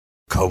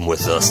Come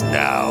with us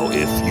now,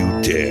 if you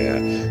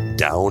dare,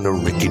 down a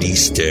rickety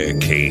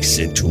staircase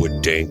into a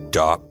dank,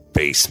 dark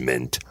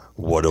basement.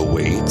 What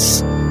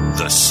awaits?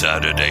 The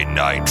Saturday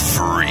Night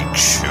Freak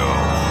Show.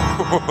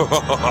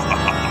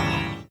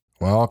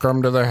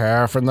 Welcome to the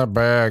Half in the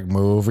Bag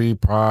Movie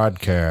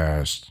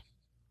Podcast.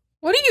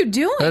 What are you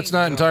doing? That's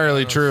not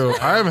entirely true.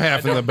 I'm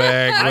half in the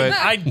bag, but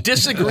I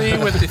disagree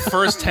with the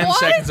first 10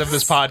 seconds of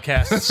this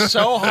podcast. It's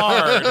so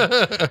hard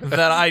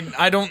that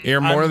I don't...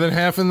 You're more than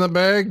half in the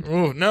bag?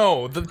 Ooh,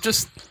 no,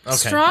 just... Okay,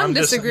 strong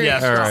disagree.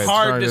 Yes, All right,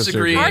 hard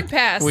disagree. Hard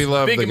pass. We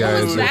love Big the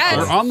guys. blue.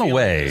 We're on the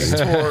way.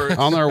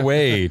 On our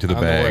way to the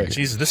bag.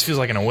 Jesus, this feels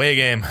like an away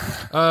game.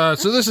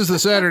 So this is the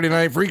Saturday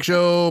Night Freak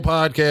Show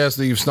podcast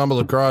that you've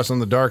stumbled across on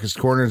the darkest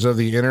corners of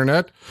the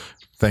internet.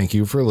 Thank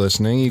you for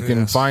listening. You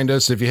can find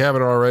us, if you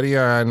haven't already,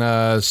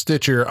 on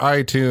Stitcher,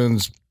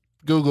 iTunes,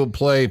 Google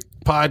Play,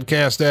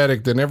 Podcast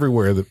Addict, and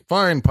everywhere that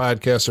fine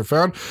podcasts are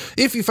found.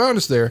 If you found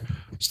us there,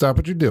 stop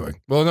what you're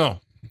doing. Well,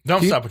 no.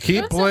 Don't stop what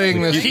you're doing. Keep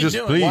playing this. Keep just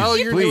doing it. while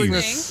Keep you're doing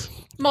this.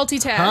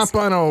 Multitask. Hop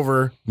on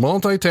over,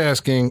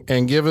 multitasking,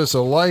 and give us a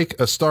like,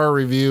 a star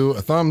review,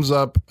 a thumbs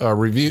up, a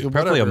review.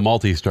 Probably a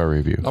multi-star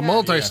review. A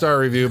multi-star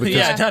review.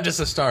 Because, not just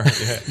a star.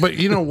 But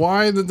you know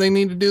why that they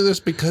need to do this?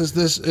 Because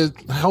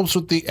it helps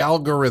with the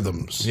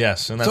algorithms.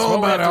 Yes, and that's it's all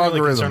what about we have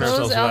to really concern algorithms. ourselves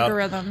Those about.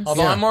 algorithms.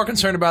 Although I'm more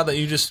concerned about that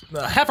you just...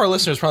 half our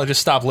listeners probably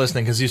just stopped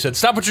listening because you said,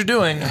 stop what you're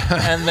doing,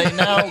 and they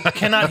now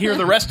cannot hear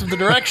the rest of the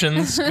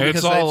directions.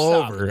 It's all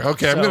over.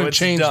 Okay, I'm going to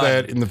change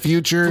that in the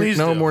future. Please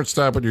no do. more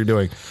stop what you're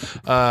doing.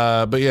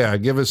 But yeah,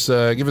 give us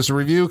a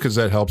review because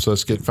that helps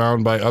us get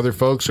found by other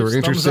folks who are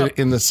interested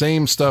in the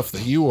same stuff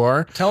that you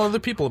are. Tell other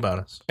people about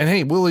us. And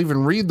hey, we'll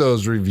even read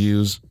those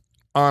reviews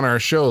on our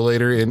show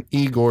later in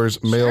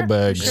Igor's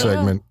mailbag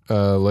segment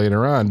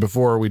later on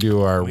before we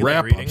do our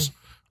wrap-ups,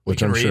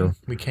 which I'm sure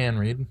we can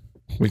read.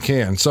 we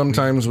can.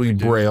 Sometimes we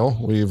braille.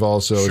 We've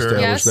also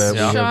established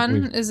that.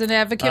 Sean is an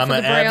advocate I'm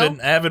for the an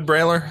braille. avid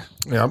brailer.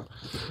 Yep.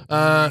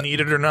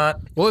 Need it or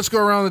not. Well, let's go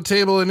around the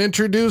table and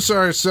introduce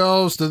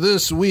ourselves to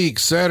this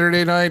week's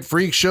Saturday Night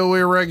Freak Show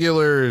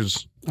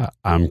Irregulars.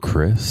 I'm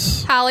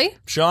Chris. Holly.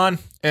 Sean.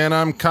 And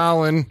I'm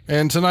Colin.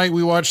 And tonight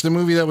we watched the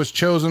movie that was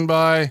chosen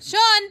by...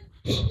 Sean.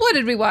 What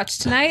did we watch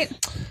tonight?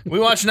 We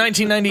watched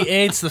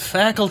 1998's The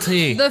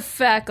Faculty. The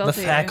Faculty.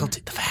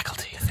 The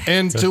Faculty.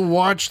 And to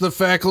watch The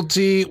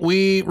Faculty,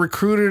 we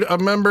recruited a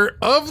member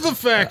of the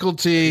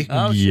faculty.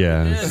 Oh,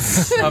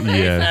 Yes. Of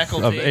a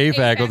faculty. Of a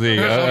faculty.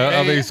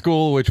 Of a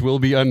school which will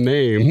be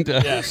unnamed.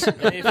 Yes. A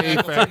faculty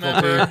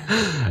member.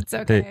 It's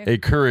okay. A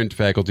current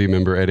faculty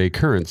member at a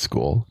current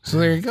school. So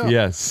there you go.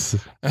 Yes.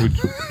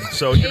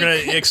 So you're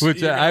going to...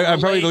 Which I'm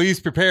probably the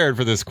least prepared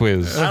for this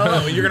quiz. I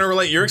don't know. You're going to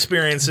relate your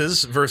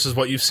experiences versus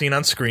what you've seen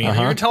on screen. And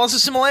you're going to tell us the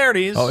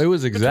similarities. Oh, it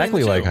was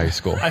exactly like high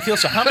school. I feel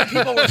so. How many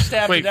people were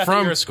stabbed to death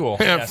at your school?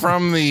 Yes.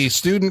 From the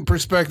student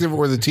perspective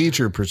or the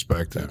teacher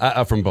perspective?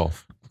 From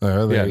both.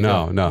 There you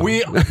go. No.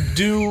 We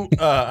do, we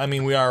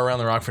are around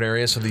the Rockford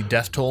area, so the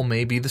death toll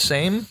may be the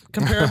same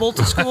comparable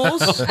to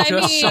schools.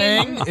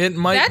 Saying it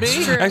might be.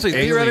 True. Actually,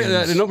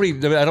 theoretically, nobody,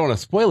 I don't want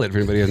to spoil it for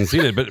anybody who hasn't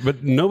seen it,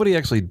 but nobody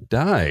actually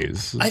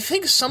dies. I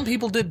think some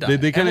people did die.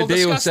 They kind of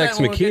Deus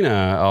Ex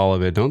Machina all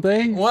of it, don't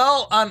they?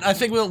 Well, I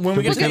think when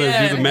we get to kind the of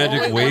end, do the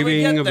magic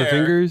waving of the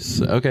fingers.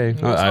 Okay,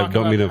 I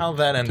don't mean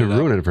to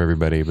ruin it for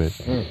everybody, but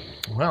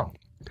well.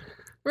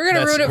 We're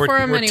going to ruin it for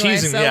him anyway,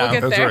 teasing, so we'll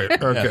get That's there.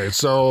 right. Okay,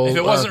 so... If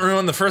it wasn't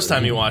ruined the first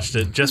time you watched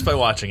it, just by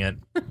watching it,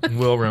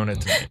 we'll ruin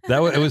it tonight.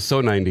 it was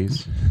so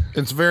 90s.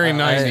 It's very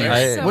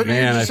 90s. What did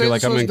you I feel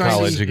like I'm in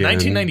college again.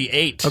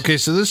 1998. Okay,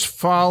 so this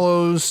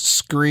follows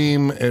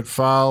Scream. It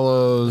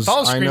follows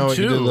I Know What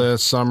You Did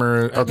Last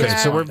Summer. Okay, Yeah.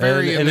 so we're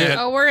very in that.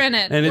 Oh, we're in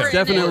it. And We're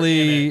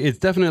it's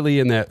definitely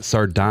in that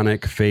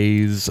sardonic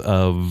phase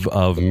of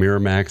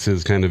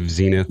Miramax's kind of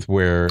zenith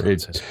where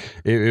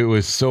it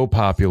was so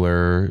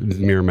popular,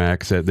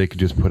 Miramax, that they could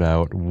just put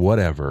out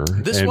whatever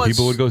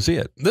people would go see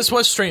it. This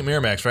was straight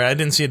Miramax, right? I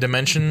didn't see a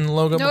Dimension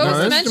logo. No, it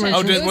was Dimension.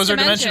 Oh, was there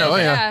Dimension? Oh,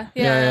 yeah.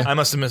 Yeah. I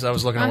must have missed. I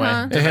was looking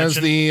away. It has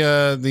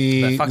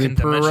the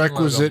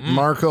prerequisite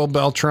Marco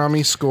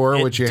Beltrami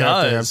score, which you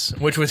have to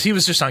have. Which was he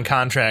was just on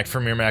contract for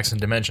Miramax and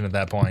Dimension at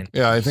that point.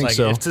 Yeah, I think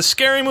so. It's a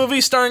scary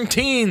movie starring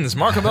teens.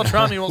 Marco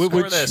Beltrami will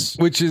score this.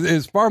 Which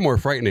is far more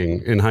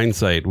frightening in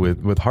hindsight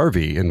with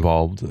Harvey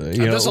involved.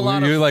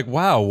 You're like,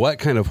 wow, what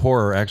kind of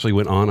horror actually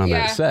went on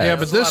that set? Yeah,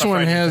 but this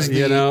one has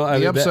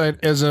the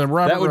upside as a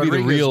Robert that would be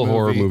Rodriguez the real movie,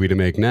 horror movie to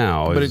make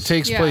now. But it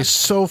takes place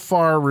so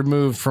far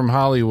removed from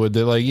Hollywood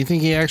that, like, you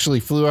think he actually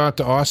flew out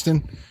to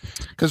Austin?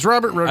 Because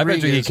Robert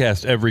Rodriguez... I bet he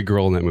cast every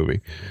girl in that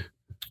movie.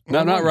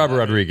 Not Robert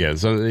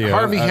Rodriguez.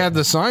 Harvey had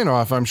the sign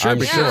off, I'm sure.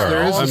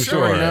 There is a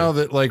story now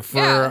that, like,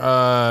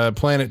 for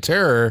Planet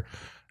Terror,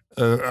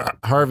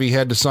 Harvey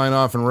had to sign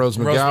off, and Rose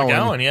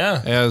McGowan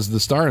as the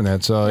star in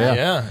that. So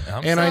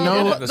I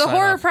know the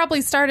horror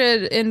probably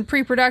started in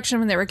pre-production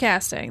when they were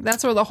casting.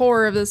 That's where the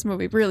horror of this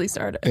movie really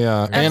started.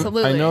 Yeah,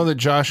 absolutely. And I know that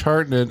Josh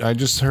Hartnett. I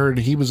just heard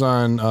he was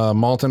on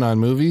Malton on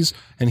Movies,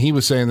 and he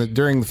was saying that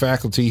during The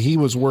Faculty, he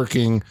was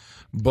working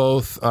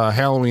both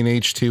Halloween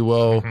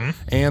H2O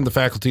and the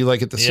Faculty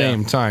like at the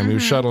same time. He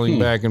was shuttling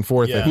back and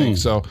forth, I think.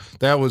 So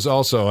that was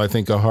also, I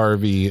think, a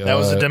Harvey. That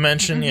was a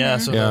dimension,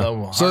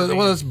 So,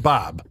 well, it's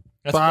Bob.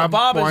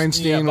 Bob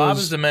Weinstein. Bob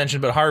is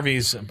dimension, but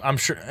Harvey's, I'm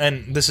sure,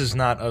 and this is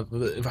not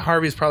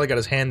Harvey's probably got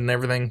his hand in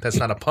everything. That's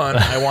not a pun.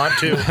 I want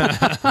to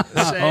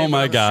say, oh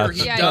my God, gosh,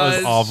 sure that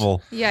was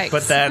awful. Yikes!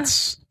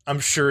 But I'm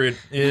sure it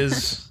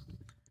is.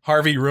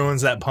 Harvey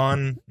ruins that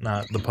pun,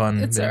 not the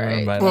pun. It's all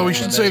right. Well, we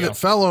should say that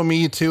fellow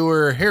Me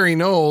Tooer Harry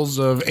Knowles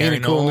of Ain't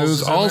It Cool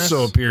News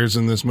also appears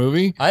in this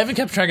movie. I haven't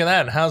kept track of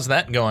that. How's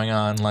that going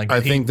on? Like,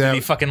 did he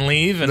fucking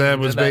leave? And that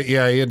was he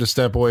had to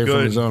step away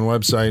from his own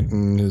website,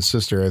 and his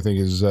sister, I think,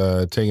 is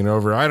taking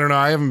over. I don't know.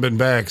 I haven't been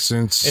back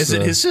since. Is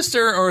it his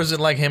sister, or is it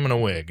like him in a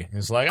wig?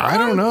 It's like I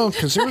don't know,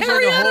 because there was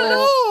like a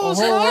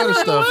whole lot of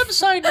stuff.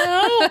 Website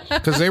now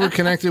because they were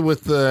connected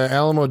with the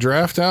Alamo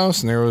Draft House,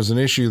 and there was an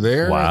issue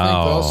there. Wow. I think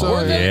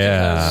also.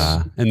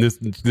 Yeah, and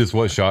this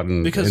was shot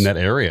in that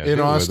area in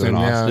Austin.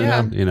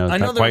 Yeah. You know, I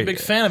know they're a big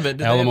fan of it.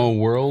 Alamo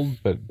World,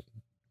 but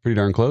pretty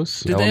darn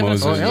close.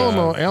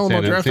 Alamo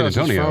Draft House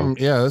is from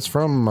that's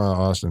from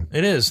Austin.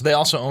 It is. They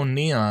also own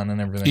Neon and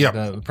everything.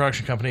 The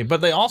production company, but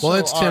they also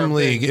it's Tim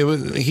League.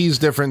 He's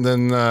different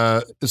than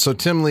so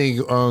Tim League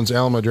owns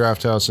Alamo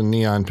Draft House and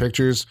Neon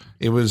Pictures.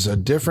 It was a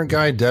different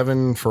guy,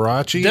 Devin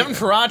Faraci. Devin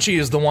Faraci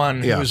is the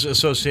one who's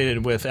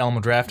associated with Alamo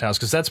Draft House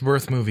because that's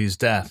Birth Movies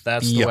Death.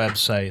 That's the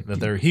website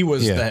that he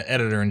was the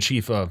editor in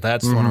chief of.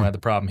 That's the one who had the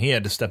problem. He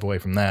had to step away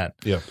from that.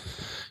 Yep.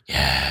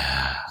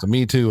 Yeah. So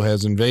Me Too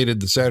has invaded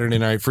the Saturday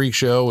Night Freak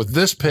Show with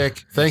this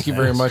pick. Thank you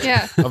very much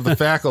of the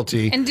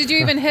Faculty. And did you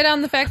even hit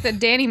on the fact that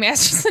Danny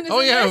Masterson is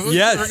yes. We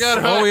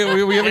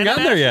haven't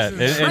gotten there yet.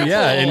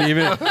 And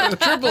even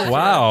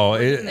wow.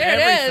 There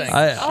it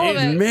is. All of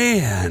it.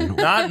 Man.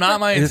 Not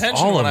my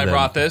intention when I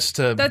brought this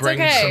to bring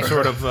some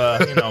sort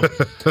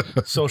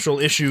of social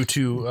issue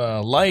to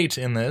light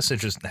in this. It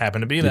just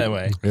happened to be that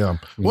way. Yeah.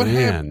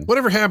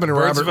 Whatever happened to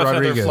Birds Robert of a feather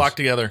Rodriguez? flock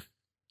together.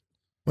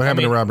 What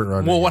happened to Robert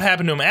Rodriguez? Well, what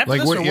happened to him after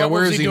this, or what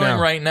was he doing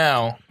right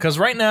now? Because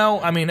right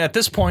now, I mean, at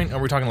this point, are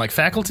we talking like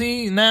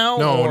Faculty now?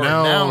 No,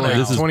 now.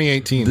 This is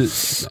 2018.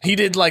 He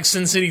did like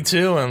Sin City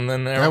 2, and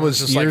then that was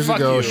just years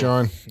ago,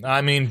 Sean.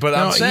 I mean, but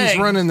I'm saying he's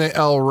running the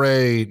El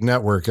Rey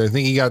network. I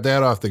think he got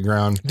that off the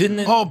ground.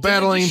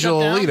 Battle Angel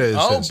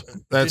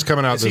Alita that's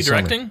coming out this summer. Is he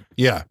directing?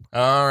 Yeah.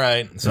 All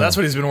right. So that's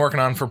what he's been working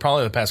on for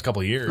probably the past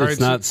couple of years.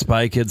 It's not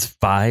Spy Kids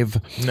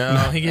 5. No,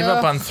 he gave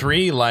up on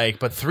 3.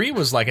 But 3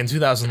 was like in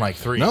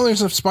 2003. No,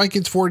 there's a Spy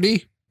Kids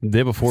 4D. They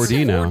have a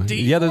 4D now.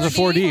 Yeah, there's a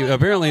 4D.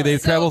 Apparently, they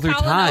travel through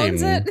time.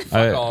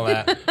 Fuck all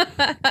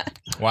that.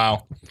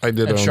 Wow. I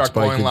did own Shark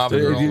Boy and Lava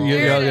Girl.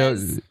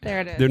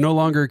 There it is. They're no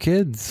longer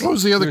kids. What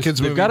was the other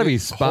kids movie? They've got to be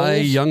spy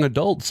young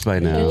adults by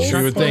now.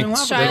 You would think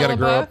they got to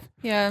grow up.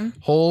 Yeah.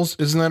 Holes,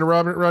 isn't that a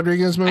Robert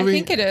Rodriguez movie? I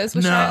think it is.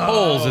 No.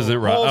 Holes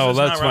isn't right. Oh,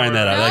 let's find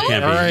that out. That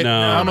can't be. All right.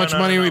 No. How much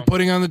money are we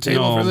putting on the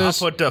table for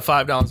this? I'll put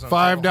 $5 on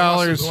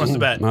 $5. Who wants to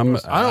bet? I don't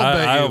bet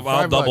you.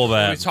 I'll double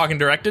that. Are we talking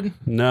directed?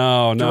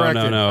 No. All right,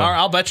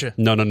 I'll bet you.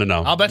 No.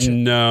 I'll bet you.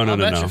 No. I'll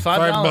bet you $5.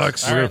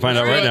 $5. We're going to find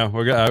out right now.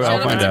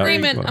 I'll find out.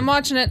 Agreement. I'm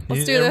watching it.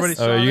 Let's do this.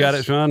 Oh, you got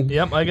it, Sean?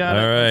 Yep, I got it.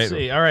 All right. Let's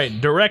see. All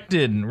right.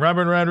 Directed,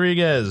 Robert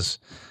Rodriguez.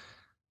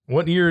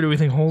 What year do we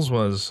think Holes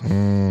was?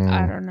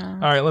 I don't know.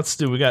 All right, let's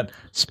do. We got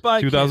Spy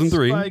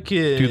 2003. Kids, Spy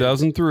Kids.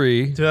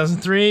 2003.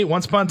 2003.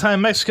 Once Upon a Time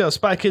in Mexico.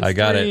 Spy Kids 3. I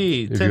got it.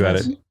 If you got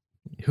it.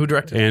 Who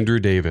directed? Andrew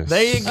Davis.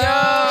 There you go.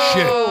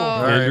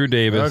 Andrew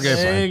Davis. Okay,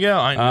 there you go.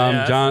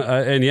 John,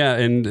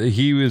 and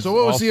he was. So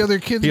what was the other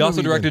kids? He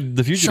also directed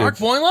The Fugitive. Shark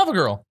Boy and Lava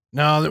Girl.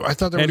 No, I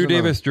thought there was Andrew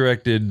Davis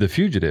directed The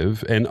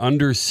Fugitive and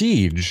Under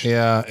Siege.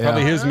 Yeah.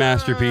 Probably his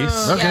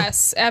masterpiece. Okay.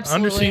 Yes,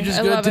 absolutely. Under Siege is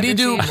good. Did he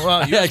do?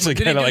 Actually,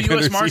 kind of like US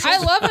Under Marshals? I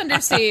love Under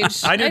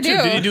Siege. I do too.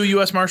 Did he do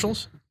U.S.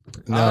 Marshals?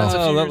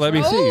 No. Let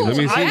me see. Let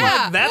me see.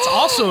 Yeah. That's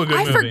also a good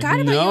movie. I forgot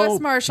about U.S.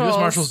 Marshals. U.S.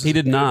 Marshals. He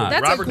did not.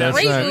 That's Robert a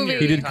great Downey movie.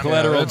 He did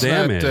Collateral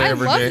Damage. I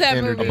love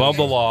that movie. Above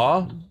the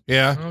Law.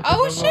 Yeah.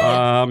 Oh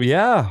shit.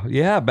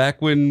 Yeah. Back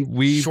when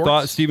we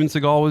thought Steven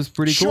Seagal was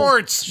pretty cool.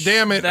 Shorts.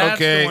 Damn it. That's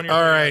Okay. the one you're All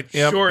thinking right. of.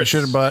 Yep. Shorts. I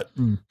should have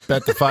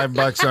bet the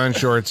 $5 on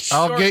Shorts.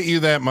 I'll get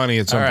you that money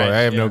at some All right. point. I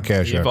have no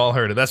cash You've out. all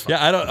heard it. That's fine.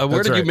 Yeah, I don't. Where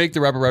That's did you right. make the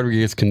Robert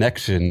Rodriguez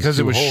connection? Because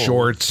it was Holes?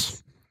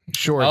 Shorts.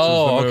 Shorts.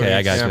 Oh, was the movie. okay.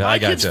 I got you. Yeah. I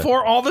got Kids you.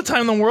 4 all the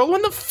time in the world.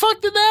 When the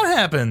fuck did that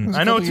happen?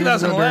 I know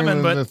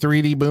 2011, but the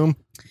 3D boom.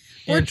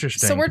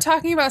 interesting. So we're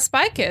talking about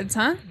Spy Kids,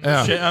 huh?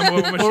 Yeah.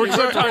 We're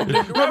talking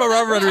What about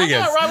Robert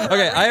Rodriguez?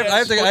 Okay,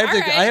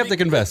 I have to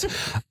confess,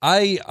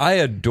 I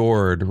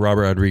adored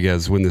Robert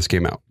Rodriguez when this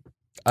came out.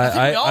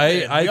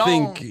 I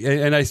think,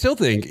 and I still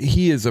think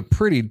he is a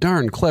pretty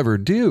darn clever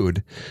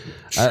dude.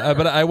 Sure.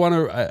 But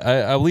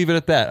I'll leave it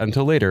at that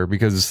until later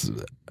because,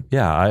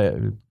 yeah,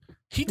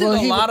 He did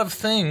a lot of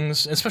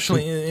things,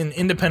 especially in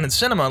independent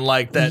cinema,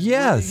 like that.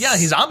 Yes. Yeah,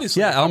 he's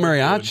obviously El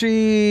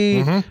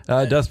Mariachi,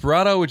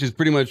 Desperado, which is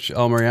pretty much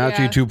El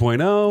Mariachi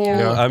 2.0.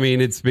 Yeah. I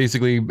mean, it's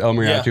basically El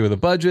Mariachi with a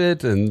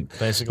budget, and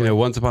basically,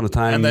 Once Upon a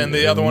Time. And then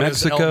the other one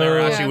Mexico. is El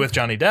Mariachi with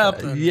Johnny Depp.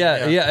 And,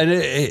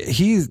 and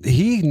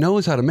he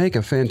knows how to make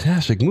a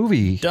fantastic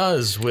movie. He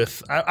does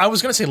with I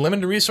was going to say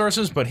limited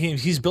resources, but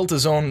he's built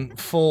his own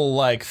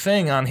full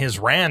thing on his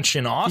ranch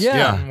in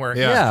Austin, where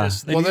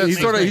he's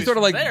sort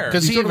of like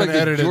because he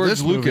even edited George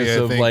this Lucas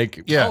movie, of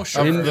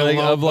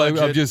like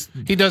of just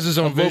he does his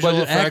own visual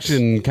budget effects.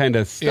 action kind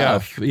of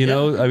stuff. I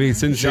mean,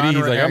 Sin City, he's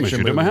like, I'm gonna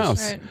shoot at my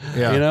house.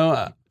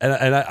 Right.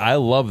 And I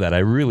love that. I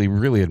really,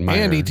 really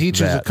admire. And he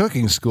teaches a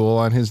cooking school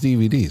on his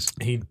DVDs.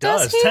 He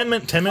does.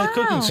 10-minute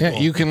cooking school. Yeah,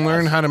 you can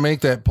learn how to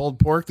make that pulled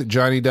pork that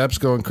Johnny Depp's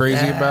going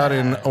crazy about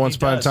in Once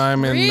Upon a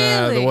Time in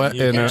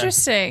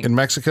in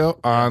Mexico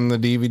on the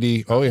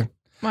DVD. Oh yeah.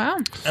 Wow.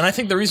 And I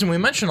think the reason we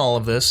mention all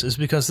of this is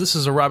because this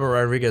is a Robert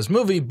Rodriguez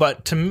movie,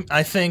 but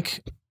I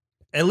think,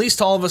 at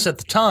least all of us at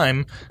the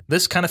time,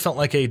 this kind of felt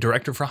like a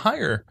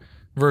director-for-hire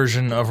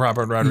version of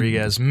Robert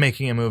Rodriguez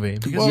making a movie.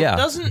 Because it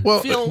doesn't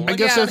feel like I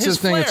guess that's his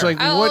the thing. flair. It's like,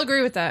 I'll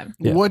agree with that.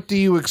 What do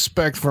you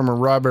expect from a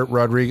Robert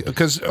Rodriguez?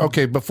 Because,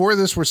 before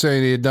this, we're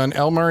saying he had done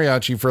El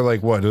Mariachi for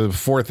like, what,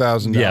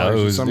 $4,000? Yeah, it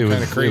was kind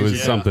of crazy. It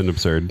was something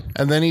absurd.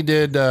 And then he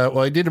did,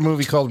 he did a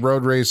movie called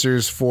Road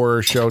Racers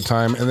for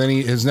Showtime. And then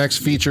his next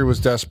feature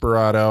was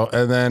Desperado.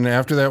 And then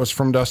after that was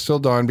From Dusk Till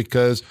Dawn,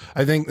 because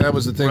I think that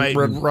was the thing. Right.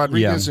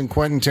 Rodriguez and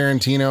Quentin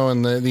Tarantino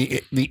and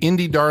the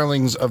indie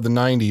darlings of the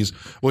 90s,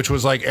 which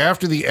was like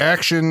after the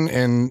action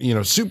and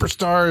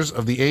superstars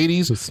of the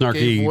 80s,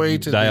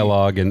 snarky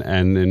dialogue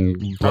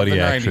and bloody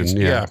action.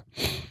 Yeah.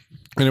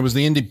 And it was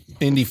the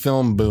indie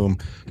film boom.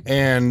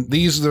 And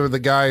these are the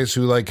guys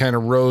who like kind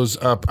of rose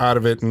up out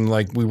of it and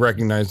like we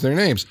recognize their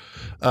names.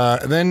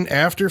 Then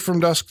after From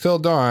Dusk Till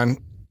Dawn,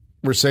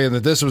 we're saying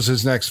that this was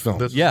his next film.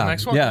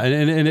 Next one.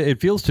 And it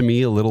feels to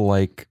me a little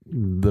like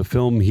the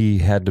film he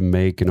had to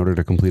make in order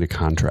to complete a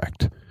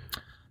contract.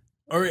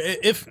 Or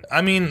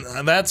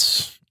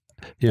that's...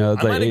 I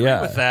might agree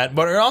with that,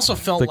 but it also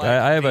felt like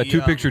I have a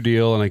 2-picture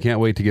deal, and I can't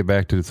wait to get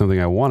back to something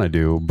I want to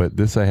do. But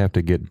this I have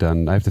to get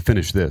done. I have to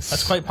finish this.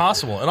 That's quite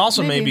possible, and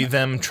also maybe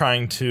them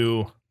trying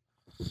to.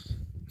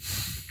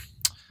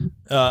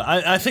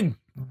 I think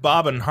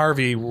Bob and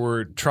Harvey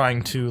were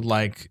trying to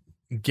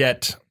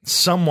get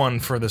someone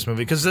for this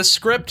movie because this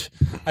script,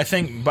 I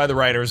think, by the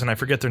writers, and I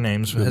forget their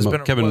names, has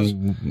been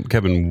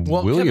Kevin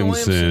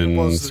Williamson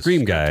was the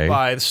Scream guy.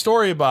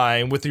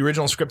 With the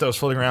original script that was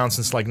floating around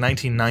since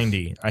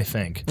 1990, I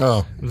think.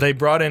 Oh, they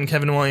brought in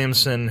Kevin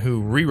Williamson,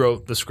 who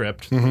rewrote the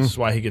script. This is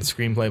why he gets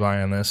screenplay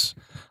by on this.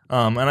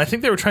 And I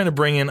think they were trying to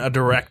bring in a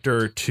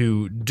director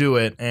to do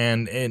it.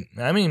 And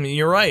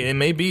you're right. It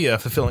may be a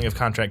fulfilling of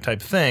contract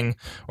type thing,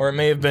 or it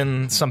may have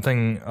been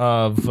something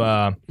of,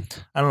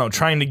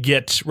 trying to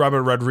get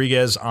Robert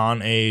Rodriguez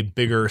on a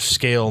bigger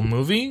scale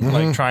movie,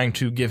 like trying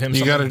to give him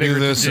something bigger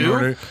to do. In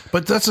order.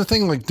 But that's the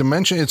thing, like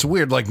Dimension, it's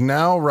weird. Like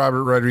now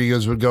Robert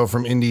Rodriguez would go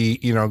from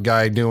indie,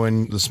 guy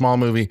doing the small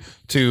movie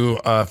to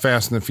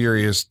Fast and the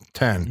Furious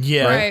 10.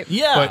 Yeah. Right.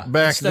 Yeah. But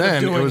back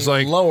then it was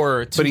like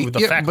lower to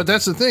the fact. But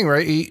that's the thing,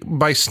 right?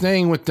 By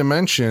staying with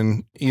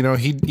Dimension,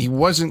 he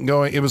wasn't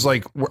going. It was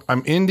like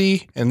I'm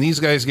indie, and these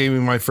guys gave me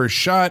my first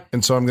shot,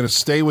 and so I'm going to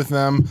stay with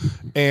them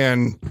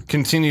and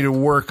continue to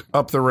work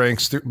up the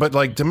ranks. But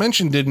like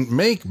Dimension didn't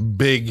make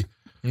big,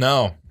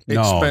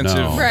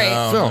 expensive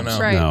films.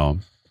 No.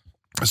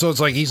 So it's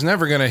like he's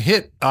never going to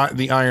hit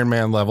the Iron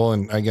Man level.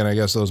 And again, I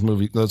guess those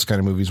kind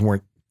of movies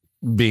weren't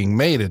being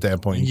made at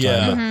that point in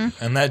time.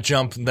 And that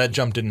jump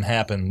didn't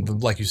happen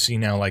like you see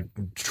now, like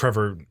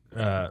Trevor.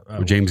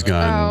 James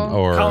Gunn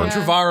or Colin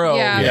Trevorrow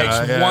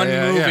makes one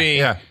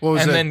movie What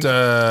was and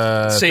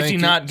then Safety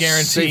Not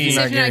Guaranteed,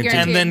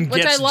 and then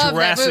Which gets I love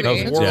Jurassic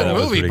that World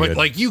movie, but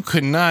like you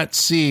could not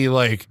see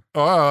like,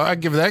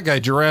 I'd give that guy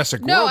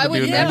Jurassic World. No, I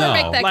would never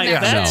make that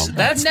connection.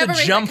 That's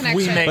the jump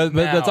we make. But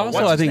that's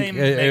also, I think,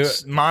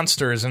 makes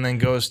Monsters and then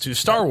goes to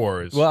Star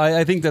Wars. Well,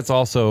 I think that's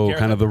also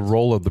kind of the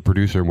role of the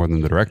producer more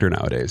than the director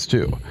nowadays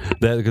too.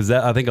 Because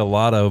I think a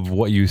lot of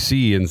what you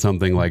see in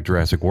something like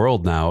Jurassic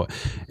World now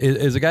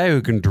is a guy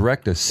who can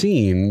direct a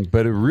scene,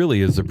 but it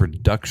really is a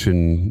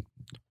production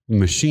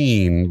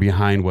machine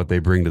behind what they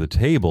bring to the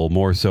table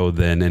more so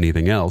than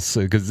anything else.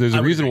 Because there's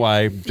a reason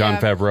why Jon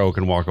Favreau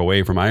can walk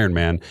away from Iron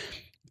Man.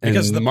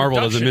 Because Marvel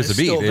doesn't miss a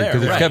beat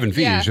because it's Kevin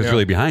Feige just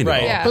really behind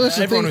it. Yeah. But that's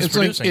the thing. It's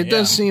like it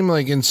does seem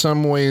like in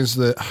some ways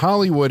that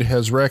Hollywood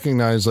has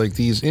recognized like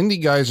these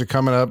indie guys are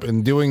coming up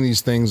and doing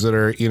these things that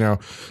are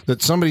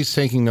that somebody's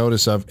taking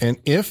notice of, and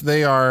if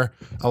they are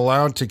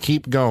allowed to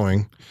keep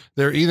going,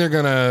 they're either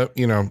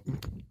gonna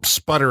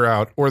sputter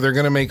out, or they're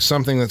going to make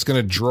something that's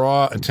going to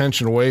draw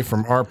attention away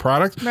from our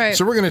product. Right.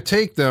 So we're going to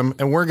take them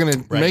and we're going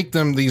to make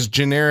them these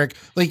generic,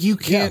 like you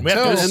can't we have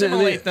tell. to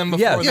assimilate them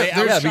before they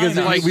outshine because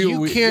us. like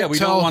you can't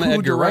tell don't who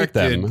Edgar Wright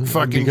directed them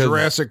fucking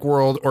Jurassic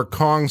World or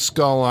Kong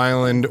Skull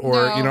Island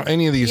or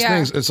any of these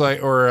things. It's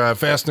like or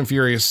Fast and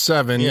Furious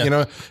 7. You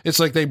know, it's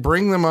like they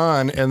bring them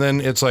on, and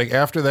then it's like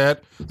after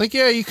that, like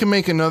you can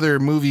make another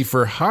movie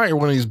for hire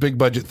one of these big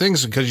budget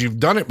things because you've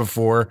done it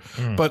before,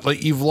 but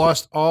like you've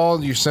lost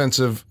all your sense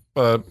of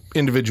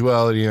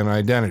individuality and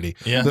identity.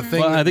 Yeah. The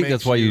thing I think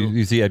that's why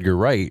you see Edgar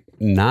Wright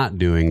not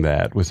doing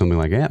that with something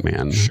like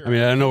Ant-Man. Sure. I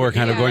mean, I know we're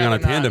kind of going on a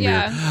tandem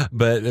here,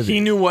 but he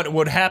knew what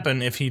would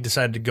happen if he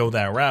decided to go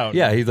that route.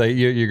 Yeah, he's like,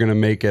 you're going to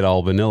make it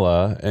all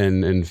vanilla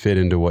and fit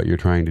into what you're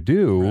trying to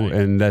do,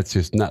 and that's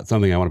just not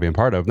something I want to be a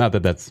part of. Not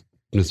that that's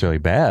necessarily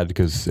bad,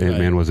 because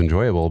Ant-Man was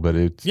enjoyable, but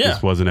it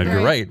just wasn't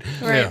Edgar Wright.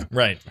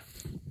 Right.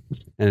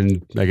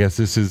 And I guess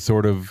this is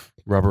sort of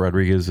Robert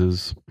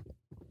Rodriguez's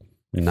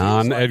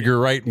non-Edgar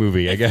Wright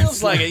movie, I guess.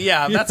 Feels like it,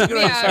 that's a good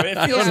way to describe it.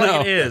 It feels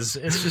like it is.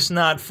 It's just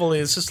not fully,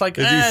 it's just like,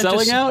 is he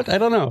selling out? I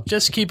don't know.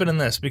 Just keep it in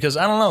this, because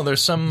I don't know,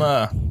 there's some,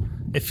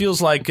 it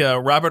feels like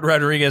Robert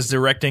Rodriguez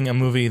directing a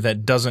movie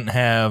that doesn't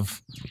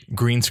have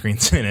green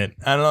screens in it.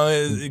 I don't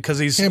know, because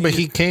he's... Yeah, but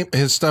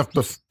his stuff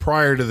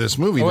prior to this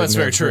movie. That's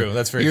very true.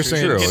 That's very You're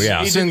true.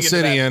 saying Sin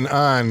City and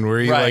on,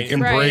 where you like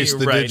embrace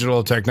the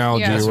digital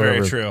technology or whatever.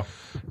 That's very true.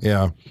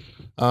 Yeah.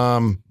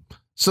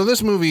 So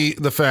this movie,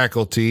 The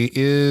Faculty,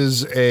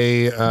 is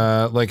it's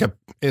like a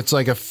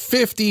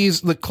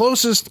 50s. The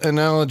closest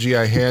analogy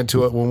I had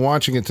to it when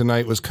watching it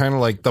tonight was kind of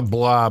like The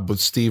Blob with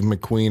Steve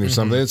McQueen or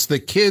something. It's the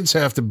kids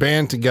have to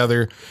band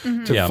together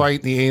to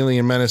fight the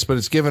alien menace, but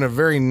it's given a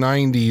very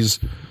 90s.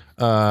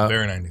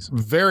 Very 90s.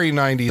 Very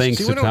 90s.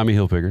 Thanks to Tommy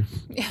Hilfiger.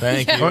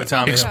 Thank you,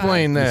 Tommy.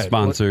 Explain that.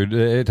 Sponsored.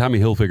 Tommy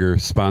Hilfiger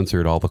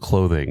sponsored all the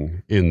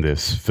clothing in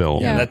this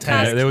film. Yeah,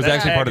 it was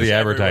actually part of the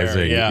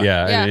advertising.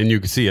 And you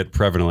can see it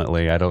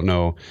prevalently. I don't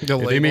know.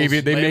 They may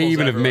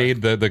even have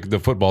made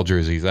the football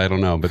jerseys. I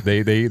don't know, but they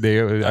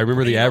I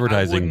remember the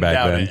advertising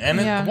back then.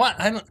 And what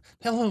I don't.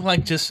 It looked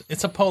like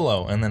it's a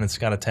polo, and then it's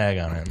got a tag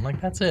on it. I'm like,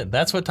 that's it.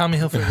 That's what Tommy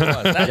Hilfiger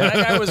was. That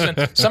guy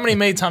was somebody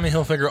made Tommy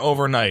Hilfiger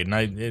overnight,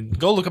 and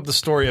go look up the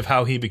story of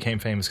how he became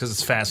famous, because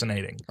it's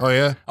fascinating. Oh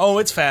yeah. Oh,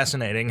 it's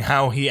fascinating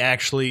how he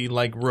actually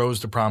rose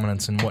to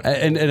prominence and what.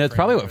 And that's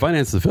probably what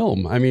financed the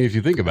film. I mean, if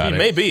you think about it,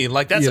 maybe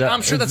that's.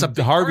 I'm sure that's a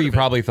big Harvey part of it.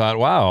 probably thought,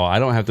 wow, I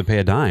don't have to pay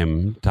a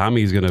dime.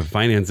 Tommy's going to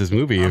finance this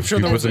movie if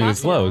he puts them in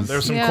his clothes.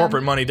 There's some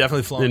corporate money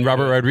definitely flowing. And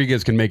Robert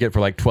Rodriguez can make it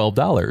for like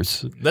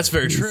 $12. That's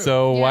very true.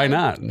 So why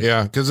not?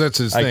 Yeah, because that's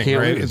his thing,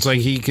 right? lose. It's like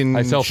he can.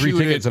 I sell 3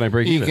 tickets and I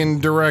break even. He can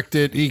direct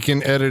it. He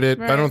can edit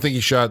it. I don't think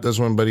he shot this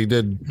one, but he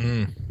did.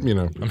 You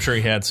know, I'm sure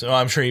he had. So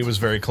I'm sure he was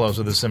very close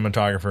with his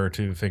cinematographer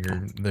to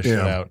figure this shit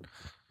out.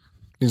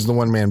 He's the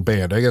one man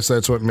band. I guess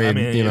that's what made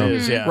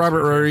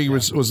Robert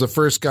Rodriguez was the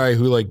first guy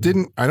who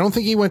didn't. I don't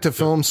think he went to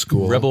film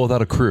school. Rebel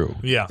Without a Crew.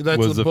 Yeah,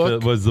 was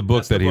the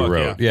book that he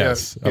wrote.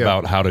 Yes,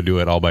 about how to do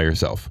it all by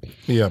yourself.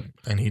 Yeah.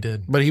 And he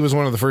did. But he was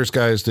one of the first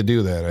guys to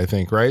do that, I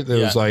think, right?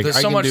 It was like,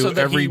 I can do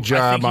every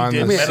job on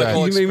the set.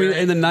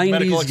 In the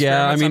 90s,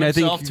 yeah. I mean, I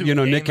think,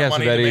 Nick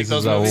Cassavetes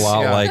is a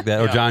lot like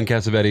that. Or John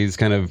Cassavetes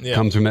kind of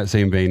comes from that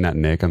same vein. Not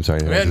Nick, I'm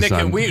sorry.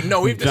 We've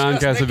John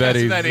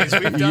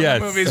Cassavetes. We've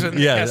done movies with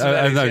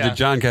Cassavetes.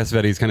 John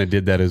Cassavetes kind of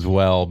did that as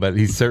well, but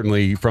he's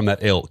certainly from that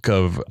ilk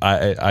of,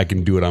 I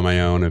can do it on my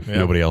own if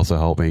nobody else will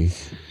help me.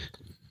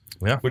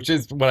 Yeah, which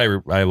is what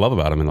I love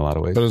about him in a lot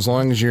of ways. But as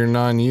long as you're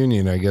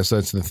non-union, I guess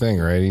that's the thing,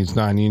 right? He's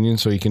non-union,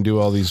 so he can do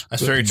all these.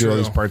 That's very do true. all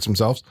these parts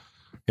himself.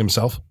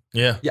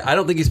 Yeah, I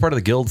don't think he's part of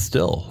the guild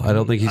still. I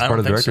don't think he's part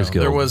of the Directors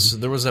Guild.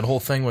 There was that whole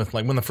thing with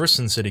when the first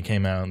Sin City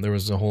came out. There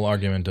was a whole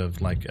argument of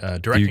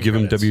directing. Do you give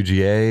him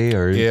WGA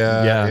or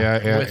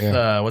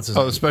with what's his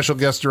name? The special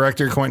guest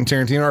director Quentin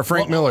Tarantino or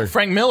Frank Miller.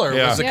 Frank Miller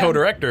was the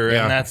co-director,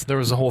 and there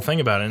was a whole thing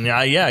about it. And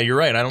you're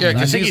right. I don't. Yeah,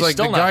 because he's like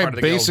still the guy not part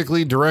of the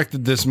basically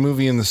directed this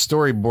movie in the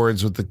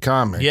storyboards with the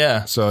comic.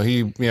 Yeah, so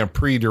he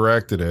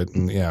pre-directed it,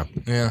 and yeah.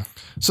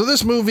 So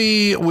this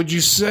movie, would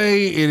you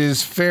say it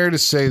is fair to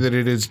say that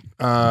it is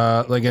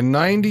like a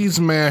 90s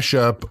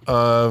mashup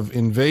of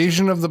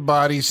Invasion of the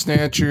Body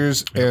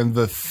Snatchers and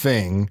The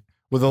Thing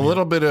with a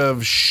little bit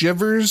of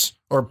Shivers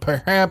or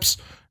perhaps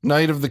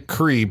Night of the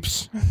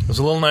Creeps? There's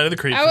a little Night of the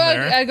Creeps in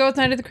there. I'd go with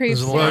Night of the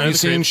Creeps. Have you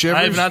seen Shivers?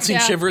 I have not seen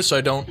Shivers, so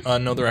I don't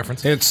know the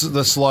reference. It's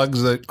the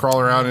slugs that crawl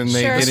around and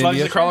they get slugs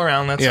India. that crawl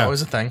around, that's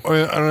always a thing.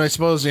 And I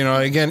suppose,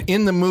 again,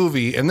 in the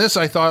movie, and this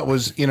I thought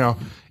was,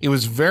 it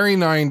was very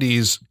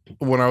 90s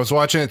when I was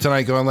watching it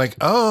tonight, going like,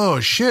 oh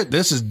shit,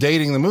 this is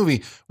dating the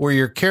movie, where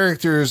your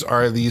characters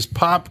are these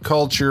pop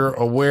culture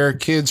aware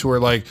kids who are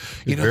like,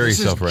 this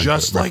is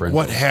just like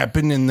what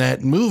happened in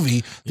that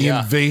movie, The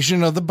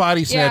Invasion of the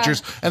Body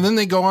Snatchers. And then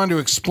they go on to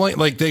explain,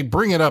 like they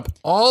bring it up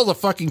all the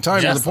fucking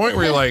time to the point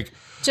where you're like,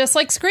 Just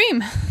like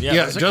Scream.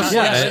 Yeah, just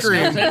like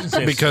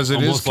Scream, because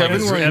it is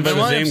Kevin Williamson.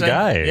 the same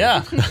guy.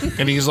 Yeah.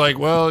 And he's like,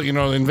 well,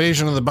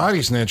 Invasion of the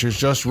Body Snatchers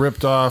just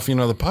ripped off,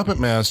 the Puppet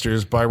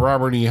Masters by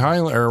Robert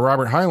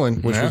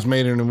Hyland, which was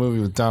made in a movie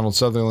with Donald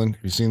Sutherland.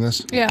 Have you seen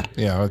this? Yeah.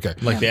 Yeah, okay.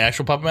 Like the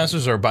actual Puppet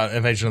Masters or about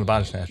Invasion of the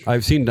Body Snatchers?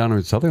 I've seen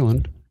Donald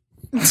Sutherland.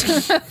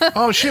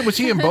 Oh, shit, was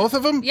he in both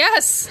of them?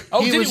 Yes. Oh,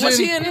 was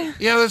he in?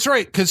 Yeah, that's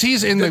right, because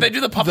he's in Did they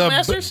do the Puppet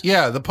Masters?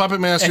 Yeah, the Puppet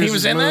Masters And he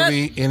was in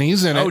movie, and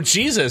he's in it. Oh,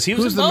 Jesus. He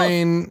was Who's in the both.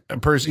 main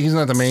person? He's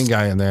not the main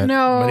guy in that.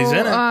 No. But he's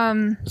in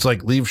it. It's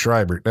like Liev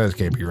Schreiber. That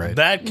can't be right.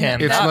 That can't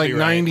It's not like be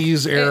right.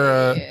 90s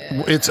era.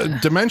 It's a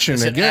Dimension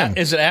Is it again.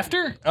 is it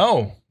after?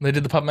 Oh, they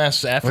did the Puppet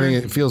Masters I after?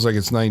 think it feels like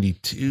it's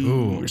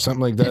 92 or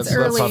something like that. It's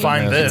early. Puppet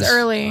Find Masters. this. It's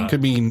early.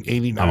 Could be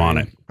 89. I'm on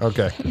it.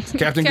 Okay. Captain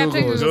Captain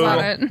Google is Google's on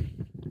it.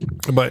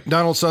 But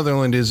Donald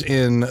Sutherland is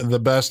in the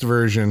best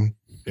version,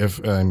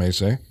 if I may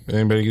say.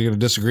 Anybody going to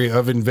disagree,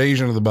 of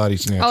Invasion of the Body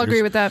Snatchers? I'll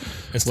agree with that.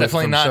 It's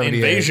definitely from not 78.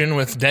 Invasion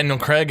with Daniel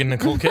Craig and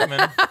Nicole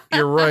Kidman.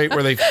 You're right,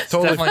 where they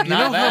totally... definitely You know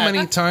not how that.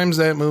 many times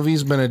that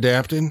movie's been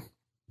adapted?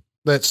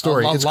 That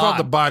story. A It's lot. called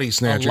The Body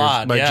Snatchers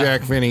lot, by yeah.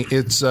 Jack Finney.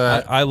 It's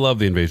I love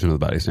the Invasion of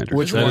the Body Snatchers.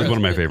 Which That one? is one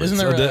of my favorites. Isn't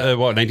there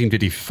what,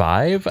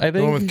 1955, I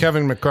the one think? with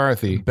Kevin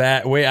McCarthy.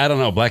 Wait, I don't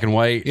know. Black and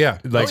white. Yeah.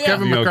 Like It's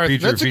Kevin McCarthy.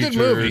 Creature That's a good feature,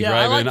 movie. Yeah,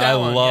 I like drive-in. that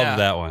one, love yeah.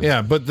 that one.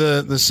 Yeah, but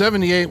the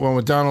 78 one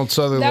with Donald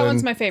Sutherland... That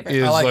one's my favorite.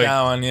 is I like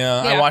that one, yeah.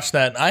 I Yeah. watched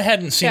that. I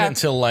hadn't seen Yeah. it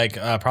until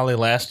probably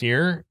last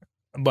year,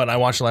 but I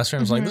watched it last year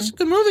and I was like, this is a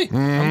good movie. I'm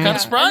kind of And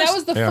surprised. that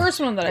was the first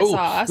one that I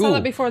saw. I saw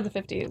that before the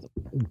 50s.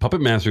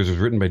 Puppet Masters was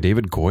written by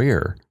David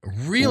Goyer.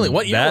 Really?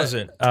 What year was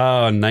it?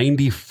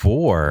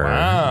 94.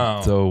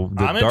 Wow. So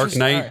the I'm Dark interested.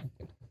 Knight All right.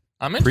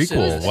 I'm interested.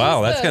 prequel.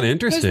 Wow, that's kind of Who's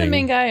the interesting.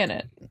 main guy in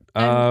it?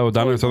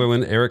 Donald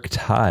Sutherland, Eric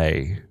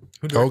Ty.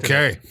 Who directed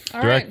Okay. it? All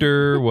right.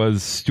 Director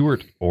was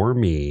Stuart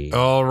Orme.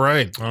 All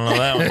right. I don't know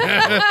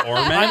that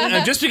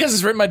one. Just because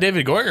it's written by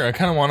David Goyer, I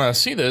kind of want to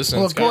see this. And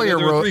Well, it's got- Goyer there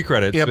were wrote 3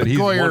 credits, yeah, but he's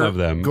Goyer, one of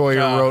them.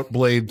 Goyer wrote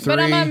Blade 3. But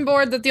I'm on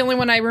board that the only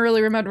one I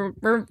really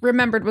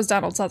remembered was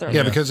Donald Sutherland.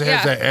 Yeah, because it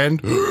has Yeah. that end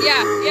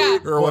Yeah.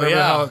 or whatever. yeah.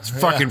 the hell. It's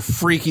fucking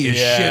freaky as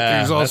Yeah, shit.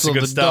 There's that's also the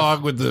good the stuff.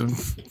 dog with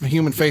the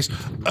human face.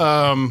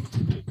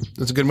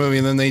 That's a good movie.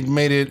 And then they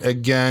made it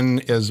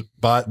again as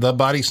The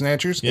Body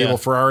Snatchers. Yeah. Abel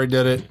Ferrari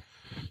did it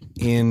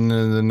in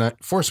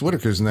Forrest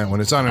Whitaker's in that one.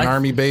 It's on an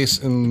army base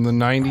in the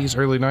 90s,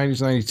 early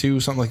 90s, 92,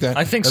 something like that.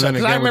 I think and so, then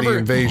 'cause I again with the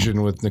remember-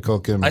 Invasion with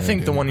Nicole Kidman. I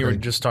think the and one you were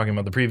Craig. just talking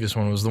about, the previous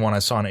one, was the one I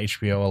saw on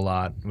HBO a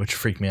lot, which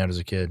freaked me out as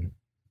a kid.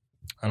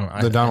 I don't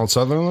know. The Donald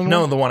Sutherland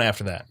No, one? the one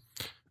after that.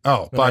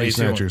 Oh, The Body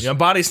 92 one. Snatchers. Yeah,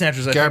 Body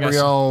Snatchers. I think I saw-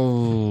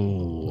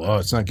 Gabrielle. Oh,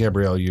 it's not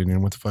Gabrielle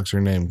Union. What the fuck's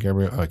her name?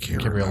 Gabrielle. I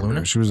can't Gabrielle remember.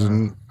 Luna? She was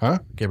in. Huh?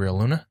 Gabrielle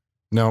Luna.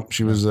 No,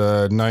 she was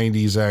a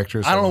 90s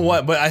actress. I don't know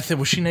what, but I think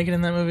was she naked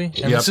in that movie? And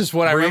Yep. this is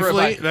what I remember.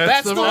 Briefly, About, that's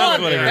that's the the one.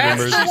 one. That's what I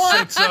That's remember. the She one.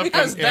 sits up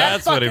Because and-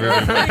 that's what I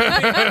remember.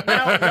 No,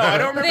 I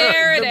don't remember.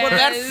 There it But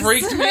that is.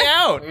 freaked me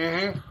out.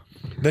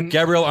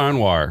 Gabrielle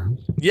Anwar.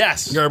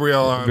 Yes.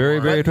 Gabrielle. Very,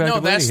 very attractive No,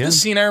 that's lady, the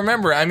scene I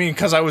remember. I mean,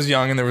 because I was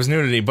young and there was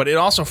nudity, but it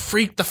also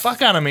freaked the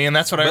fuck out of me, and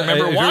that's what I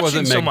remember If it watching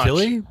wasn't so Meg much.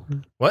 Tilly?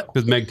 What?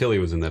 Because Meg Tilly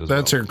was in that as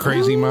That's well. her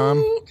crazy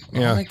mom.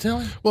 Yeah. Meg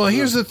Tilly? Well,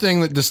 here's the thing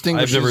that I've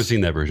distinguishes never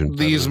seen that version.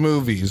 these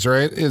movies,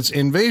 right? It's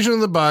Invasion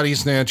of the Body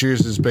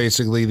Snatchers is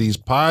basically these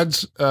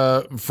pods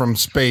from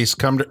space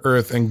come to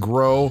Earth and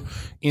grow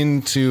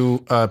into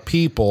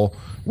people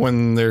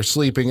when they're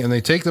sleeping, and they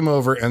take them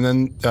over, and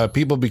then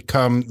people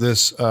become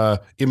this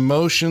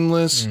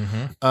emotionless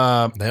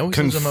They always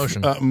use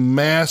emotion.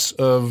 mass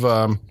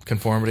of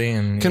Conformity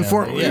and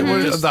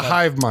the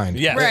hive mind.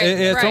 Yes. Right.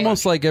 It's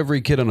almost like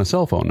every kid on a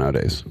cell phone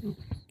nowadays.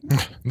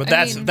 But I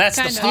that's mean, the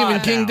kinda. pod Stephen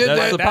King now. did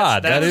That's the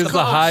pod. That is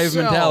the hive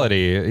cell.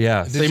 mentality.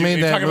 Yeah. They You're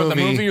made that talking about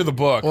the movie or the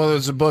book? Well,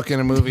 there's a book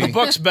and a movie. The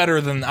book's better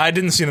than I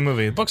didn't see the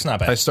movie. The book's not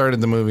bad. I started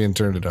the movie and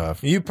turned it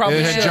off. You probably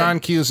it had should. John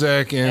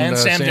Cusack and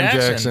Sam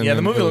Jackson. Yeah, the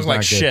and movie it looks was like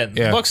not good. shit.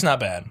 Yeah. The book's not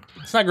bad.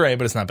 It's not great,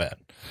 but it's not bad.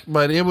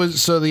 But it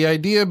was so the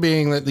idea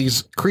being that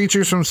these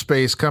creatures from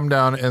space come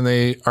down and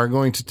they are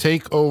going to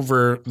take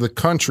over the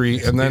country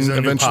and then These are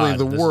the new eventually pod.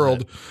 the This is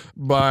world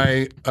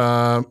by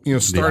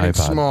starting iPod.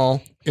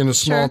 small in a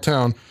small Sure.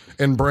 town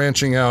and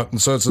branching out. And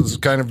so it's this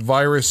kind of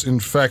virus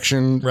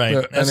infection. Right.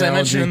 As I analogy.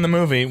 mentioned in the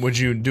movie, would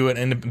you do it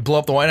and blow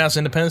up the White House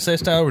Independence Day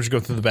style, or would you go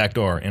through the back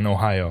door in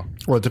Ohio?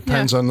 Well, it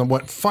depends on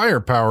what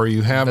firepower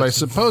you have. I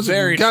suppose if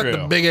very you've got true.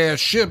 the big ass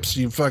ships,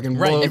 you fucking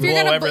Right. blow. If you're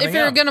blow gonna everything if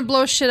you're up. gonna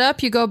blow shit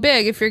up, you go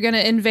big. If you're gonna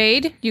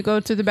invade, you go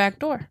through the back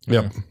door.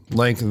 Yep,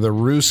 like the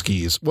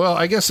Ruskies. Well,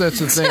 I guess that's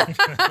the thing.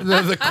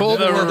 the Cold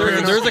War.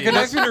 There's a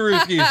connection to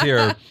Ruskies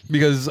here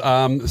because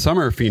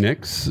Summer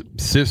Phoenix,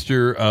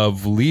 sister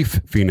of Leaf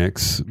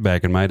Phoenix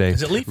back in my day.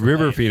 Is it Leaf or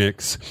River Leaf?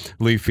 Phoenix.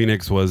 Leaf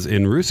Phoenix was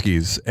in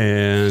Ruskies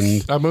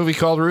and A movie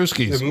called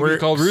Ruskies. a movie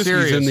called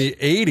Ruskies in the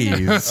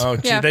 80s. Oh,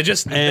 gee, Yeah. they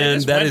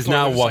And that went is for it.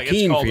 now It was like, it's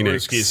Joaquin called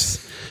Phoenix.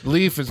 Ruskies.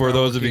 Leaf is For not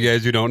those of you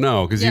guys who don't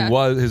know, because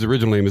Yeah. his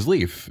original name is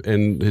Leaf,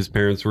 and his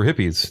parents were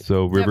hippies.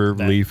 So River,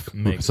 That Leaf,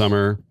 makes-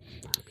 Summer.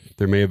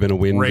 There may have been a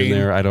wind Rain. in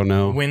there. I don't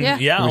know. When, Yeah.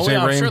 yeah, We oh, say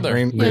yeah, I'm Rain, sure there.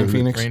 Rain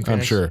Phoenix. Rain I'm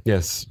Phoenix. sure.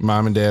 Yes.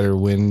 Mom and Dad are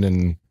Wind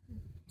and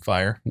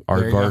fire.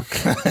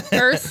 Aardvark.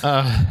 Earth.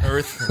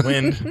 Earth,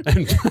 wind.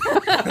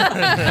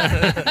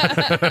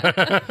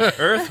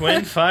 Earth,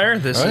 wind, fire.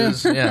 This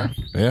is, Yeah.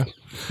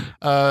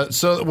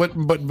 So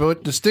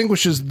what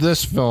distinguishes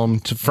this film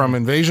from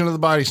Invasion of the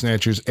Body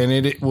Snatchers, and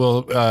it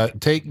will go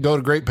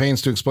to great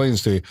pains to explain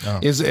this to you,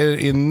 is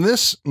in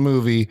this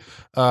movie,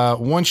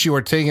 once you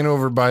are taken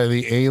over by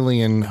the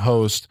alien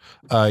host,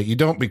 you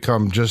don't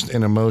become just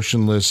an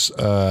emotionless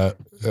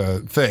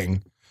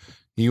thing.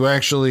 You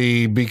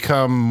actually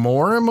become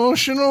more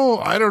emotional.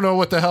 I don't know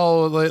what the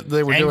hell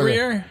they were doing.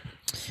 Angrier?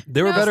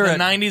 They were better the at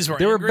 90s were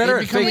They were angry. better They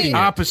at become faking the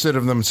it. opposite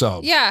of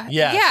themselves. Yeah.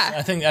 Yes, Yeah.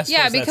 I think that's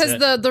because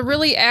the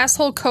really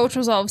asshole coach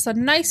was all of a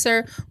sudden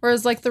nicer,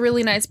 whereas like the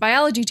really nice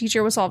biology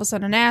teacher was all of a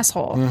sudden an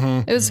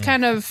asshole. It was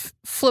kind of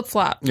flip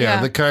flop.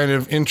 Yeah, the kind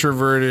of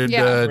introverted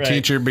Right.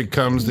 teacher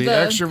becomes the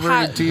extroverted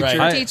hot teacher.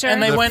 Right. teacher.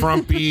 And they The went-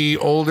 frumpy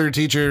older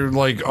teacher,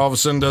 like all of a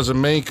sudden does a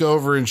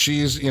makeover, and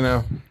she's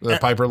the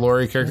Piper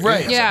Laurie character.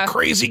 Right. It's Yeah. a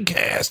crazy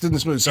cast in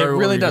this movie. It Sorry, what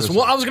really were you does. gonna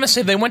Well, say? I was going to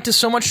say they went to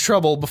so much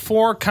trouble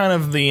before kind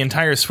of the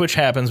entire switch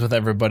happens with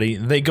everybody.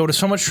 They go to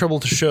so much trouble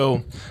to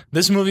show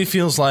this movie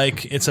feels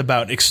like it's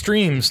about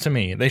extremes to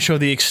me. They show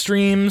the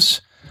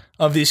extremes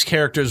of these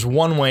characters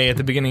one way at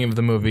the beginning of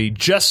the movie,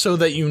 just so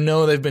that you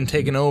know they've been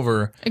taken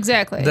over.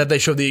 Exactly. That they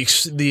show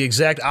the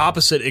exact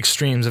opposite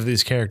extremes of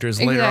these characters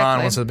later on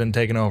Exactly. once they've been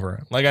taken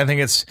over. Like I think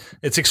it's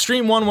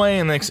extreme one way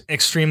and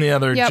extreme the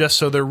other, Yep. just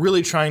so they're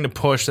really trying to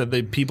push that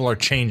the people are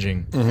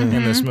changing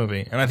in this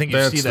movie. And I think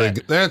you see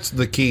that. That's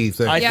the key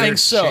thing. I Yeah. think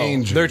so.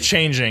 Changing. They're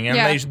changing, and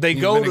Yeah. they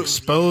You've go been to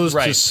exposed to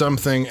right.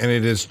 something, and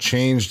it has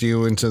changed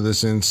you into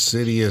this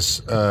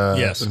insidious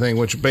Yes. thing,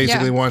 which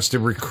basically Yeah. wants to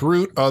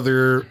recruit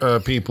other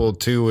people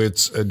to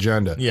its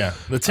agenda. Yeah,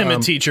 the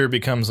timid teacher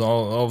becomes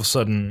all of a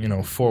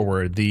sudden,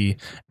 forward. The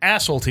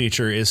asshole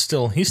teacher he's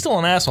still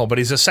an asshole, but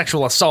he's a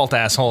sexual assault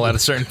asshole at a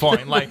certain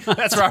point. Like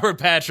that's Robert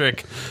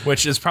Patrick,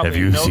 which is probably Have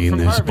you a note seen from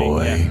this Harvey.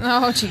 boy? Yeah.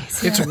 oh,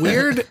 jeez. It's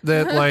weird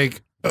that,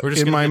 like, We're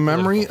just in gonna my get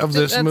memory of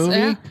this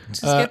movie,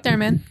 Just get there,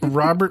 man.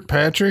 Robert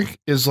Patrick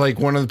is like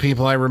one of the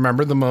people I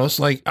remember the most.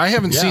 Like, I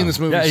haven't seen this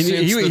movie Yeah, since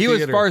the he was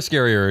theater. far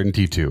scarier in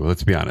T2.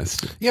 Let's be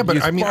honest. Yeah, but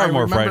He's I mean, far I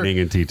more remember, frightening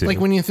in T2.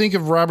 Like when you think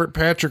of Robert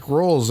Patrick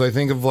roles, I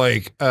think of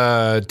like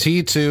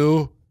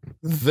T2,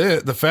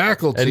 the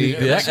Faculty,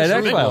 and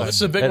X-Files. This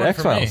is a big And one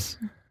for me. X-Files.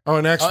 oh,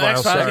 and X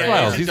Files.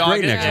 X-Files. He's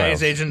great in X-Files.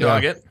 He's Agent Yeah.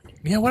 Doggett.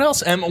 Yeah, what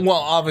else? And well,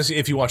 obviously,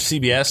 if you watch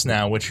CBS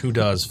now, which who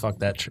does? Fuck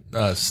that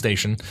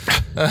station.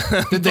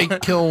 Did they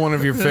kill one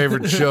of your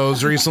favorite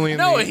shows recently? In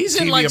No, the he's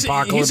TV in like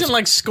apocalypse? he's in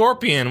like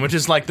Scorpion, which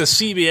is like the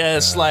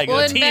CBS Well,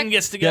 a and team back-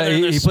 gets Yeah, together. and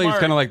he they're plays smart.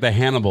 kind of like the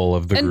Hannibal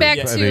of the And group. back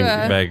I to, think,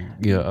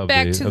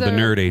 back of the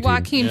nerd A team.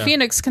 Joaquin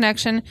Phoenix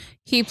connection.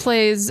 He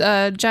plays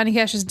Johnny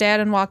Cash's dad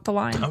in Walk the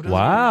Line.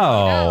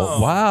 Wow!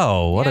 Yes.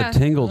 Wow! What Yeah. a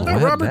tangled No,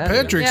 web Robert that is.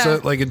 Patrick's Yeah.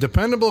 like a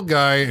dependable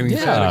guy, and he's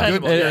Yeah. got a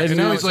good. And- And, and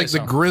now you he's would like say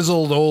the so.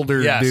 grizzled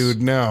older Yes.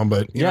 dude now,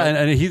 but you Yeah, know.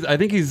 and I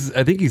think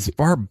he's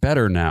far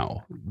better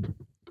now.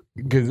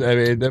 Because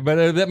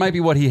but that might be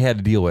what he had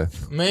to deal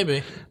with.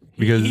 Maybe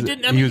Because he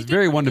didn't- I mean, he was he did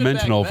very pretty good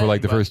one-dimensional back for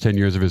like the then, first 10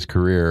 years of his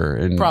career,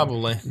 and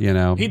probably. he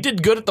He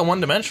did good at the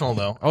one-dimensional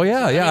though. Oh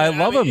yeah, I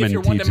love him if in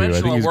you're T2. I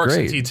one-dimensional, think it he's works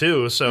great. in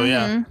T2. So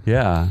yeah,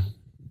 Yeah.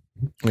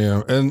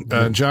 Yeah,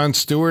 and Jon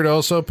Stewart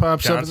also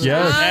pops up.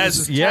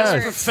 Yes.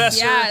 Yes.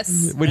 Professor.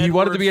 Yes. When he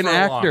wanted to be an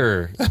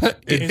Edward actor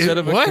instead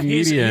of a what?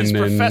 comedian. He's and-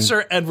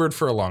 Professor Edward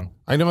Furlong.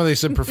 I know they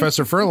said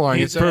Professor Furlong.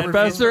 He's It's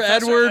Professor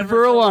Edward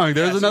Furlong.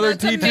 There's another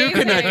That's T2 amazing.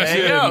 connection. There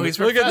you go. He's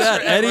Look at that,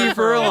 Professor Eddie Edward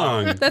Furlong.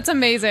 Furlong. That's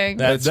amazing.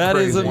 That is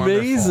crazy.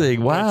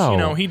 amazing.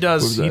 Wow. He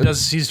does.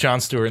 He's Jon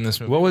Stewart in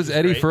this movie. What was He's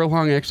Eddie great.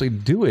 Furlong actually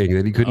doing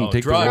that he couldn't Oh,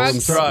 take the role drugs,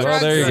 himself?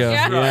 drugs, Oh, there you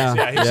go. drugs,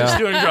 Yeah, he's just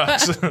doing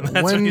drugs. That's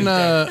what when he's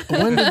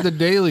doing. when did the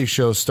Daily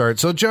Show start?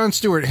 So Jon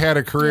Stewart had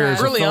a career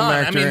as a Early film on.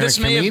 actor I mean, and this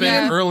a may have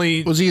comedian. been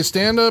early. Was he a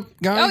stand-up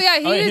guy? Oh yeah,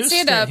 he he did was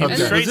stand up. he was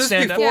And- straight Was this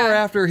stand-up. before or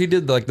Yeah. after he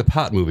did like the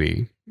pot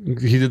movie?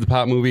 He did the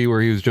pot movie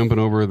where he was jumping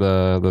over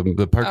the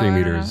parking I don't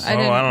meters. know.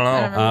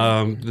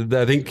 I don't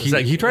know. I think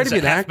he tried to be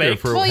an actor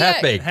Half-Baked? for Well, yeah.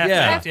 Half-Baked.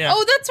 Half-Baked, Yeah. yeah.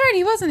 Oh, that's right.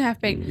 He wasn't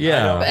half baked.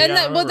 Yeah. And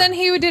Yeah, I remember. then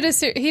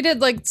he did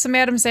like some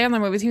Adam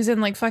Sandler movies. He was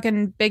in like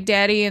fucking Big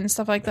Daddy and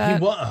stuff like that.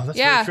 He was. That's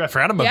Yeah. very true. I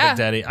forgot about Yeah. Big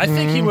Daddy. I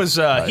think he was.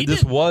 He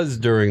This did. was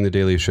during the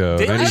Daily Show.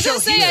 Daily I was Show,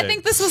 gonna say, I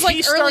think this was like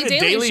he early started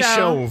Daily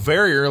Show.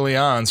 very early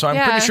on, so I'm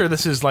Yeah. pretty sure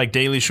this is like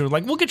Daily Show.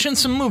 Like, we'll get you in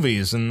some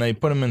movies, and they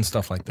put him in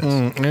stuff like this.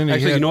 And he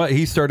Actually, had- you know what?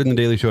 He started in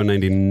the Daily Show in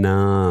 '99.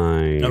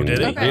 Oh, did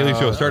he? Okay. Daily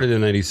Show started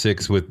in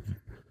 '96 with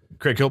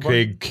Craig Kilborn.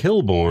 Craig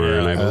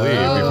Kilborn, I believe,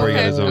 Oh, before he got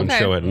okay, his own okay.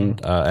 show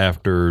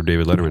after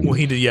David Letterman. Well,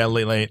 he did. Yeah,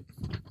 late.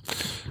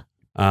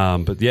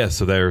 But yeah,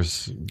 so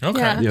there's Okay.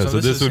 Yeah. so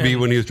this is would be him.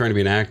 when he was trying to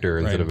be an actor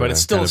instead Right, of but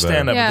it's still a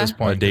stand-up Yeah. at this a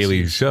point.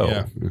 Daily Show,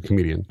 Yeah. a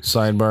comedian.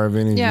 Sidebar,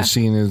 Vinny, Yeah. you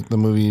seen the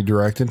movie he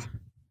directed?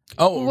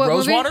 Oh, What movie?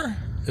 Rosewater.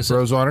 Is it-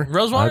 Rosewater?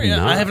 Rosewater. I've Yeah,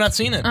 I not. have not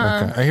seen it.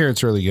 Okay. I hear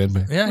it's really good,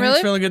 but Yeah, Really?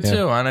 it's really good Yeah.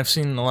 too, and I've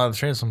seen a lot of the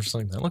trailers. I'm just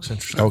like, that looks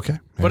interesting. okay.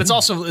 But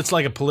it's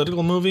like a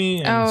political movie,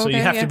 and Oh, so you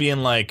okay, have yeah. to be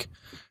in like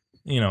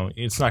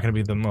it's not going to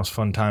be the most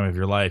fun time of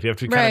your life. You have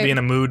to kind of Right. be in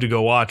a mood to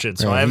go watch it.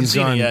 So I haven't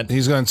seen it yet.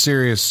 He's gone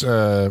serious,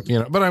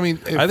 but I mean,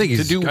 I think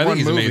to do one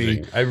movie.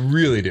 amazing. I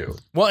really do.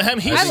 Well, I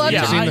love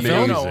yeah, Jon I,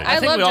 Stewart. know. I I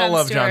think love we all Jon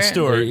love Jon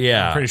Stewart. Stewart.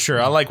 Yeah. I'm pretty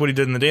sure. I like what he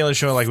did in The Daily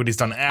Show. I like what he's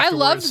done I afterwards.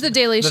 loved The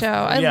Daily Show.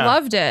 I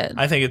loved it.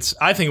 I think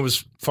it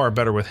was far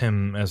better with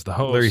him as the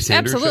host. Larry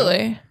Sanders.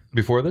 Absolutely. Show?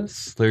 Before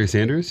this, Larry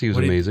Sanders, he was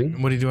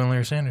amazing. What did he do on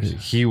Larry Sanders?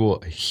 He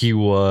was.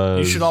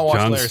 You should all watch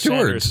Jon Larry Stewart.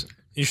 Sanders.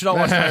 You should all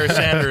watch Larry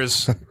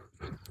Sanders.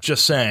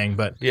 Just saying,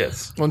 but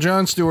Yes. Well,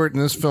 Jon Stewart in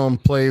this film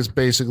plays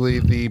basically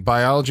the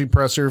biology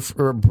professor He's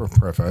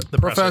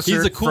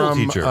a cool from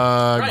teacher.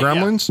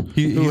 Gremlins,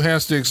 who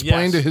has to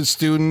explain to his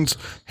students,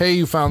 "Hey,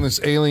 you found this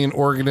alien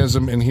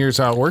organism, and here's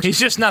how it works." he's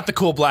just not the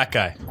cool black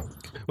guy.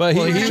 Well,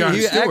 he's Jon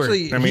he Stewart.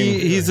 actually, I mean,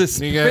 he's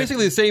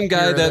basically the same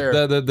guy here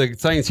or that the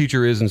science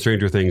teacher is in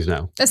Stranger Things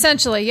now.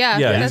 Essentially, yeah.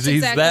 Yeah, That's he's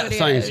exactly that what he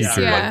science is.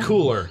 teacher. Yeah. But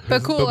cooler.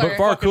 But cooler. But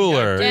far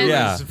cooler. And-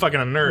 Yeah. He's fucking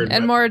a nerd.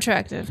 and but- more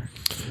attractive.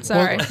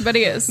 Sorry, but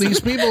he is. These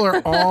people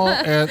are all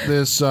at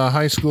this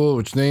high school,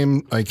 which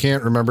name I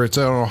can't remember. It's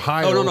in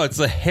Ohio. Oh no, it's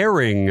the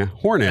Herring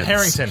Hornets.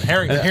 Harrington.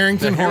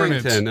 Harrington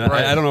Hornets. Harrington.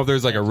 I don't know if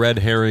there's like a red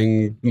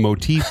herring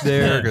motif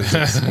there because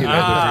they're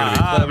trying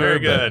to be clever. Very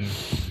good.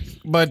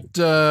 But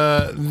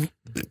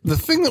the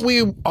thing that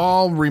we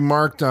all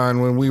remarked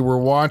on when we were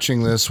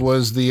watching this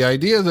was the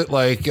idea that,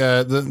 like,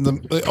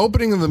 the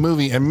opening of the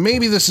movie, and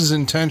maybe this is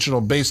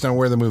intentional based on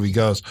where the movie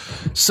goes,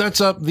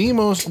 sets up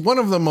one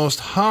of the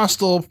most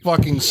hostile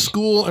fucking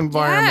school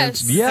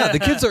environments. Yes. Yeah, the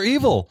kids are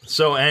evil.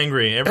 So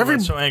angry.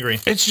 Everyone's so angry.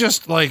 It's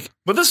just like,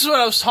 But this is what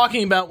I was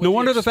talking about. With No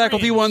wonder the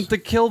faculty extremes. wants to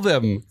kill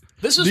them.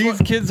 This is These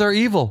what- kids are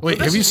evil.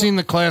 wait, have you seen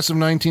the class of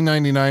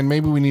 1999?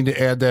 Maybe we need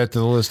to add that to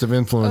the list of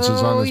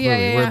influences on this yeah,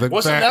 movie, yeah, where yeah. the,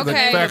 Wasn't that the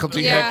okay.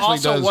 faculty Yeah. actually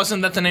Also, does.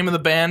 wasn't that the name of the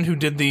band who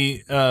did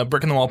the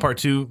Brick in the Wall Part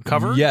 2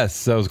 cover?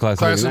 Yes, that was class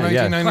Class of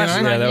 1999.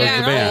 1999? Yeah, that was Yeah.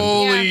 the band.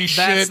 Holy Yeah. shit,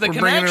 That's the we're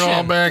bringing it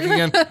all connection. back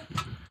again.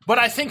 But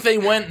I think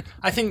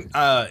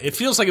it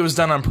feels like it was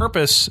done on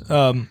purpose,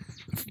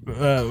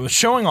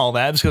 showing all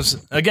that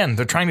because, again,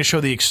 they're trying to show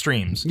the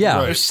extremes.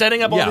 Yeah. They're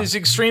setting up all Yeah. these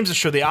extremes to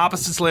show the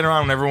opposites later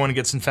on when everyone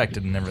gets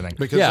infected and everything.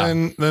 Because Yeah.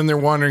 then they're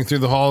wandering through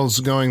the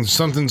halls going,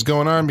 something's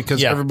going on because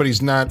Yeah.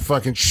 everybody's not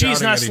fucking shouting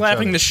She's not at each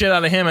slapping other. the shit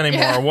out of him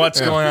anymore. Yeah. What's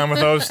going on with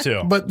those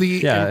two? But the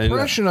Yeah, and,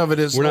 impression of it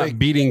is We're like, not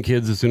beating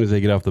kids as soon as they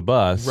get off the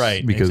bus.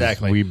 Right, Because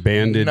exactly. we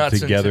banded Nuts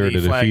into together the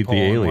to defeat the flagpole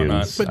and whatnot.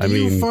 aliens. but do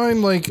you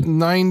find like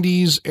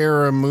 90s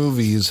era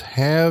movies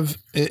have,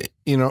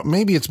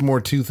 maybe it's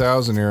more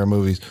 2000 era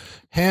movies,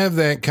 have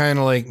that kind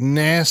of like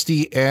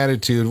nasty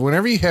attitude.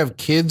 Whenever you have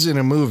kids in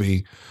a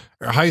movie,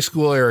 or high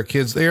school era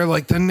kids, they are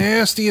like the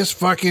nastiest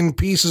fucking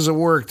pieces of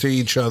work to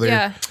each other.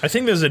 Yeah. I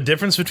think there's a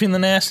difference between the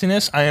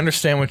nastiness. I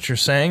understand what you're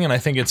saying, and I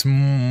think it's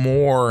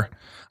more.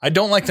 I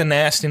don't like the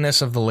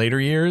nastiness of the later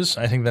years.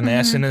 I think the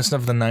nastiness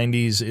of the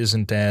 90s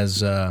isn't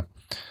as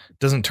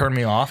doesn't turn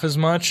me off as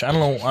much. I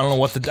don't know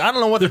what the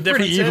difference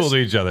pretty evil is. to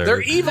each other.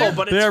 They're evil,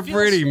 but They're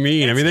pretty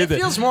mean. I mean, it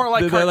feels more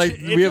like more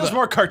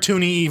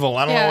cartoony evil.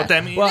 I don't know what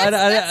that means. Well,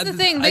 That's the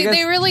thing. I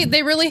guess-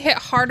 They really hit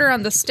harder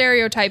on the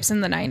stereotypes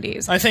in the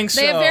 90s. I think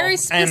They have so. very And-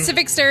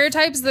 specific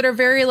stereotypes that are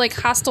very like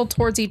hostile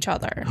towards each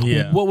other.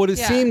 yeah. What would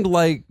Yeah.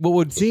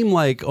 seem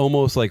like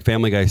almost like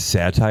Family Guy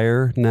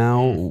satire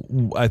now,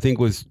 I think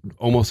was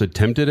almost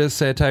attempted as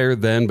satire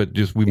then, but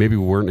just we maybe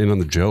weren't in on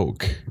the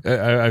joke.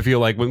 I feel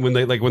like when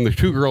the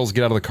two girls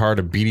get out of the car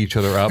to beat each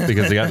other up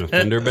because they got in a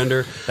fender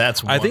bender.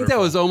 That's I think that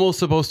wonderful. was almost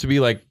supposed to be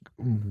like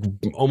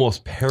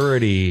almost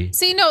parody.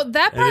 See, no,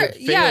 that And part, it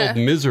failed yeah.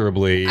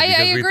 miserably I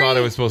because we agree. thought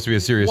it was supposed to be a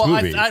serious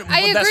movie. I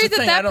that's agree the that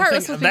thing. that I don't part think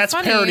was something that's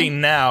funny. parody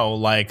now.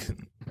 Like,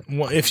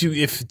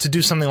 if to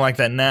do something like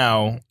that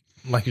now,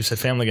 like you said,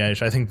 Family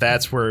Guy-ish, I think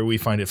that's where we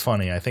find it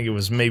funny. I think it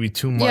was maybe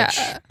too much.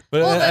 Yeah.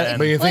 But Well, I-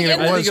 But you think Like,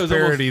 it I was think it was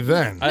parody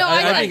then? No,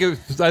 I-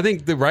 I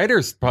think the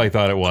writers probably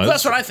thought it was.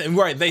 That's what I think.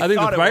 Right? They I think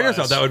thought the writers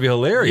it was. thought that would be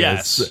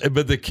hilarious. Yes.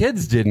 But the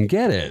kids didn't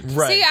get it.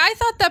 Right. See, I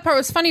thought that part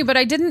was funny, but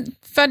I didn't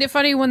find it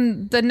funny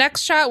when the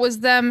next shot was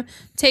them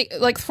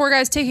four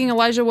guys taking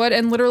Elijah Wood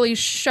and literally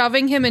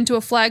shoving him into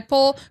a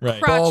flagpole, Right.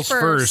 crotch Balls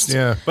first,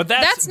 yeah. But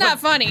That's not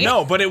funny.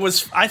 No, but it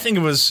was. I think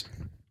it was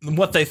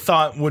what they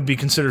thought would be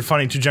considered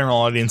funny to general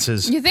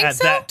audiences You think at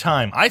so? that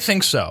time. I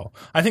think so.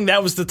 I think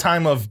that was the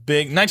time of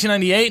big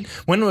 1998.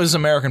 When was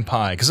American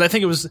Pie? Because I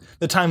think it was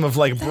the time of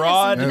like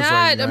broad. was Not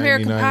like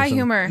American 99 or Pie something.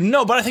 humor.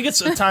 No, but I think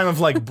it's a time of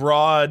like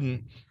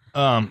broad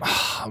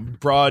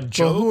jokes.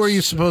 Well, who are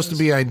you supposed to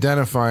be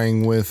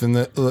identifying with? And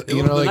the The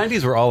like,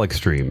 90s were all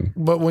extreme.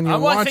 but when you're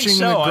Well, I think watching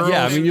so. the I- girls,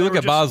 Yeah, I mean, you They look were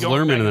at just Boz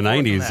going Lerman back in the and forth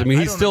on 90s. that. I mean,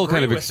 I he's don't still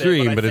kind agree of with it,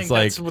 extreme, but I but it's think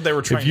like that's what they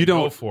were trying if you to go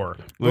don't, for.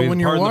 But when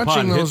you're pardon the watching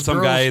pun, hit those some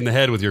girls- guy in the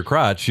head with your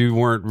crotch, you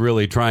weren't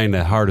really trying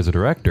that hard as a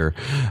director.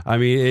 I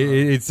mean,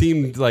 it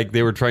seemed like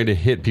they were trying to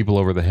hit people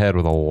over the head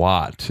with a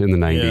lot in the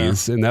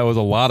 90s, and that was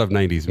a lot of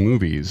 90s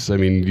movies. I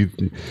mean,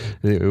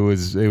 it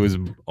was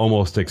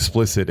almost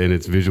explicit in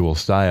its visual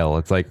style.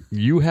 It's like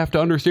you have to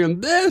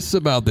understand this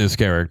about this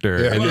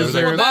character. Yeah. And there's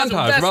a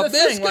montage about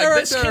this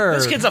character.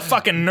 This kid's a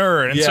fucking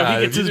nerd, and so Yeah,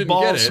 he gets you his didn't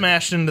balls get it.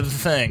 smashed into the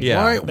thing.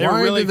 Yeah. They were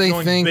Why really do they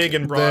going think big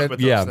and broad that? with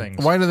Yeah. those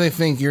things. Why do they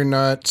think you're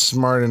not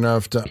smart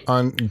enough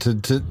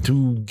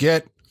to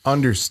get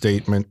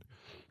understatement?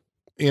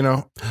 You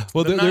know,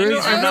 Well, there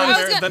is.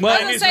 I was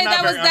gonna say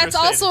that's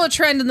also a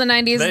trend in the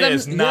 90s. That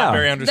is not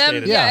very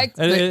understated. And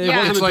it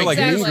wasn't It's until like,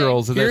 Mean exactly.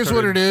 Girls that here's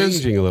what it is,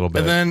 changing a little bit.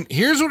 and then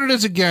here's what it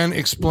is again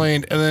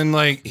explained, and then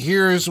like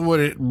here's what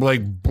it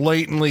like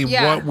blatantly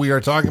what we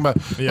are talking about.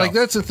 Yeah. Like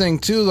that's the thing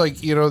too.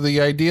 Like you know the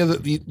idea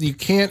that you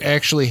can't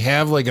actually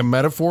have like a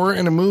metaphor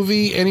in a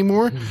movie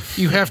anymore.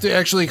 You have to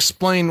actually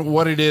explain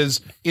what it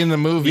is in the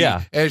movie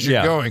as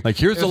you're going. Like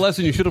here's the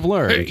lesson you should have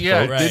learned.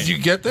 Yeah, folks. did you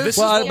get this? This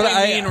is what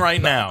I mean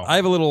right now. I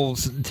have a little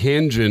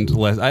tangent.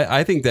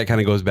 I think that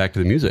kind of goes back to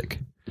the music.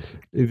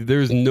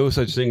 There's no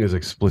such thing as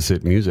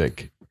explicit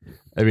music.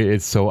 I mean,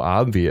 it's so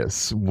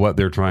obvious what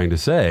they're trying to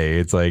say.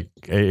 It's like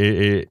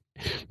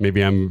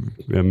maybe I'm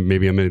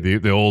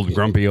the old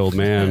grumpy old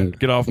man.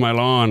 Get off my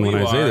lawn when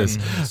I say this.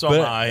 So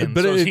am I, and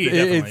but so is he,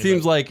 it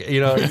seems like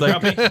it's like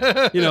 20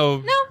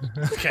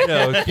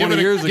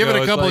 years ago. Give it a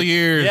it's couple like,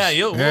 years. Yeah,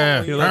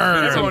 Let's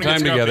spend some time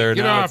together.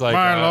 Get Now off it's like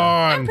my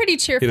lawn. I'm pretty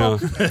cheerful.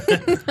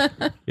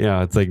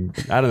 yeah, it's like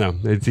I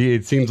don't know.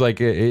 It seems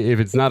like if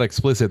it's not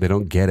explicit, they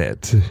don't get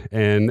it,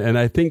 and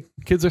I think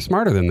kids are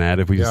smarter than that.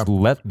 If we just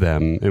let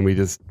them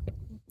and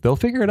they'll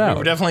figure it out.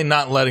 We're definitely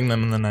not letting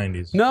them in the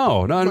 90s.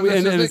 No, and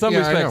in some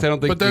respects, I don't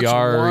think But we that's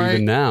are why-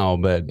 even now,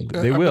 but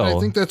they will. I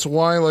think that's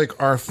why,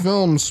 like, our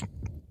films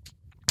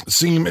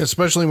seem,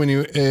 especially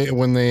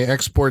when they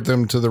export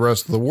them to the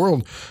rest of the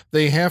world,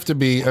 they have to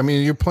be. I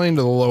mean, you're playing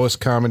to the lowest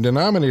common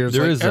denominator. It's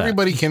There like is that.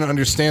 everybody can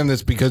understand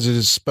this because it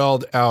is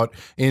spelled out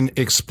in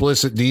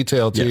explicit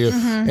detail to you,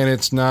 and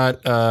it's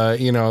not.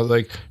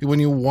 Like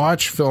when you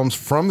watch films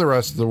from the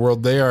rest of the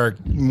world, they are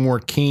more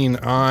keen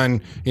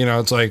on.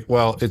 It's like,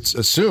 well, it's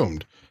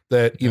assumed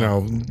that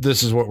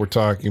this is what we're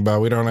talking about.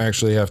 We don't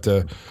actually have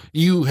to.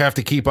 You have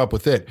to keep up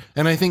with it,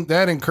 and I think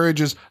that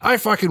encourages. I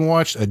fucking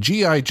watched a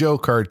G.I. Joe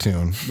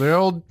cartoon, the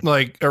old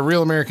like a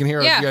Real American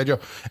Hero G.I. Joe,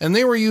 and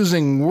they were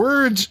using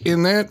words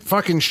in that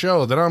fucking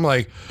show that I'm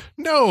like,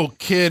 no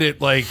kid at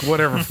like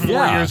whatever 4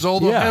 years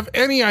old will have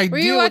any idea. Were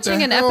you what the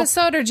watching an hell.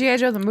 episode or G.I.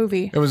 Joe the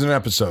movie? It was an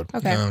episode.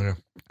 Okay.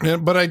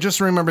 But I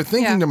just remember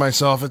thinking to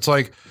myself, it's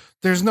like,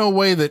 there's no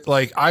way that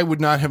like I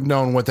would not have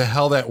known what the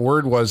hell that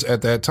word was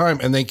at that time.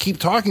 And they keep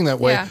talking that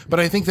way. Yeah.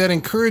 But I think that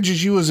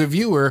encourages you as a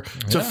viewer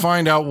to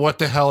find out what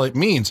the hell it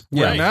means.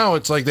 Yeah. Where now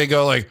it's like they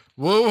go like,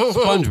 whoa.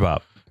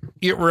 SpongeBob.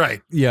 Yeah,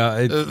 right.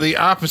 Yeah, The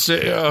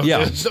opposite of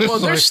this. Well,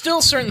 there's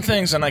still certain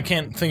things, and I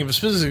can't think of a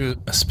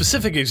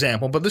specific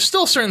example, but there's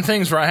still certain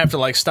things where I have to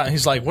like stop.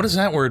 He's like, "What does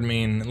that word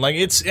mean?" Like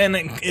it's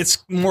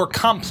more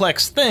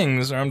complex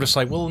things, or I'm just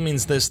like, "Well, it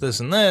means this, this,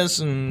 and this,"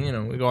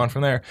 and we go on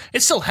from there.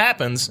 It still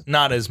happens,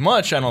 not as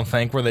much, I don't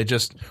think, where they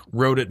just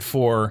wrote it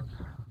for.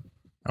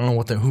 I don't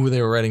know who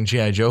they were writing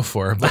G.I. Joe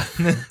for, but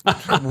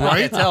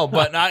right? Tell,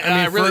 but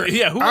I really,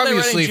 who were they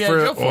writing G.I.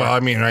 Joe for? Well,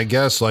 I mean, I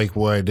guess like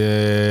what,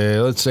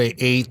 let's say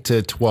 8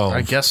 to 12.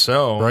 I guess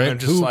so. Right?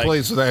 Just Who like,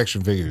 plays with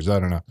action figures?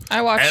 I don't know.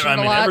 I watched it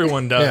a lot.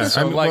 everyone does.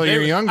 Yeah, so well,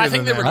 you're younger I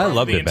think than they were that. I going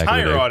loved the it back in the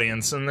entire day.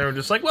 audience, and they were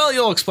just like, "Well,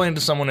 you'll explain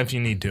to someone if you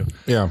need to."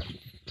 Yeah.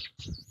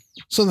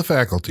 So the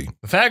faculty.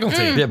 The faculty.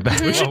 Yeah,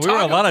 we were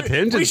on a lot of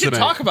tangents. We should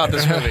tonight. talk about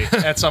this movie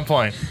at some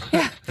point.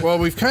 Well,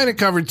 we've kind of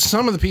covered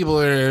some of the people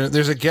that are.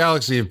 There's a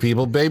galaxy of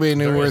people. Bebe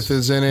Newworth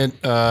is in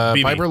it.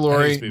 Piper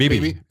Laurie.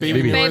 Bebe.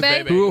 Bebe Newworth.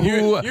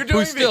 Bebe.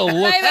 Who still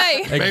looks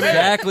Bebe.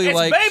 exactly It's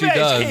like she Bebe's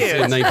does kid.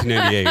 in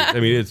 1998. I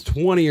mean, it's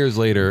 20 years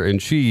later, and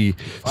she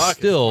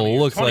still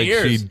looks 20 like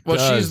years. she Well,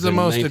 does she's the in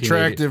most 1988.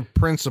 attractive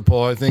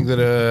principal I think that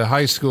a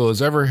high school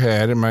has ever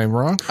had. Am I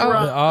wrong?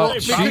 Oh,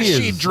 because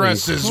she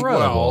dresses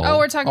incredible. well. Oh,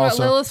 we're talking Also-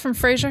 about Lilith from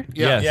Frasier?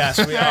 Yes.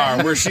 Yes, we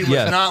are. Where she was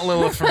Yes. not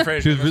Lilith from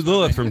Frasier. She was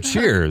Lilith from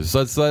Cheers.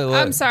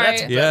 I'm sorry.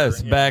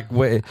 Yes, back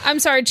way. I'm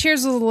sorry.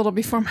 Cheers was a little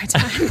before my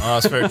time. Oh,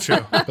 that's very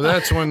true. But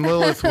that's when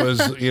Lilith was,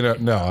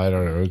 no, I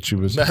don't know. She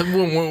was What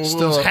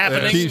Still, was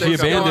happening? She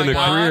abandoned a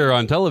career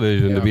on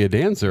television to be a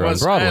dancer on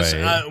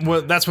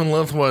Broadway. That's when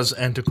Lilith was,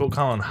 and to quote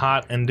Colin,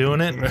 hot and doing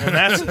it. And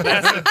that's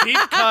a deep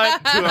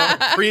cut to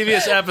a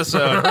previous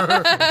episode.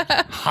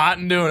 Hot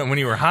and doing it. When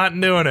you were hot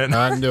and doing it.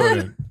 not doing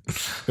it.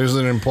 There's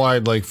an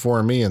implied like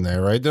for me in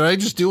there, right? Did I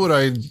just do what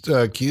I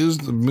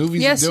accused the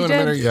movies Yes, of doing? you a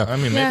minute? did. Yeah. I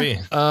mean, maybe.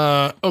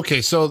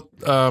 Okay, so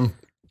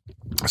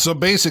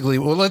basically,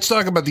 well, let's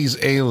talk about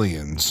these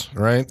aliens,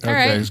 right? All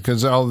right.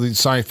 Because all these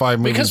sci-fi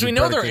movies. Because we are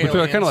know they're predicated-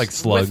 aliens. Kind of like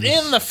slugs.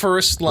 Within the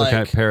first, Like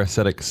kind like, of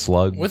parasitic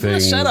slug within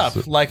things. the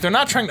setup. Like, they're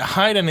not trying to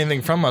hide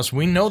anything from us.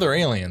 We know they're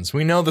aliens.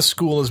 We know the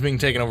school is being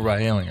taken over by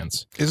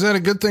aliens. Is that a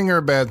good thing or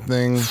a bad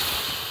thing?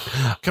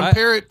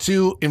 Compare it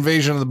to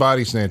Invasion of the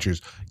Body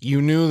Snatchers.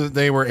 You knew that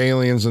they were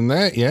aliens in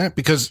that, yeah,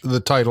 because of the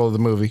title of the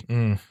movie.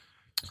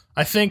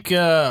 I think,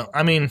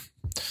 I mean,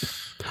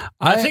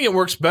 I think it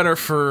works better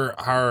for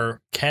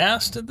our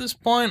cast at this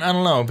point. I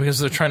don't know, because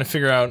they're trying to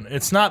figure out,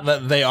 it's not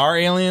that they are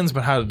aliens,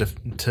 but how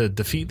to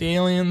defeat the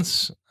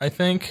aliens, I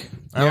think.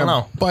 I don't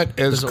know. But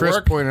as Chris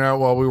pointed out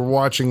while we were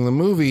watching the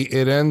movie,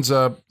 it ends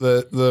up,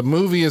 the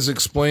movie is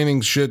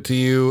explaining shit to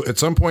you. At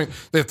some point,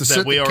 they have to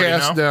sit the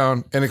cast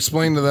down and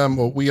explain to them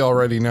what we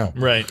already know.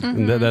 Right.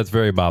 And that's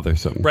very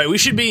bothersome. Right. We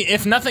should be,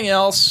 if nothing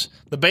else,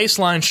 the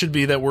baseline should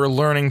be that we're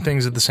learning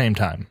things at the same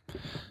time.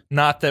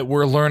 Not that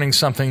we're learning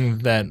something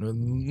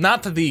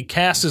not that the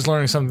cast is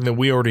learning something that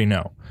we already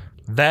know.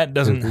 That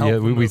doesn't help. Yeah,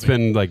 we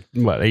spend 8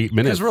 minutes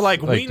because we're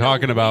we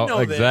talking know,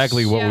 about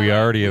exactly what we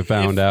already have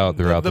found out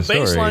throughout the story.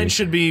 The baseline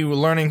should be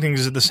learning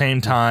things at the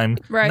same time,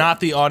 not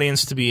the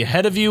audience to be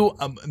ahead of you.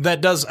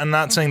 I'm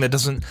not saying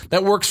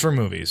that works for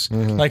movies.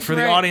 Like for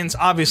the audience,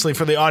 obviously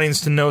for the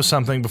audience to know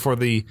something before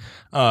the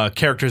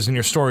characters in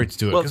your story to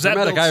do it. Well,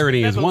 dramatic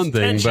irony is one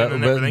thing,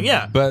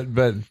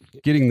 but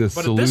getting the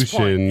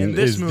solution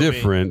is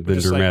different than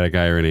dramatic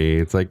irony.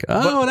 It's like,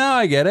 now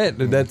I get it.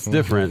 That's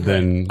different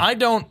than I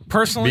don't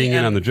personally being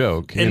in on the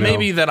joke. And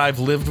maybe that I've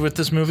lived with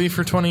this movie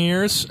for 20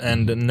 years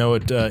and know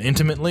it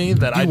intimately.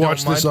 That I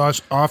watch this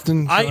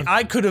often.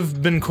 I could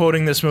have been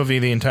quoting this movie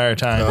the entire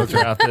time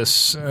throughout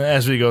this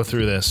as we go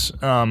through this.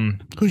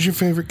 Who's your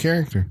favorite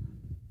character?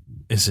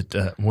 Is it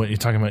what you're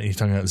talking about? You're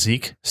talking about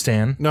Zeke,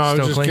 Stan? No, I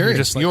was just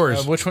curious.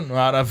 Yours? Which one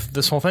out of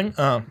this whole thing?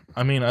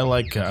 I mean, I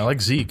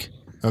like Zeke.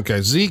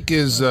 Okay, Zeke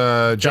is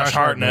Josh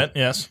Hartnett,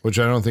 yes. Which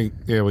I don't think,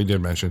 we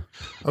did mention.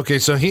 Okay,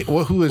 so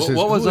who is his?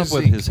 What was up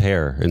with his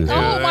hair? Oh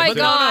my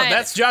God! No,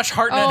 that's Josh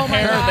Hartnett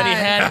hair that he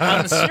had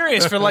on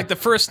Sirius for the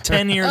first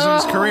 10 years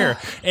of his career.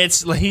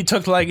 He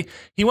took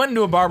he went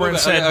into a barber and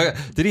said,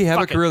 "Did he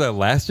have a career that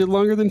lasted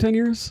longer than 10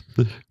 years?"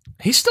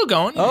 He's still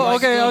going. Oh,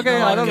 okay.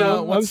 I don't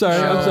know. I'm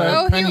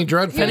sorry. Penny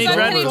Dreadful. Penny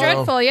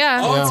Dreadful.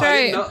 Yeah, that's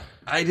right.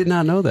 I did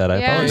not know that. I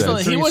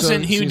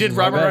apologize. He did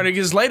Robert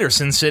Rodriguez later.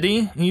 Sin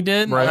City, he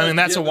did. Right. I mean,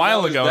 that's a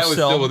while ago. That was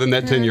still within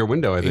that 10-year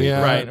window, I think.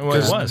 Yeah, right.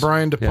 Because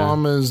Brian De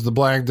Palma's The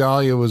Black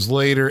Dahlia was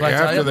later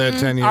after that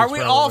 10 years. Are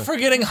we all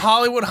forgetting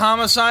Hollywood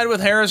Homicide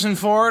with Harrison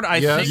Ford? I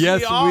think we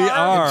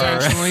are.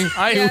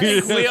 I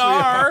think we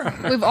are.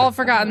 We've all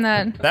forgotten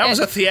that. That was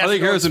a theatrical I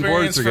think Harrison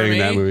Ford's forgetting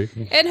that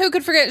movie. And who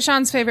could forget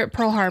Sean's favorite,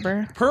 Pearl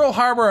Harbor? Pearl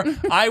Harbor.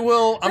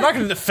 I'm not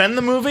going to defend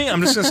the movie.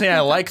 I'm just going to say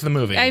I like the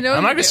movie. I know.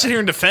 I'm not going to sit here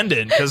and defend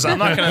it because I'm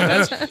not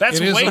going to. That's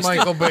wasted.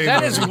 Michael Bay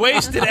that movie. is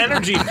wasted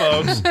energy,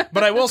 folks.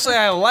 But I will say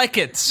I like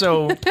it,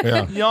 so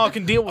y'all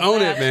can deal with Own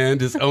that. it, man.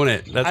 Just own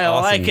it. That's I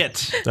awesome. like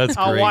it. That's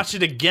I'll great. watch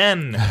it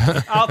again.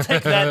 I'll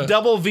take that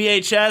double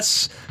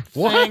VHS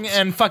thing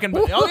and fucking.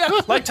 Oh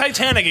yeah, like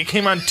Titanic. It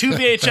came on 2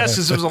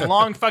 VHSs. It was a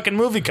long fucking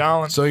movie,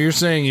 Colin. So you're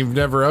saying you've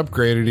never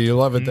upgraded? You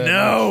love it?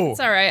 No, it's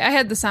all right. I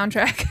had the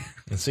soundtrack.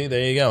 See,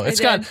 there you go. It's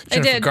got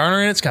Jennifer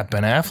Garner in it. It's got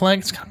Ben Affleck.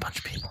 It's got a bunch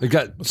of people. It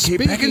got Kate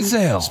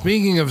Beckinsale.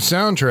 Speaking of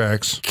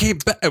soundtracks,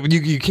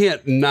 you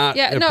can't not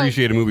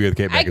appreciate a movie with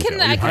Kate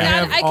Beckinsale. I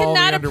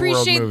cannot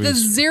appreciate the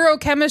zero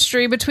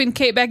chemistry between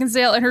Kate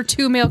Beckinsale and her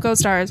 2 male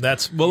co-stars.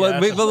 Let's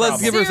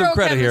give her some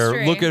credit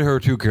here. Look at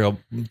her two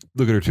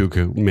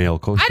male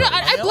co-stars.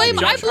 I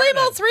blame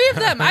all 3 of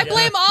them. I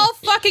blame all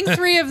fucking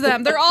 3 of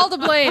them. They're all to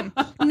blame.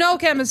 No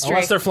chemistry.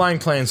 Unless they're flying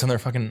planes and they're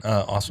fucking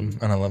awesome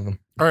and I love them.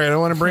 All right, I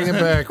want to bring it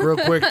back real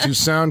quick to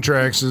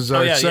soundtracks as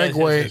our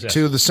segue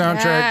to the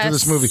soundtrack to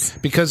this movie,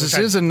 because this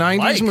is a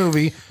 90s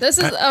movie. This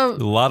is a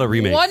lot of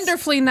remakes.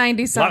 Wonderfully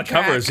 90s soundtrack. A lot of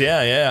covers,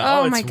 yeah.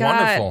 Oh, it's my God.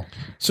 Wonderful.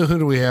 So who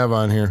do we have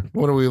on here?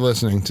 What are we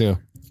listening to?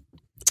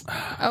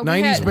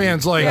 90s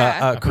bands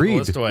like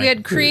Creed. We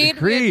had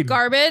Creed. We had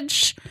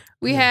Garbage.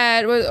 We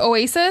had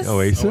Oasis.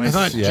 I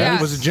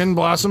thought, was it Gin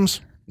Blossoms?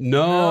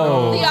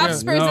 No. The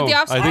Offspring. Is it The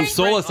Offspring? I think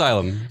Soul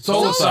Asylum.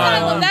 Soul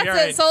Asylum. That's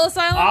Right. it. Soul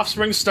Asylum.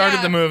 Offspring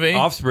started the movie.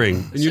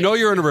 Offspring. And you know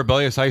you're in a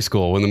rebellious high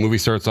school when the movie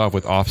starts off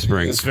with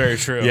Offspring. It's very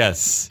true.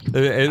 Yes.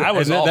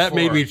 That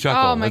made me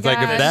chuckle. Oh my it's like,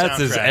 if God. that's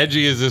as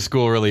edgy as this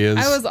school really is.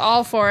 I was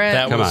all for it.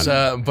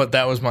 But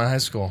that was my high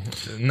school.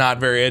 Not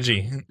very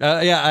edgy. When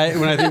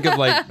I think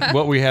of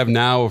what we have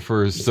now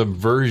for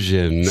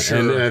subversion,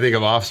 and I think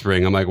of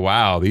Offspring, I'm like,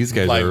 wow, these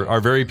guys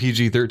are very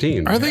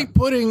PG-13. Are they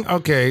putting?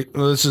 Okay,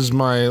 this is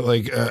my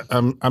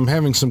I'm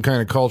having some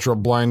kind of cultural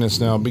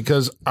blindness now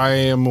because I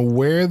am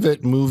aware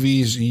that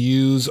movies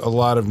use a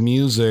lot of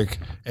music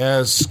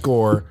as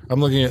score.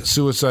 I'm looking at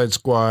Suicide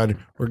Squad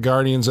or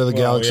Guardians of the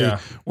Galaxy,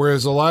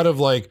 whereas a lot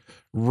of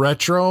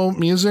retro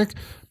music.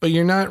 But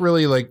you're not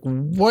really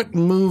what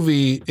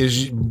movie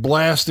is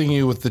blasting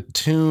you with the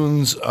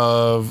tunes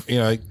of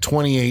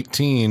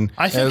 2018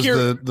 I think as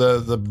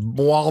the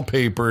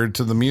wallpaper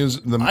to the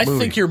music? I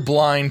think you're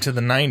blind to the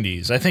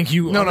 90s. I think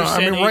you. No.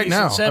 I mean, right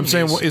now. I'm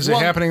saying, is it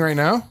happening right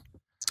now?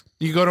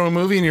 You go to a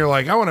movie and you're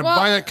like, I want to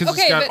buy that because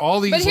it's got all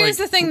these. But here's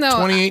the thing, though.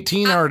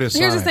 2018 artists.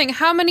 Here's the thing: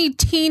 how many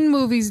teen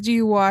movies do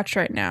you watch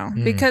right now?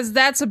 Because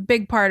that's a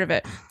big part of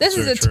it. This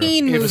is a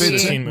teen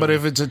movie. But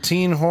if it's a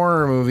teen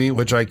horror movie,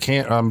 which I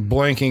can't, I'm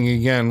blanking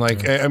again.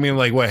 I mean,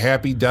 what?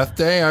 Happy Death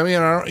Day? I mean,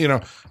 I don't.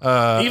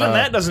 Even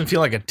that doesn't feel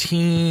like a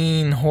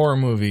teen horror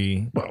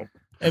movie. Well,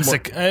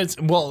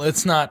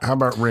 It's not. How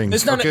about Rings?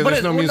 It's not. Okay, But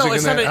there's no music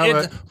in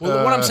that. What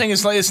I'm saying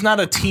is, like, it's not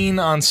a teen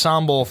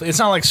ensemble. It's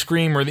not like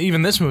Scream or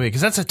even this movie,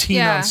 because that's a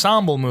teen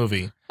ensemble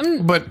movie.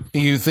 But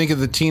you think of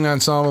the teen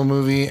ensemble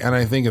movie, and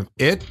I think of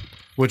It,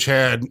 which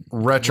had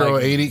retro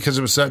 80s because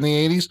it was set in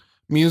the 80s.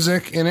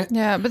 Music in it.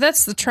 Yeah, but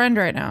that's the trend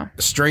right now.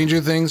 Stranger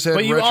Things had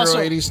retro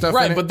 80s stuff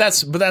in it. But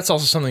that's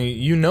also something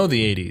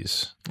the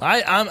 80s.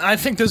 I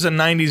think there's a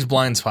 90s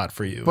blind spot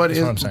for you. But what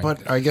I'm saying.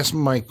 I guess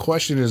my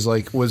question is,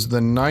 like,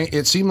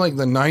 it seemed like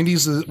the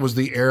 90s was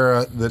the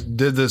era that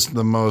did this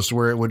the most,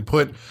 where it would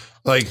put,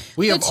 like,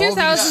 we have all these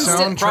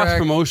soundtracks. Cross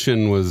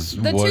promotion was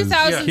The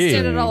 2000s king.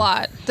 did it a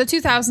lot. The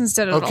 2000s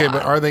did it a lot. Okay,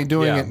 but are they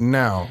doing it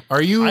now?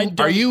 Are you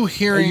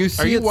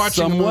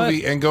watching a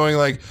movie and going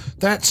like,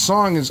 that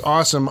song is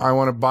awesome, I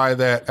want to buy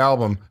that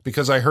album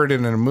because I heard it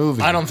in a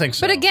movie? I don't think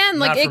so. But again,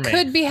 like, it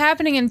could be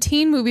happening in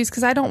teen movies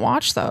because I don't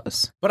watch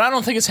those. But I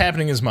don't think it's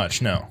happening as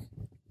much, no.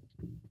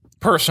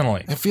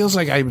 Personally. It feels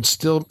like I would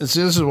still, this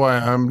is why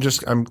I'm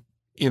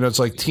it's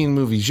like teen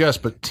movies, yes,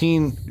 but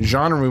teen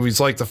genre movies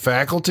like The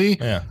Faculty,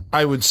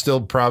 I would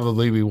still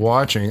probably be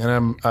watching.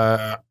 And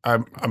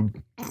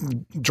I'm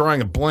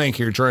drawing a blank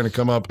here, trying to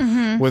come up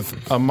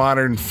with a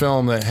modern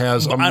film that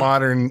has a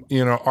modern,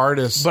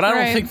 artist. But I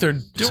don't think they're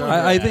doing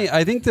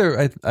I think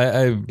they're.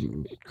 I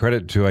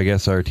credit to, I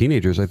guess, our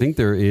teenagers. I think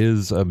there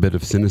is a bit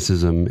of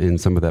cynicism in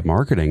some of that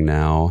marketing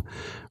now,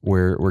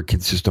 where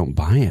kids just don't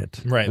buy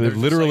it. Right. They're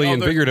literally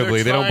and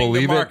figuratively, they don't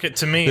believe it. Market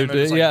to me. And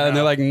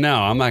they're like,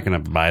 no, I'm not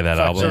going to buy that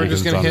album. So we're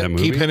just going to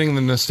keep hitting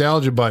the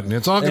nostalgia button.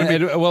 It's all going to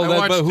be.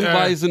 But who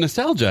buys the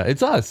nostalgia?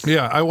 It's us.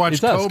 Yeah, I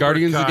watched Cobra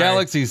Guardians of the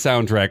Galaxy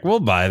soundtrack.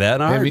 We'll buy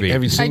that. Have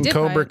you seen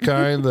Cobra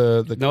Kai?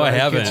 No, I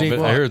haven't. But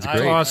I heard it's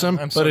great. Awesome,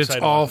 but it's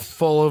all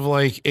full of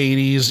like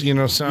 80s,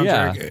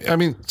 soundtrack. Yeah. I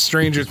mean,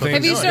 Stranger Things.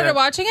 Have you started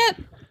watching it?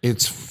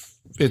 It's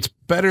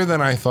better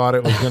than I thought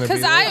it was going to be.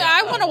 Because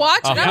I want to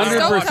watch it.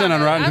 100%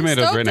 on Rotten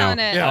Tomatoes right now.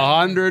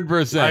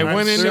 100%. I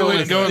went into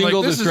it going like,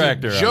 this is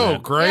a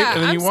joke, right? Yeah,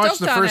 and then you watch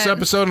the first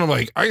episode, and I'm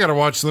like, I got to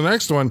watch the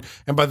next one.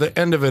 And by the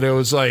end of it, it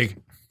was like,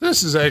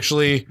 this is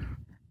actually...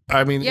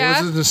 it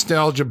was a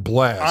nostalgia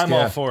blast. I'm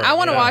all for it. I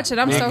want to watch it.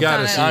 I'm so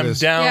excited. I'm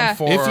down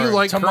for if you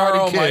like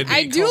tomorrow. Karate Kid.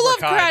 I do love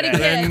Karate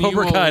Kid.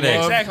 Cobra Kai Day.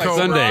 Exactly.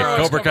 Sunday,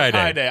 Cobra Kai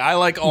Day. I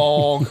like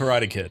all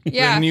Karate Kid.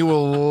 Yeah. Then you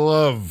will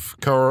love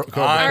Cobra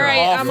Kai. All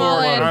right, I'm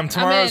all in.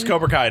 Tomorrow's I'm in.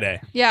 Cobra Kai Day.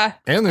 Yeah.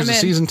 And there's a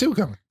season 2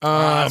 coming.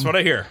 That's what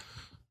I hear.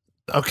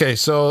 Okay,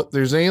 so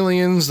there's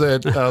aliens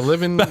that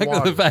live in Back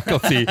water. to the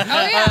Faculty.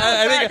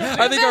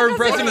 I think our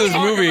impression of this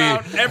movie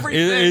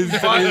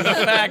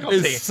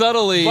is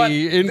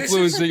subtly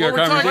influencing our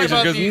conversation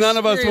because none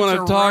of us want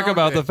to talk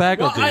about the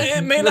Faculty. Well,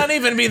 it may not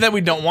even be that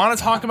we don't want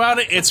to talk about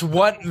it. It's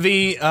what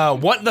the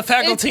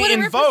Faculty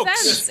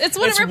invokes. It's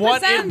what it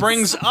what represents. it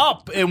brings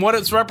up and what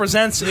it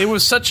represents. It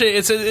was such a.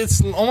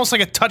 It's almost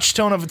like a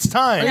touchstone of its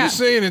time. Are you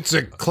saying it's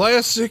a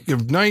classic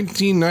of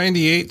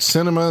 1998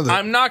 cinema?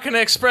 I'm not going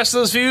to express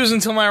those views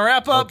until my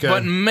wrap up,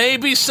 but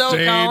maybe so,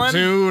 Stay Colin.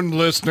 tuned,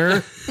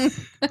 listener.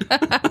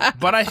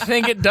 But I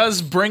think it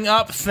does bring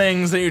up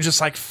things that you're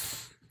just like,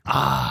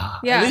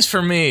 at least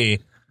for me.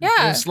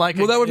 Yeah. It's like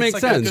that would make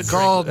sense. It's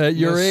called at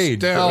your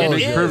age. nostalgia. It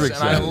makes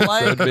perfect and sense.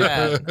 I like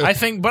that. I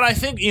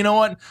think, you know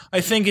what?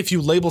 I think if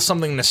you label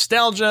something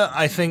nostalgia,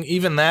 I think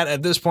even that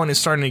at this point is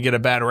starting to get a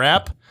bad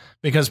rap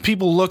because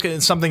people look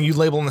at something you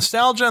label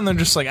nostalgia and they're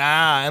just like,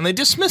 and they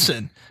dismiss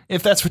it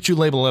if that's what you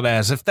label it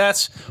as. If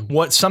that's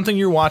what something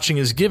you're watching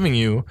is giving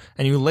you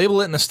and you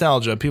label it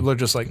nostalgia, people are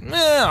just like,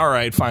 all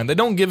right, fine. They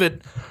don't give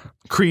it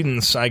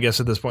credence, I guess,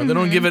 at this point. They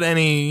don't give it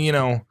any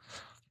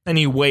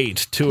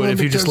weight to it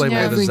if you just label it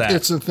as that. I think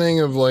it's a thing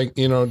of like,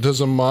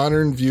 does a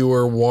modern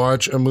viewer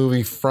watch a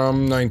movie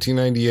from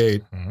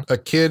 1998? A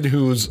kid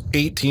who's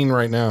 18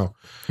 right now,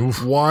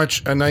 watch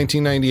a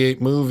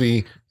 1998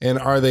 movie, and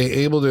are they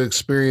able to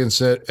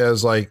experience it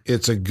as like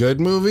it's a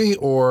good movie,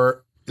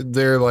 or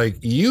they're like,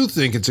 you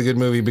think it's a good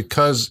movie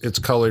because it's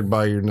colored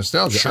by your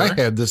nostalgia? Sure. I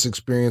had this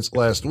experience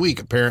last week,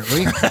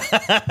 apparently. What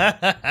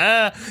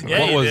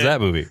was that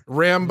movie?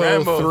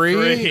 Rambo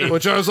 3,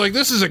 which I was like,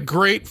 this is a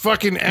great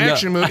fucking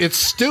action movie. It's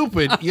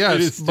stupid,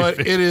 yes, but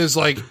it is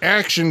like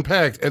action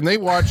packed. And they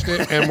watched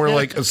it and were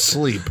like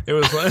asleep. It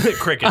was like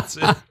crickets.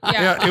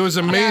 Yeah, it was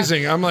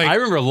amazing. I'm like, I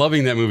remember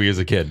loving that movie as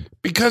a kid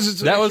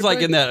because that was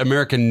like in that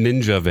American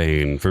Ninja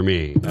vein for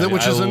me,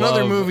 which is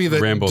another movie that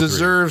Rambo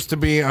deserves to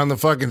be on the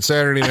fucking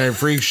Saturday Night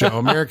Freak Show.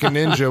 American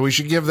Ninja. We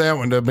should give that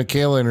one to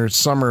Michaela in her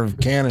Summer of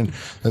Canon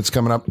that's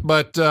coming up.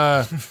 But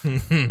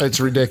it's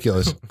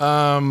ridiculous.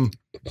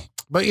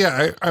 But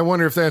yeah, I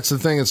wonder if that's the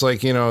thing. It's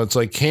like, it's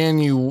like, can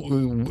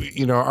you,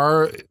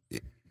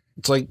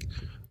 it's like,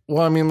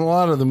 well, I mean, a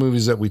lot of the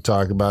movies that we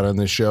talk about on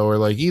this show are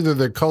like either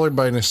they're colored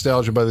by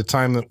nostalgia by the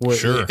time that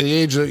the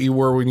age that you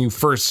were when you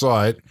first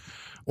saw it,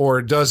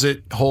 or does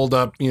it hold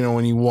up,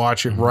 when you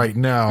watch it right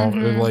now,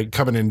 like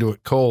coming into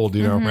it cold,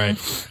 Right.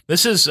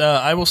 This is,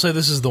 I will say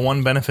this is the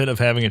one benefit of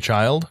having a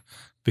child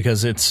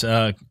because it's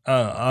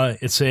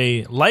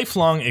a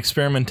lifelong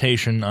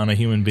experimentation on a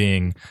human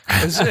being,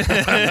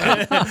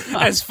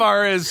 as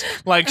far as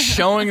like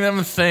showing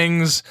them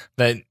things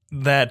that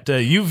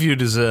you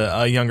viewed as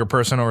a younger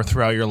person or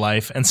throughout your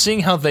life, and seeing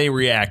how they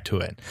react to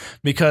it.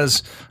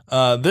 Because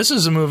this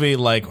is a movie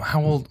like,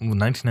 how old?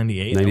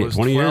 1998. I was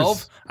 20 12.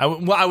 years.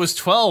 I was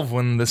 12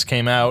 when this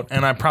came out,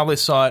 and I probably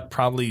saw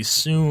it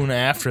soon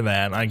after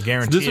that. I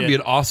guarantee This would be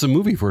an awesome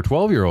movie for a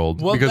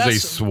 12-year-old Well, because they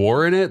that's-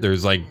 swore in it.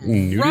 There's like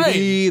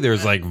nudity,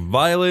 there's like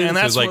violence, And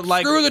that's there's what,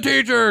 like screw the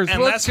teachers,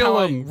 and let's that's kill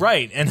how them.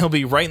 right, and he'll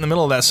be right in the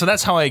middle of that. So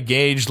that's how I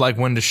gauged like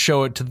when to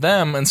show it to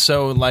them. And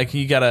so like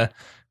you gotta.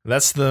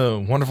 That's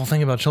the wonderful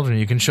thing about children.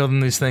 You can show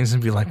them these things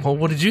and be like, well,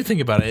 what did you think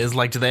about it? Is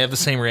like, do they have the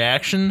same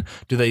reaction?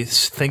 Do they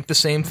think the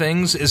same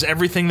things? Is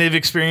everything they've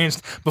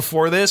experienced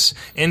before this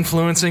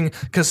influencing?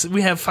 Because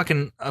we have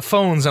fucking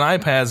phones and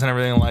iPads and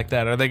everything like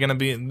that. Are they going to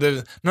be?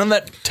 None of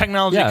that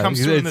technology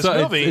comes through in this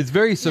movie. It's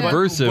very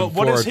subversive But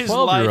what for is a his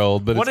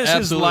 12-year-old, but what it's is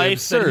his absolutely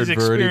life that absurd he's for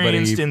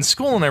experienced anybody. in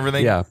school and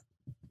everything? Yeah.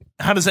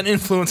 How does that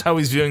influence how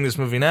he's viewing this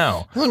movie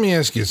now? Let me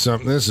ask you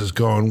something. This is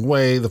going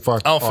way the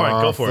fuck Oh, fine.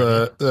 off Go for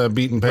it. the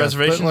beaten path.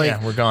 Reservation? But,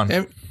 Yeah, we're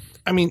gone.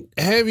 I mean,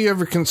 have you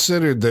ever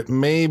considered that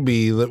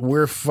maybe that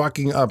we're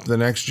fucking up the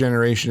next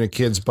generation of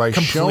kids by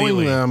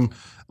Completely. showing them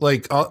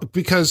like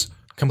because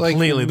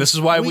Completely. like, This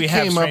is why we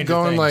have came up Stranger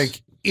going Things.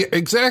 like yeah,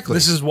 exactly.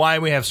 This is why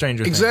we have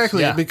Stranger Things.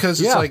 Exactly, Yeah. because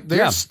it's Yeah, like they're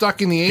yeah.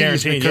 stuck in the 80s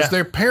Guaranteed, because yeah.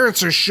 their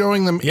parents are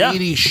showing them Yeah.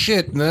 80s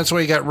shit, and that's why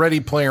you got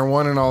Ready Player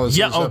One and all this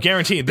Yeah, other oh, stuff.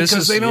 guaranteed. This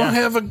because is- they don't yeah.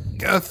 have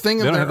a thing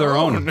They of don't have their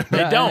own.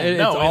 They don't. It's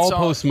No, all it's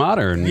all-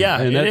 postmodern. Yeah,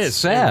 and it that's is. It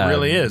sad.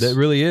 really is. It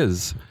really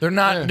is. They're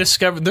not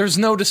There's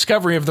no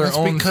discovery of their That's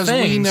own because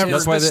things. we never.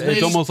 That's why the it's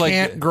kids almost like-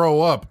 can't grow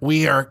up.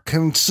 We are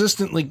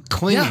consistently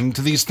clinging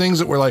to these things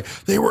that were like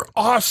they were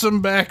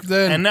awesome back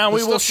then, And now The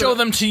we will stuff show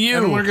them to you.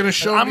 and we're going to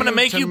show. I'm gonna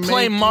make you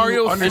play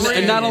Mario 3. understand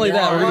And not only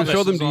that, we're going to why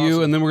show this them is to you,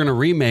 awesome. and then we're going to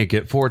remake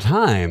it 4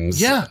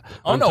 times. Yeah.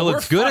 Oh until no, we're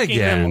it's good fucking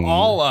again. them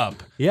all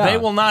up. Yeah. They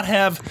will not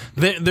have.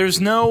 There's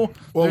no.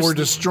 Well, there's- we're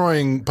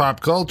destroying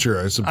pop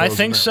culture, I suppose. I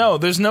think so.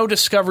 There's no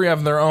discovery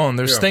of their own.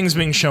 There's Yeah. things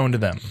being shown to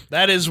them.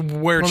 That is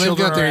where Well, they've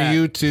children got their are at.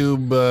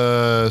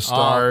 YouTube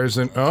stars,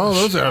 and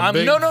those are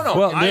big. No.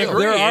 Well, I there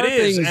agree. are It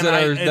is, things and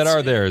that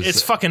are theirs.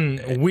 It's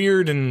fucking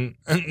weird and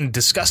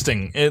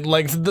disgusting. It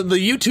like the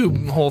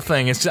YouTube whole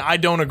thing. I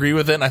don't agree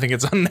with it. And I think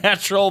it's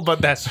unnatural,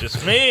 but that's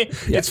just me.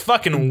 It's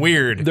fucking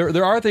weird.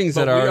 There are things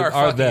but that we are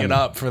fucking them. it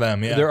up for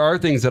them. Yeah. There are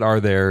things that are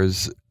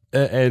theirs,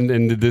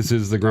 and this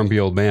is the grumpy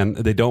old man.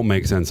 They don't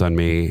make sense on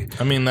me.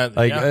 I mean that.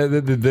 Like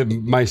yeah.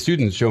 my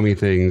students show me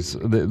things.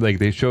 Like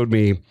they showed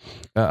me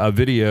a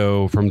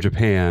video from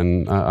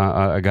Japan,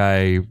 a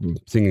guy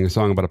singing a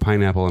song about a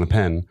pineapple and a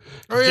pen.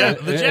 Oh yeah,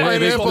 The it Japanese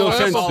makes no will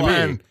sense fall to me.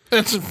 in.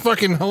 That's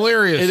fucking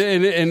hilarious.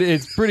 And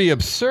it's pretty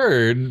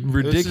absurd,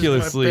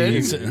 ridiculously.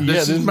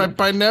 This is my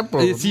pineapple.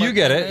 It's, you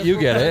get it. You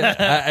get it.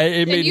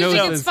 It made And you no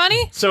think sense. it's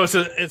funny? So it's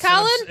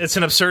Colin? it's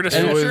an absurdist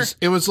It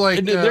picture. was like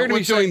And they're gonna be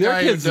what's showing that their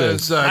guy who kids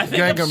does, this. I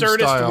think Gangnam absurdist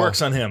Style.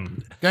 works on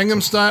him.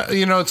 Gangnam Style.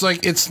 You know, it's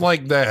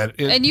like that.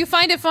 And you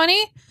find it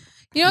funny?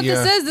 You know what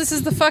Yeah. this is? This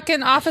is the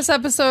fucking Office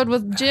episode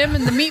with Jim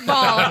and the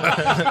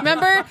meatball.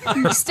 Remember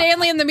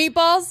Stanley and the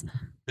meatballs?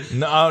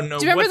 No. Do you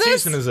remember What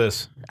this? season is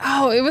this?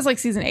 Oh, it was like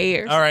season 8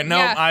 or All right, no,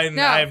 Yeah,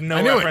 I have no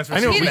I knew reference. it. I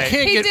knew it. We He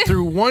can't did- get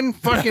through one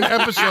fucking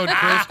episode,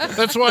 Chris.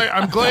 That's why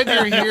I'm glad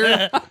you're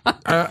here.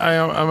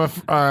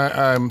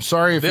 I'm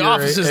sorry if The you're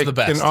Office is the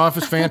best. an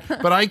Office fan,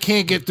 but I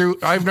can't get through.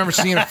 I've never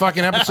seen a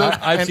fucking episode.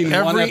 I've and seen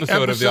one every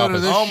episode of The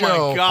Office. this Oh my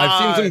show, God.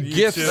 I've seen some you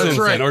gifs too. since That's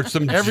right. then, or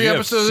some Every GIFs,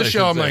 episode of the I show,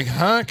 should I'm say. like,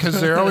 huh?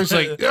 Because they're always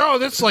like, oh,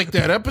 that's like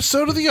that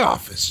episode of The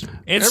Office.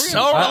 It's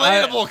so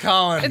relatable,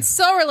 Colin. It's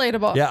so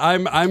relatable. Yeah,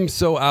 I'm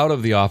so out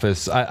of The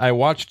Office. I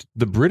watched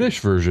the British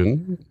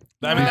version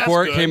I mean,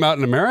 before that's it came good. out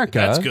in America.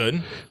 That's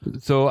good.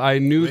 So I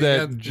knew They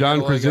that got John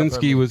the leg up on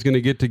Krasinski me. was going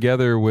to get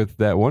together with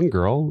that one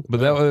girl,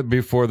 but that was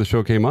before the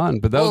show came on.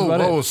 But that was about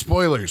Whoa, it.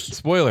 spoilers.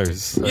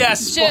 Spoilers.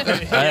 Yes. Jim-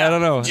 I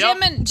don't know.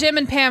 Jim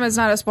and Pam is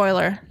not a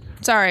spoiler.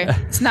 Sorry,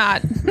 it's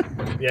not.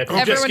 Yeah,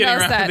 Everyone just getting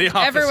knows around that. to The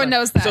Office. Everyone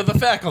knows that. So the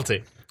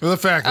faculty. The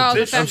faculty. Oh,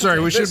 the I'm faculty. sorry.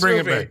 We should This bring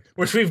it movie, back.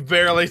 which we've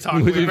barely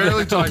talked We about.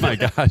 barely Oh talked my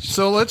gosh.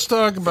 So let's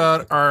talk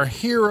about our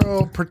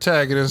hero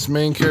protagonist,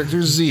 main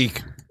character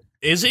Zeke.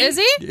 Is he? Is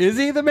he? Is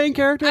he the main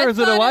character, or is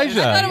it thought Elijah?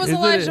 I thought it was Is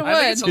Elijah I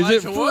think it's Wood.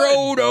 Is it Elijah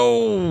Wood.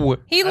 Frodo?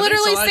 He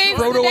literally Elijah saves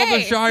Wood. the Frodo day. of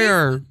the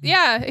Shire.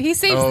 Yeah, he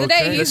saves the Okay.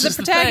 day. This He's is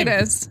the the thing.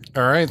 protagonist.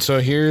 All right, so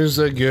here's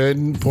a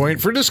good point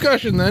for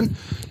discussion then,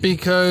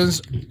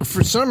 because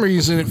for some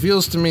reason it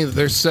feels to me that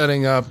they're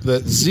setting up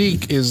that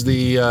Zeke is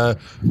the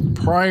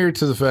prior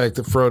to the fact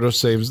that Frodo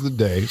saves the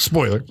day.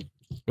 Spoiler.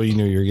 Well, you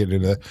knew you were getting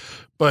into that,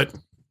 but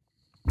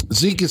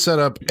Zeke is set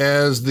up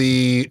as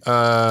the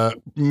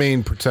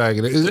main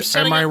protagonist.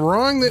 Am I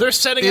wrong that they're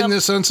setting in up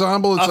this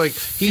ensemble it's a like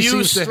he few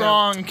seems to have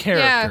strong Yeah,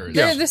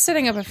 characters. they're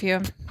setting up a few.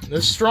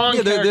 There's strong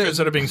Yeah, they're- characters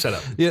that are being set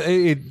up.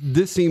 Yeah,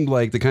 this seemed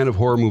like the kind of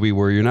horror movie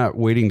where you're not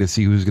waiting to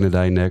see who's going to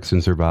die next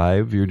and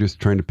survive. You're just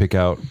trying to pick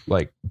out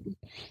like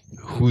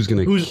who's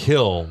going to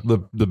kill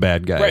the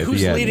bad guy. Right,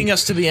 who's leading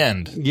us to the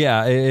end?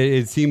 Yeah,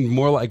 it seemed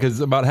more like, because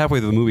about halfway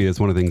through the movie, that's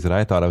one of the things that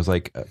I thought. I was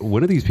like,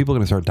 when are these people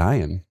going to start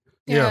dying?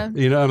 Yeah.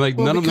 You know, I'm like,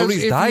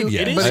 nobody's died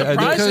yet. It is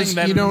surprising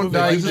that you don't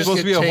die. It's supposed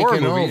to be a horror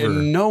movie,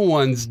 and no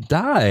one's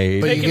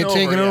died. But you get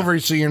taken over,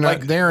 so you're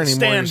not there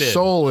anymore. Your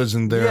soul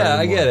isn't there. Yeah,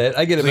 anymore.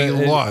 I get it. So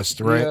you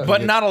lost, right? Yeah.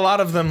 But not a lot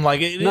of them. Like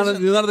none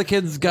of the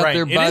kids got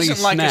their bodies it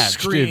isn't like snatched, a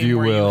Scream if you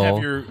where will.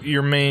 you have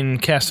your main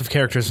cast of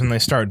characters and they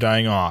start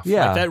dying off.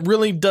 Yeah. Like, that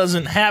really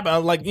doesn't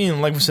happen. Like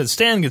like we said,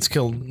 Stan gets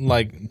killed,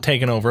 like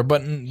taken over,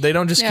 but they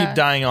don't just keep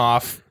dying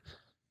off.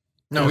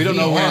 No, we don't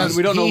know when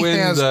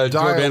the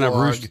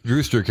Jordana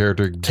Brewster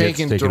character gets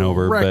taken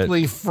over.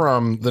 Directly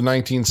from the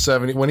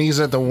 1970s, when he's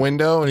at the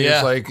window and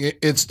he's like,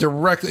 it's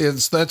directly.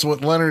 That's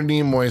what Leonard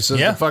Nimoy says.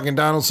 The fucking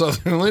Donald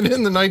Sutherland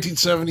in the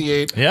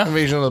 1978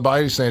 Invasion of the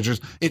Body Snatchers.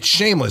 It's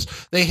shameless.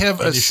 They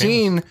have a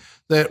scene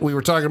that we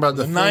were talking about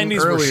the 90s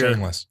earlier. Were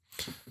shameless.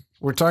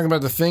 We're talking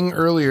about the Thing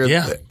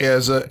earlier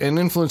as an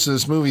influence of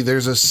this movie.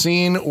 There's a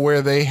scene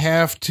where they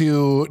have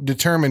to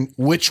determine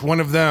which one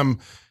of them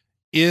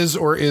is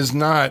or is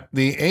not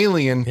the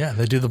alien. Yeah,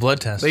 they do the blood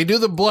test. They do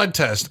the blood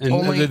test. And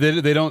only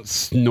they don't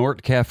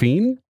snort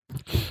caffeine?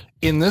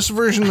 In this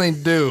version, they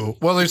do.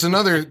 Well, there's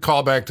another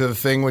callback to the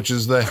Thing, which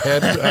is the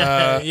head.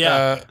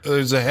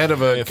 There's a head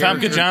of a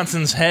Famke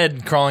Johnson's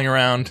head crawling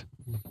around.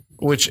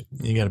 Which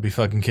you got to be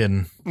fucking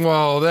kidding.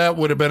 Well, that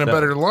would have been a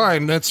better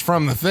line. That's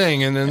from the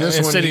Thing, and then this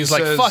one he's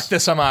like, "Fuck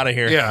this, I'm out of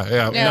here."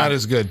 Yeah, not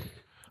as good.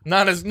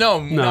 Not as good.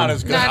 Not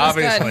as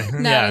Obviously,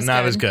 good. Not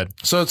as good.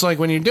 So it's like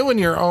when you're doing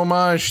your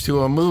homage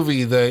to a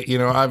movie that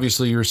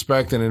obviously you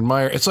respect and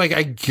admire. It's like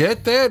I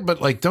get that,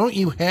 but like, don't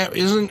you have?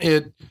 Isn't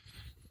it?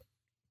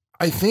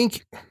 I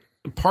think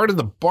part of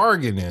the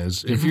bargain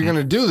is if you're going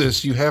to do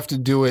this, you have to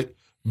do it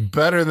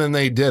better than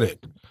they did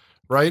it,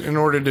 right? In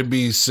order to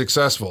be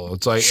successful,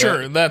 it's like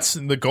that's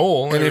the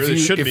goal. And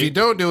if you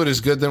don't do it as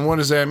good, then what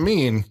does that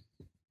mean?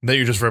 That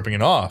you're just ripping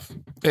it off.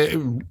 I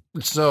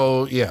guess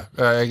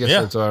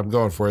that's what I'm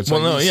going for. It's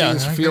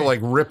scenes feel like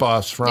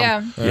ripoffs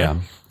from. Yeah.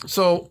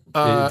 So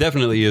it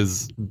definitely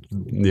is.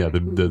 Yeah, the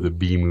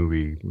B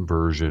movie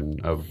version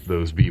of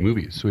those B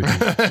movies, which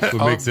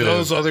makes it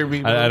those other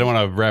B. I don't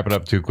want to wrap it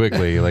up too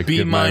quickly. Like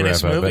B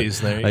minus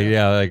movies. But,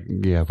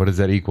 what does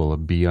that equal? A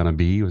B on a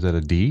B? Was that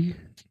a D?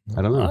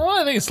 I don't know.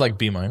 Oh, I think it's like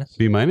B minus.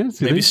 B minus?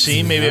 Maybe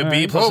C, maybe a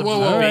B plus a B.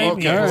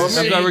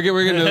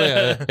 We're going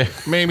to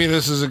maybe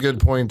this is a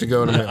good point to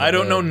go to. I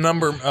don't know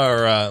number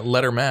or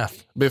letter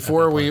math.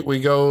 Before we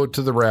go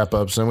to the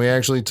wrap-ups and we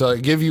actually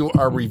give you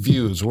our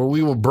reviews where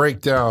we will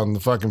break down the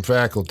fucking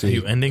faculty. Are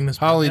you ending this?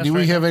 Holly, do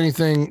you have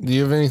anything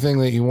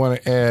that you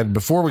want to add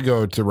before we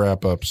go to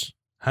wrap-ups?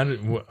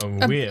 About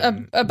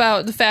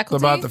the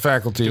faculty? About the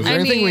faculty. Is there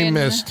anything we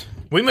missed?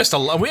 We missed a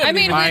lot. We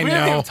haven't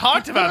even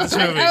talked about this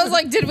movie. I was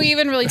like, did we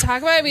even really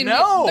talk about it? I mean,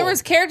 there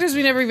was characters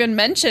we never even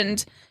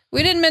mentioned.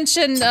 We didn't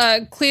mention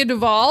Clea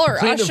Duvall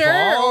or Usher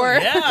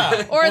or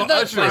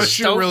the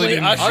Usher really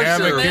didn't have a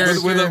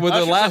character with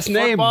the last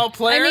name.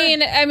 Player.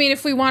 I mean,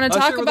 if we want to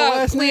talk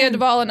about Clea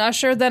Duvall and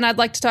Usher, then I'd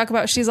like to talk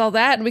about She's All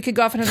That, and we could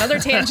go off on another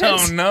tangent.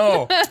 Oh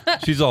no,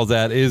 She's All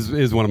That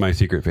is one of my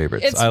secret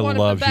favorites. It's I one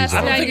love of the best She's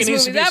All That. I don't think it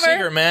needs to be a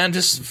secret, man.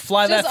 Just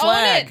fly that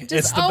flag.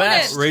 It's the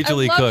best.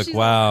 Rachel E. Cook.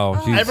 Wow,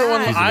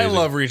 everyone. I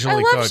love Rachel E.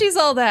 Cook. I love She's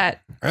All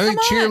That. Are they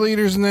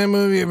cheerleaders in that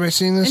movie? Have I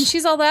seen this? And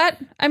She's All That?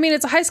 I mean,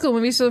 it's a high school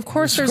movie, so of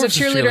course there's a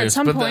cheerleader at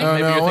some point. Maybe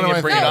you're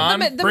thinking Bring It On?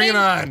 Bring It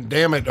On.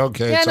 Damn it.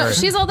 Okay, yeah, sorry. no,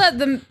 She's All That.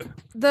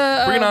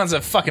 The Bring It On's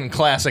a fucking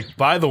classic,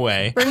 by the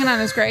way. Bring It On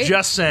is great.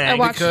 Just saying. I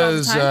watch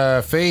because it all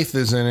the time. Faith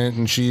is in it,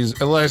 and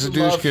she's Eliza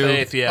Dushku.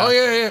 Faith, yeah. Oh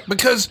yeah.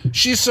 Because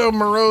she's so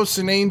morose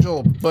and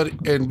angel, but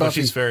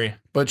she's very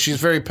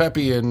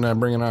peppy in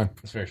Bring It On.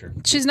 That's very true.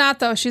 She's not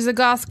though. She's a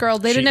goth girl.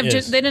 They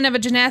didn't have a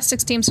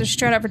gymnastics team, so she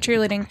tried out for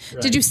cheerleading.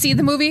 Right. Did you see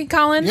the movie,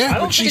 Colin? Yeah,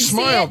 but she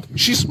smiled.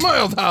 She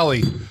smiled,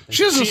 Holly.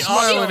 She doesn't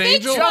smile an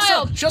angel.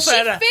 She also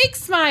had a fake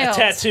smile. A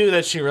tattoo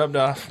that she rubbed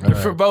off. Right.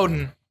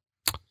 Foreboding.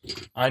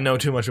 I know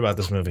too much about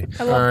this movie.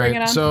 I love Bring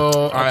It On.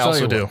 So I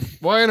also do.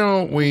 Why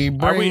don't we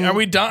bring? Are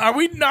we done? Are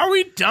we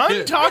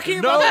done talking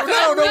about that?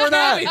 No, we're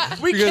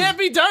not. We can't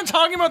be done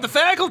talking about the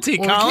faculty,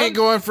 Colin. We can't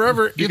go on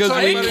forever because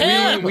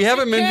we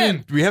haven't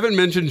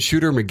mentioned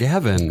Shooter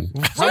McGavin.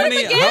 How many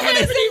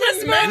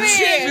even mentioned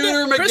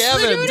Shooter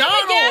McGavin?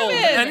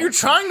 And you're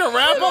trying to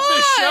wrap up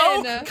this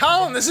show,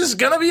 Colin. This is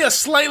gonna be a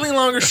slightly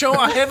longer show.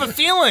 I have a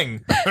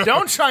feeling.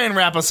 Don't try and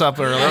wrap us up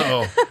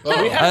early.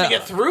 We have to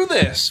get through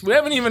this. We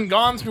haven't even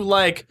gone through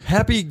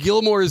Happy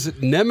Gilmore's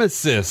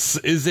nemesis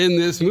is in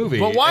this movie.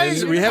 But why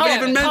is we haven't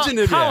even mentioned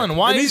it yet? Colin,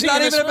 why he's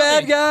not even a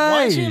bad guy?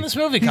 Why is he in this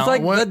movie, Colin?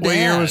 Like what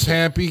year was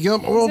Happy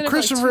Gilmore? Well,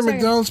 Christopher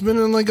McDonald's been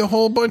in like a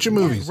whole bunch of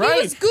movies. Right.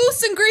 He was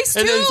Goose and Grease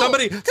too. And then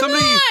somebody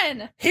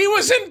he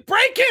was in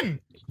Breakin'.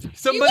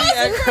 Somebody he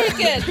was in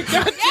Breakin'.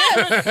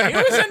 Yes. He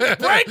was in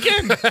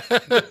Breakin'.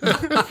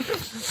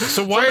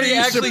 So why are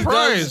you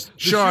surprised,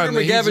 Sean? Shooter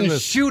McGavin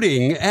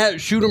shooting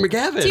at Shooter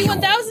McGavin.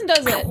 T-1000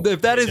 does it.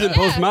 If that isn't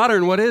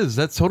postmodern, what is?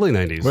 That's totally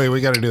 90s. Wait, we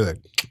got to do that.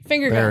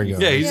 Finger There guns. you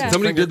go. Yeah,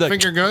 somebody did that.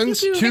 Finger guns?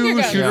 To Finger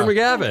guns. Shooter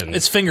McGavin.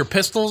 It's finger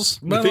pistols.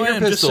 By the way, finger I'm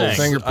just pistols.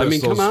 saying. Finger I mean,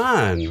 pistols. come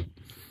on.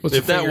 What's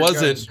If a that finger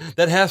wasn't, guns?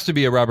 that has to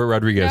be a Robert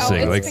Rodriguez No,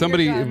 thing. it's Like finger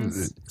somebody.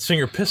 guns. It's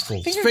finger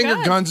pistols. Finger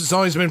guns. It's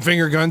always been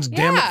finger guns.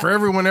 Damn it. Yeah. For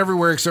everyone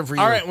everywhere except for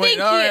you. All right, wait,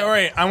 Thank all right, you. all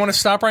right. I want to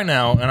stop right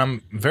now, and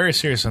I'm very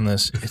serious on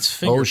this. It's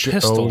finger shit.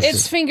 pistols. Oh, shit.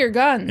 It's finger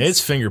guns. It's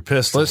finger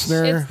pistols.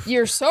 Listener.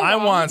 You're so I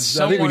wrong. want I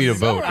someone. think we need a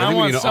vote. I I think we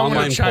want need an someone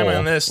online to chime poll. in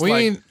on this. We like,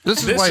 need,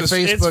 this is why it's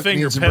Facebook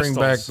finger needs to bring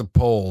back pistols. the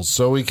polls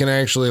so we can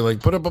actually like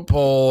put up a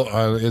poll.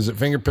 Is it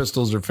finger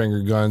pistols or finger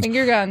guns?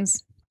 Finger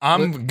guns.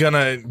 I'm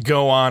gonna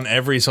go on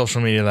every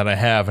social media that I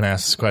have and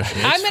ask this question.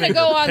 It's I'm going to finger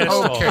go on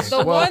pistols. Okay. the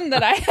well- one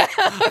that I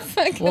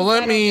have. Well,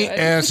 let me ask.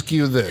 ask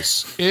you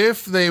this.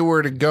 If they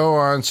were to go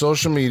on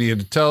social media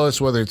to tell us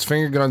whether it's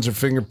finger guns or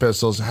finger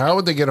pistols, how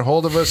would they get a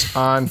hold of us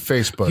on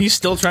Facebook? He's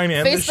still trying to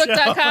end the show.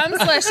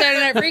 Facebook.com/Saturday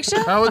Night Freak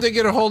Show. How would they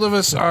get a hold of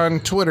us on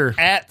Twitter?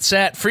 At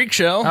Sat Freak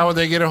Show. How would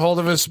they get a hold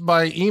of us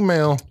by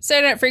email?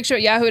 Saturday Night Freak Show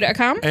at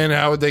yahoo.com. And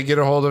how would they get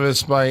a hold of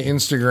us by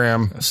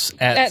Instagram?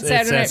 At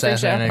Saturday Night Freak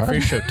Show. Night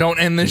Freak Show. Don't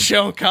end the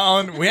show,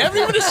 Colin. We haven't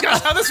even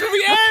discussed how this movie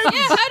ends.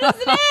 Yeah, how does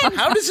it end?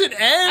 How does it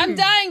end? I'm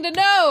dying to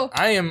know.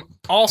 I am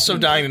also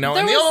dying to know.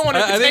 And the There was- only one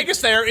who I can think- take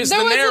us there is There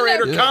the was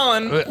narrator, another-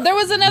 Colin. There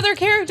was another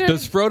character.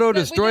 Does Frodo that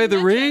we destroy the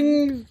didn't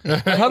mention.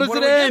 ring? How does What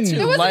it do we get end? to?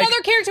 There was Like,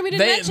 another character we didn't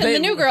they- mention, they- the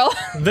new girl.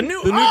 The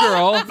new The new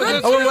girl.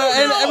 girl.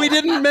 And we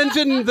didn't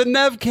mention the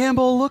Nev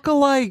Campbell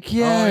look-alike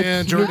yet. yeah,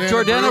 With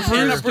Jordana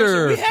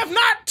Brewster. We have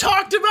not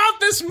talked about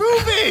this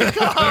movie,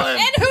 Colin.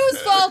 And whose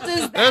fault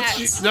is that?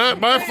 That's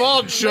not my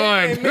fault,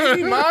 Sean.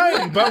 Maybe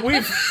mine, but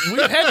we've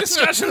had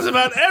discussions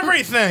about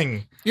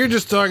everything. You're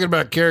just talking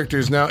about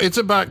characters now. It's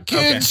about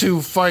kids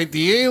who fight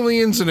the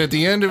aliens, and at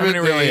the end of I mean, it,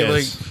 it really they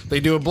is. they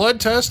do a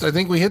blood test. I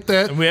think we hit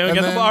that. We haven't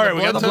got And the- then all right,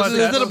 we got the blood Is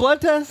test. it a blood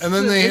test? And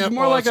then they it's have-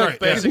 more oh, like sorry,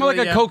 it's more like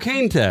basically, a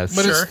cocaine test.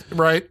 But it's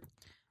right.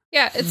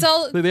 Yeah, it's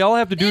all. They all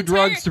have to do the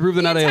entire- drugs to prove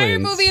they're not The entire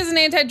aliens. movie is an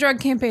anti-drug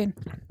campaign.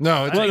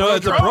 No, it's No,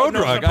 it's a pro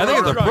drug. I think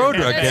it's a pro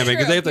drug That's campaign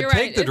because they have to true.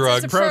 take the You're right.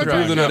 drug It's to a prove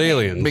pro-drug. they're not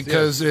aliens.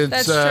 because it's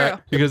That's true.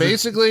 Because it's-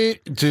 basically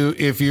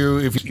if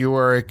you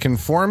are a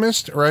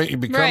conformist, right? You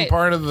become Right.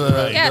 part of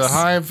the Yes.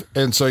 hive,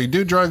 and so you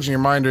do drugs, and your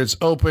mind is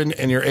open,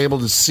 and you're able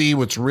to see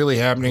what's really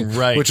happening,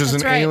 Right. which is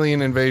That's an right.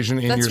 alien invasion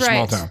in That's your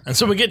small right. town. And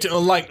so we get to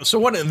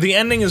what the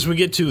ending is. We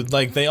get to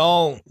they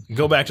all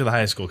go back to the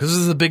high school because this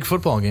is a big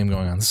football game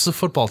going on. This is a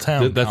football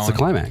town. That's the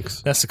Colin.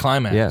 climax. That's the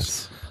climax.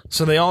 Yes.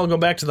 So they all go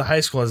back to the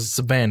high school as it's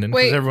abandoned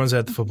because Wait. everyone's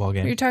at the football Are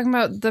you game. talking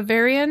about the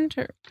very end?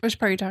 Or which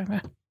part are you talking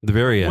about? The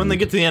very end. When they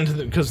get to the end,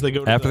 because they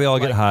go to After they all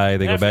get high,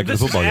 they go back to the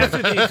football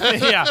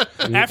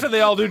game. After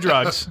they all do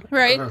drugs,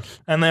 Right?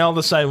 and they all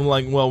decide we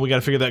got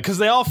to figure that because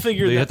they all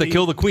figure They that have to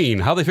kill the queen.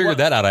 How they figured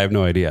that out, I have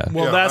no idea.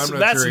 Well, Yeah, that's I'm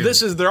not sure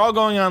this is they're all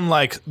going on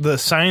the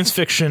science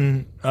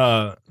fiction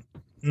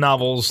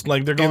novels.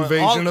 Like they're going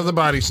Invasion of the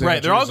body snatchers.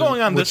 Right, they're all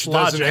going on which this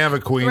doesn't logic. have a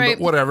queen, Right.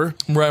 but whatever.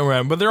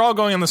 right. But they're all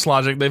going on this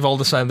logic. They've all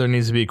decided there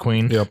needs to be a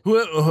queen. Yep.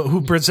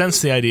 Who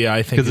presents the idea?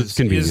 I think 'Cause it's is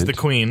convenient. the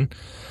queen.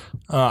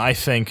 I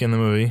think in the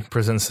movie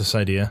presents this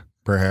idea,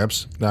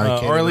 Perhaps. No, I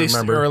can't or at even least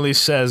remember.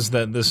 says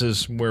that this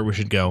is where we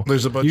should go.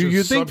 There's a bunch of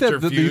You think that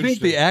subterfuge you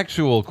think the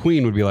actual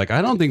queen would be like,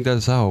 I don't think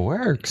that's how it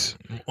works.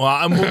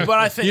 Well, but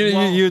I think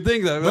You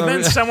think that? But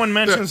then someone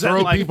mentions that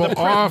throw like people the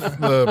off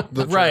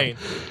the right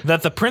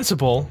that the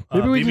principal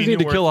maybe we BB just need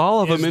to Newirth kill all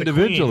of is them the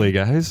individually,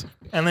 queen. guys.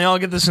 And they all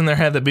get this in their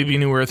head that BB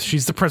Newirth,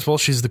 she's the principal,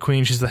 she's the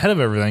queen, she's the head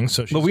of everything.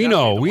 So, she's But we gotta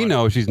know, be the we one.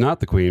 know she's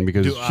not the queen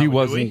because Do she we?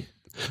 wasn't.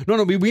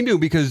 No, we knew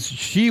because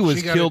she was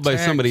She got killed by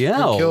attacked somebody and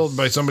else. Killed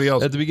by somebody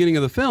else. At the beginning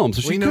of the film,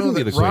 so she We couldn't know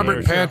be that the queen.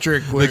 Robert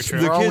Patrick was, the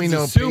for all we kids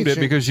know, assumed it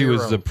patient because she was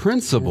zero. the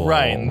principal.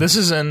 Right. This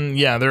is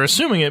they're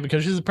assuming it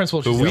because she's the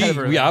principal. But She's the head of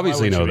we everything.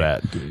 obviously Why know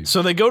would she that. be?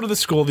 So they go to the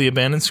school, the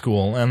abandoned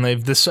school, and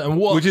they've decided.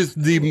 Well, Which is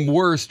the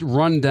worst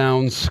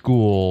rundown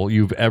school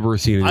you've ever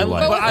seen in your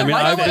life. but I mean,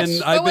 I've like been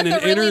this. I've been in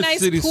But with a really inner nice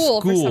city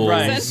pool for some schools reason.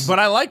 right. But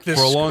I like this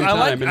for a long time, I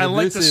like and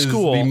the this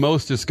school. is the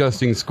most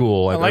disgusting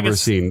school I've ever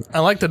seen. I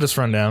like that it's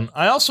run down.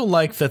 I also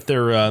like that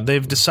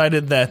they've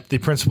decided that the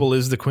principal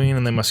is the queen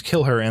and they must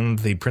kill her, and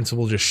the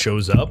principal just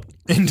shows up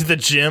into the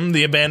gym,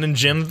 the abandoned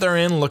gym that they're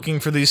in, looking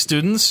for these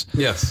students.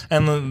 Yes.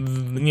 And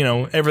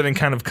everything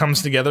kind of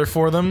comes together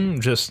for them,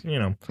 just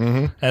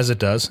as it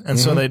does. And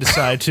so they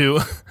decide to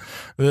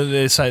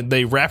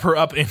they wrap her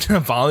up into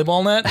a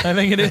volleyball net. I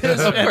think it is.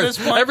 At this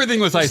point. Everything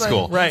was high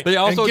school. Right. They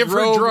also and give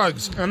drove her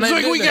drugs. And It's they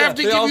like did we that. have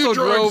to They give also you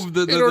drugs drove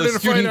the in order to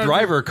student find out.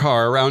 driver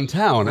car around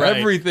town. Right.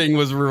 Everything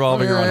was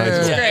revolving around high school.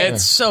 That's Yeah, great.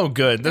 it's so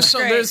good. There's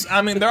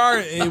great. there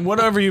are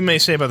whatever you may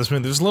say about this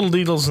movie. There's little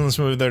details in this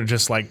movie that are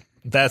just like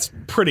that's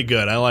pretty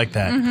good. I like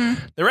that.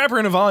 They wrap her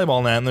in a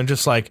volleyball net and they're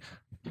just like,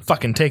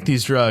 fucking take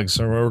these drugs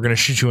or we're gonna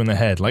shoot you in the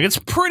head. Like it's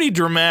pretty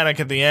dramatic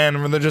at the end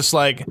where they're just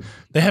like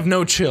they have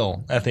no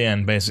chill at the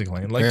end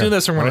basically. Like do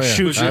this or we're gonna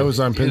shoot you. I was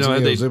on You pins know,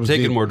 and they needles. It was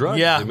taking deep. more drugs.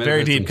 Yeah, They might very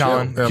have had deep, some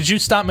Colin. chill. Yep. Could you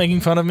stop making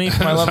fun of me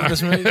for my love of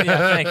this movie? Yeah,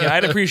 thank you.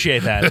 I'd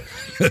appreciate that.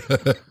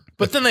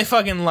 But then they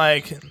fucking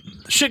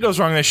shit goes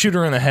wrong. They shoot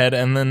her in the head,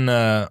 and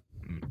then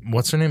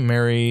what's her name?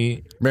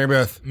 Mary Mary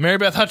Beth.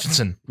 Beth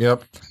Hutchinson,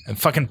 Yep. and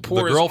fucking The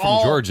pours girl from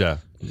all- Georgia.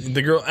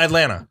 The girl,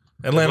 Atlanta,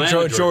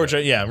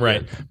 Georgia. Yeah,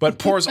 right. But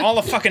pours all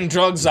the fucking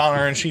drugs on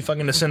her, and she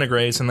fucking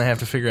disintegrates. And they have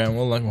to figure out,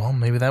 well,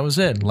 maybe that was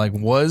it. Like,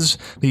 was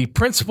the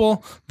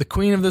principal the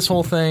queen of this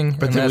whole thing?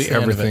 But did we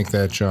ever think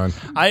that, John?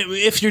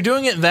 If you're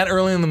doing it that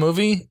early in the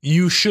movie,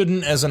 you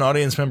shouldn't, as an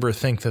audience member,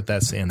 think that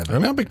that's the end of it. I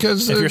know,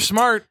 because if you're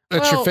smart,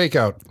 that's your fake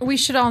out. We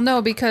should all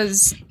know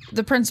because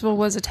the principal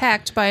was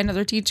attacked by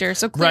another teacher.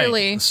 So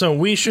clearly, right. So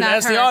we should,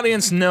 as the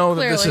audience, know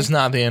that this is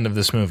not the end of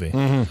this movie.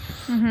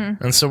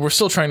 Mm-hmm. And so we're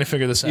still trying to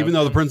figure this out. Even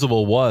though the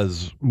principal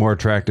was more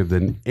attractive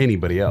than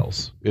anybody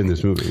else in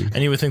this movie.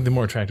 And you would think the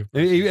more attractive. I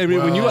mean,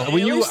 when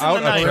you out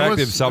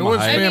attractive Salma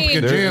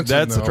Hayek,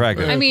 that's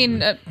attractive. I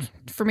mean,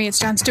 for me, it's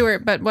Jon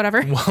Stewart, but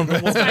whatever. Jon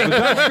Stewart's a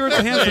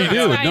handsome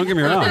dude. Don't get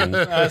me wrong.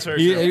 That's very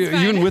true.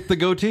 Even with the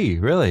goatee,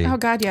 really. Oh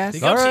God,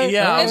 yes. All right.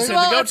 Yeah,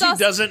 Well, the goatee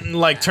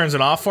doesn't turns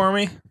it off for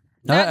me.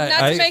 Not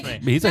to make,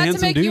 he's a not to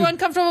handsome make dude. you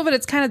uncomfortable, but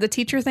it's kind of the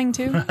teacher thing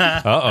too.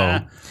 Uh-oh.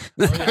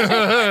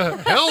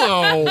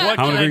 Hello. What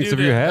How can many I drinks do have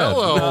you had?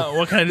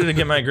 what can I do to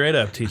get my grade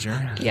up,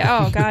 teacher?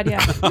 Yeah. Oh God,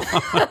 yeah.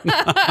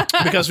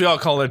 Because we all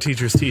called our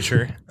teachers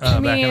teacher back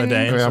in the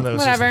day. Yeah. So that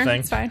was just Whatever. the thing.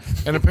 It's fine.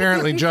 And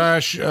apparently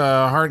Josh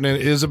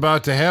Hartnett is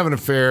about to have an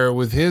affair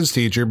with his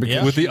teacher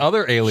because With the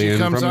other alien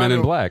from Men in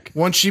onto- Black.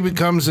 Once she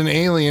becomes an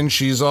alien,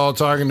 she's all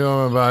talking to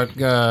him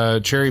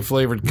about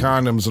cherry-flavored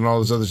condoms and all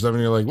this other stuff,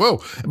 and you're like,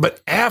 whoa.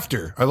 But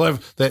after, I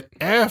love that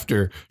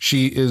after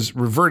she is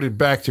reverted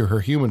back to her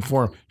human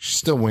form, she's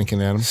still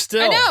winking at him.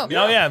 Still. I know.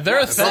 Oh, yeah. They're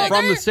a thing.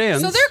 From the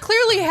stands. So they're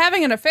clearly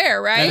having an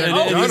affair, right?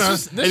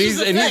 And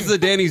he's the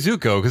Danny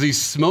Zuko because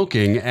he's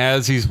smoking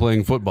as he's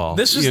playing football.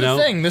 This is the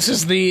thing. This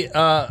is the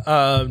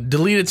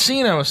deleted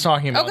scene I was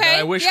talking about. Okay, that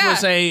I wish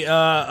was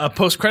a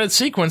post-credit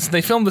sequence.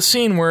 They filmed the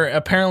scene where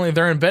apparently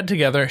they're in bed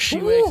together. She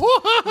wakes.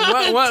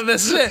 What?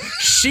 This is it.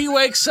 She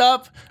wakes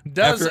up,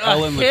 does After a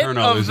Ellen hit Letourneau,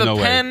 of there's the no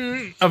way.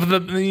 pen of the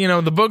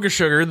the booger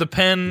sugar, the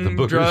pen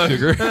drug,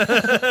 sugar.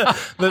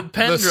 the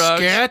pen The drug.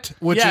 scat,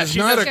 which Yeah, is she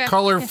not does- a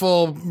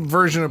colorful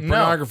version of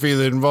pornography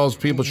that involves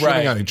people shitting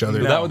Right. on each other.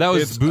 No. That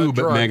was It's a Boob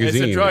drug.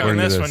 magazine. It's a drug in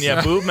according to this one.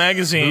 Yeah, Boob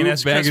magazine. Boob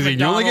as Chris magazine.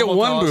 You only get McDonald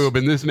one calls- boob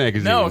in this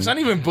magazine. No, it's not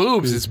even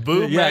boobs. It's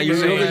Boob Yeah,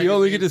 magazine. you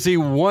only get to see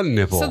one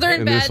nipple. So they're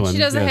in this bed. one. She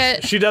does a Yes.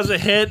 hit. She does a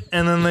hit,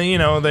 and then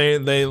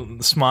they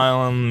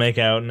smile and make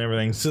out and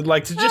everything. So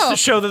to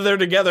show that they're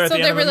together at So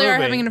the they end of the really movie.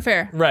 are having an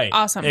affair. Right.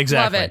 Awesome.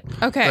 Exactly. Love it.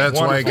 Okay. That's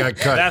why it got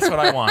cut. That's what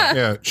I want.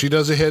 Yeah, she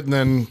does a hit and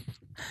then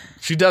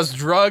She does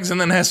drugs and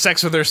then has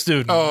sex with her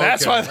student. Oh,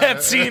 That's okay. why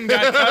that scene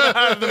got cut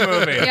out of the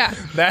movie. Yeah.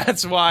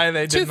 That's why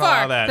they didn't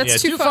far. allow that.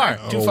 That's yeah, too far.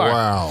 Too far.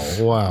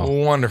 Wow.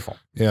 Wonderful.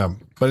 Yeah.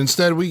 But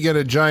instead, we get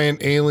a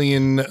giant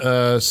alien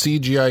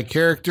CGI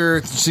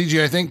character.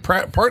 CGI, I think,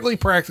 partly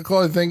practical,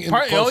 I think. in the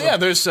close-up.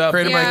 There's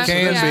Created by Yeah.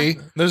 KNB.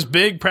 There's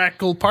big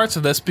practical parts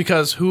of this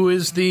because who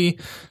do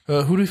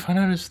we find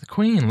out is the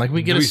queen? Like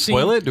we get Do we a scene.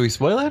 spoil it? Do we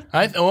spoil it?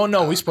 Oh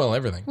no, we spoil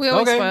everything. We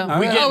always Okay. spoil. All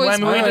We right. get. Always I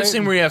mean, we spoil. get a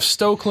scene where you have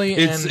Stokely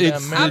It's- and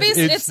it's- Mary.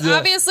 It's the-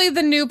 obviously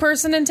the new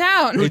person in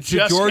town. It's the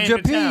just Georgia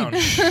came to town.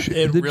 Peach.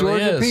 It The really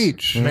Georgia is.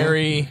 Peach.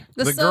 Mary.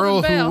 The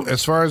girl Sylvan who, Bale.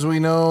 as far as we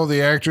know,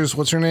 the actress,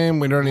 what's her name?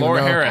 We don't even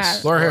Laura know.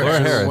 Harris. Laura Harris. Laura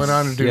who Harris. went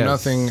on to do Yes.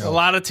 nothing. A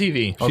lot of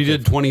TV. She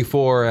did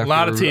 24 after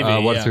lot of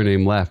TV, what's yeah. her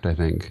name left, I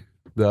think.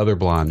 The other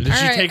blonde. Did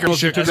she All take right. her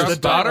She took as the her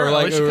daughter, or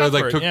like, Alicia or like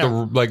Cuthbert, took yeah. the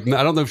like.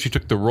 I don't know if she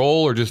took the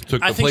role or just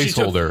took the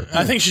placeholder.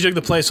 I think she took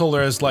the placeholder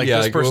as like this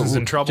like, person's well,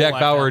 in trouble. Jack like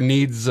Bauer that.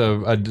 needs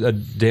a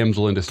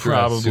damsel in distress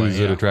Probably, who's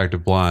an yeah.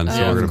 attractive blonde, so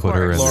Yeah, we're going of to put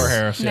her in course. Laura there.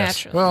 Harris. Yes.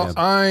 Naturally. Well,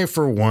 I,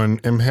 for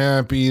one, am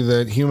happy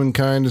that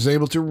humankind is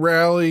able to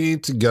rally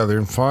together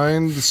and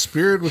find the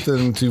spirit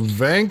within to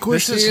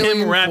vanquish This is the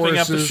alien him wrapping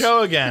up the forces.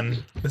 show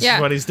again. This Yeah.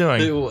 is what he's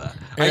doing.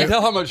 I can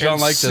tell how much Sean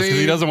and likes this because he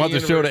save doesn't want the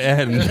the show to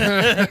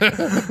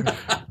end.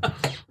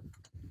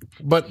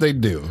 But they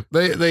do.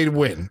 They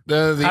win.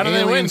 The How do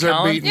they win, aliens are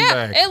Colin? beaten Yeah,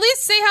 back. at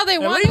least say how they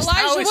won. least how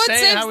Elijah we Wood say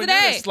saves how we the do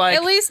day. this, like-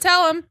 At least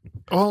tell him.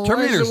 Well,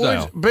 Terminator Elijah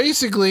Wood- style.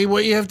 Basically,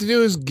 what you have to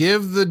do is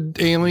give the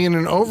alien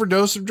an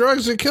overdose of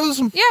drugs that kills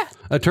him. Yeah,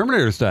 A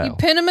Terminator style.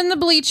 pin him in the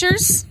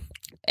bleachers.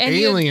 And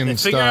you- Alien They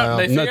figure out- style.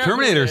 they No, figure out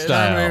Terminator who it is.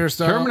 style. Terminator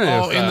style. Terminator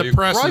Oh, in style. the You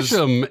presses. crush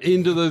them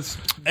into the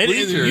And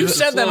bleachers you that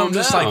said that, slow I'm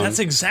just down. like, that's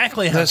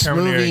exactly how This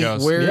Terminator movie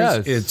goes. wears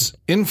Yes. its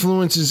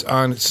influences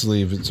on its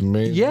sleeve. It's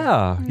amazing.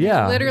 Yeah,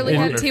 yeah. literally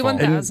had Wonderful.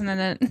 T1000 in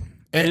it.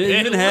 And it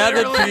even had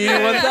the literally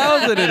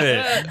T1000 in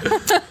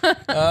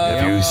it.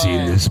 Have you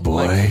seen this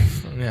boy?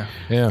 Yeah.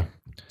 Yeah.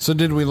 So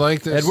did we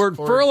like this? Edward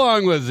Or-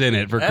 Furlong was in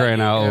it for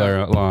crying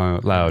out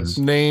loud.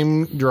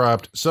 Name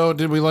dropped. So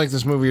did we like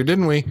this movie or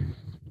didn't we?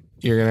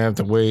 You're going to have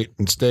to wait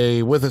and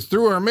stay with us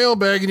through our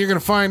mailbag and you're going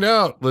to find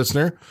out,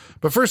 listener.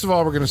 But first of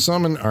all, we're going to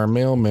summon our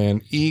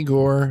mailman,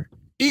 Igor.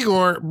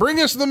 Igor, bring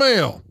us the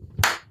mail.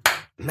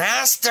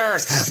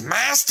 Masters,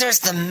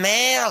 the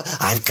mail.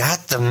 I've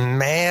got the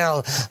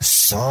mail.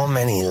 So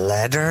many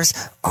letters.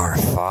 Our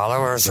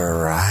followers are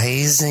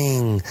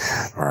rising.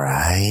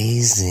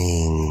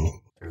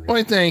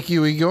 Why, thank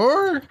you,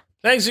 Igor.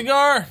 Thanks,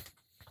 Igor.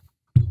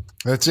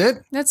 That's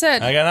it? That's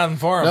it. I got nothing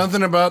for him.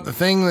 Nothing about the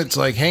thing that's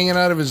like hanging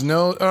out of his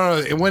nose. Oh, no,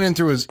 it went in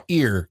through his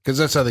ear because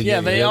that's how they Yeah,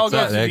 get they you. all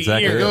go through the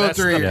exactly. ear. Go That's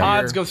through the your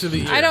pods ear. go through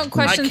the ear. I don't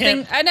question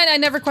things. I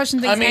never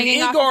question things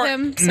hanging off of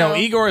him. No, So,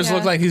 Igor has yeah.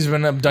 looked like he's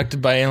been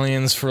abducted by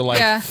aliens for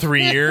like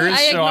 3 years,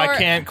 so I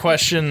can't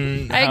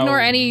question. I how- ignore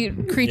any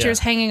creatures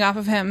hanging off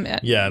of him.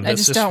 Yeah, I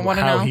that's just don't want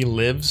to how know. he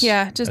lives.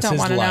 Yeah, just That's don't his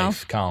want to know.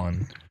 life,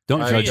 Colin.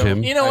 Don't judge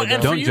him. You know, and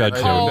for Don't you judge to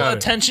him. call Got it.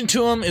 attention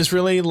to him is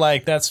really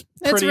like that's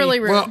pretty. It's really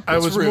rude. Well, I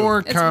was rude. more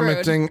It's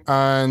commenting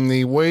on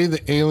the way the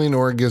alien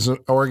orgasms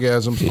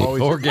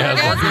always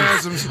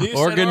Orgasms. You said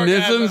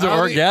Organisms or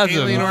how the orgasms?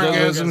 alien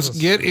orgasms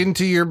get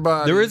into your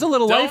body. There is a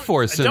little Don't- life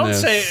force in don't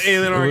this. say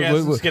alien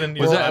orgasms get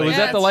into was your that, body. Was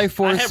that the life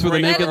force have where the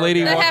naked regular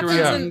lady That walked happens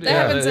around? in- that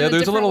happens in a there's a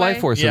different little life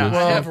way. force Yeah, in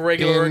I this. have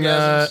regular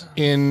orgasms.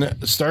 In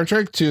Star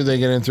Trek 2, they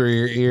get in through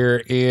your ear.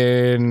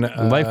 In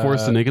Life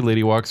force, the naked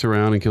lady walks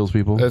around and kills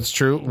people. that's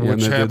true, Yeah,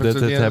 which and happens,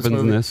 at the end of happens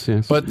in movie. this.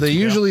 Yes. But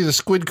usually the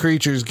squid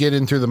creatures get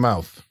in through the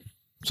mouth.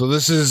 So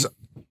this is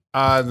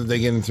odd that they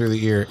get in through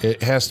the ear.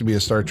 It has to be a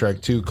Star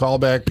Trek 2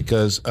 callback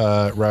because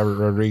Robert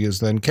Rodriguez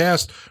then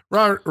cast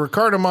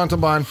Ricardo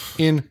Montalban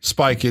in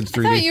Spy Kids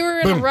 3D. I thought you were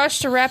in a Boom. rush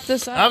to wrap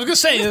this up. I was gonna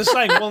say it's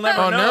like we'll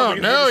never Oh, know. no,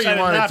 because no, we you decided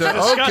wanted not to-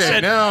 discuss okay,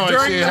 it now I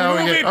during see the how we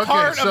movie get- okay,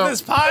 part so- of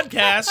this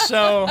podcast.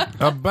 So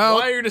About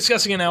why you're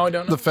discussing it now, I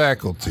don't know. the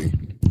faculty.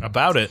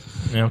 About it.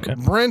 Yeah, okay.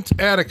 Brent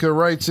Attica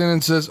writes in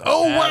and says,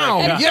 "Oh wow,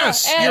 Attica.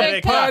 yes, your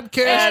Attica.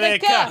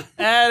 podcast."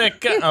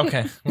 Attica.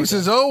 Okay. He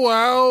says, "Oh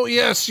wow,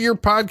 yes, your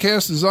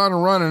podcast is on a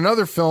run.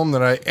 Another film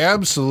that I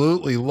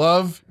absolutely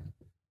love.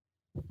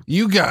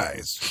 You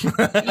guys." You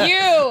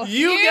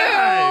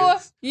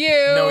guys.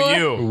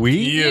 No, you. We?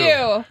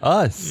 You.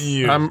 Us.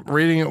 You. I'm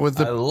reading it with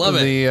I love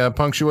the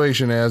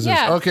punctuation as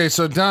Yeah. is. Okay,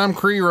 so Dom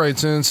Cree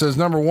writes in and says,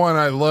 "Number one,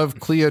 I love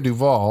Clea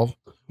Duvall.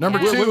 Number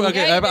Yeah. two,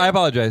 Okay, Yeah, I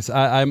apologize.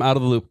 I'm out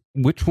of the loop.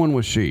 Which one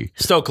was she?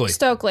 Stokely.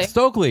 Stokely.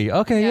 Stokely.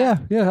 Okay, yeah.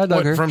 I dug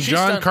what, her. from She's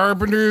John done-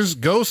 Carpenter's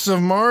Ghosts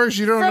of Mars.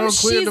 You don't From know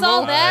Clea She's Duvall?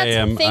 All That.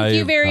 Thank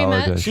you very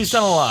much. apologize. She's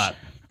done a lot.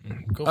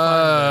 Go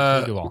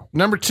find Duvall.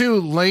 Number two,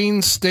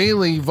 Lane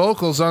Staley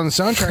vocals on the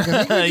soundtrack.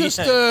 I think we just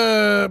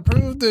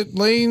proved that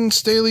Lane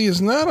Staley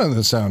is not on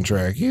the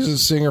soundtrack. He's a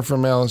singer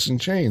from Alice in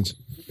Chains.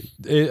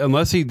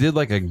 Unless he did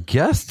like a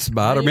guest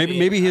spot, or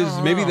maybe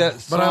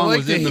that song But I like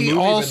was in that the he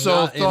movie, also but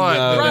not thought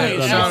in that the, Right. on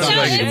the Sounds soundtrack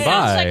like- you can it sounds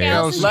buy. like Alice in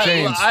Alice in Chains.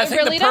 Chains. I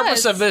think It really the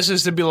purpose does. of this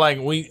is to be like,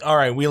 we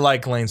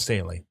like Lane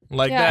Staley.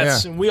 Like Yeah.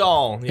 that's we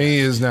all. Yeah. He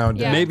is now dead.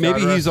 Yeah. Maybe God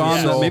he's rest his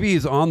on soul. maybe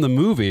he's on the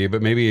movie,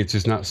 but maybe it's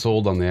just not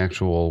sold on the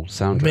actual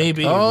soundtrack.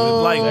 Maybe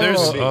Oh. like there's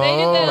They did that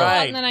a lot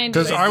Right. in the 90s.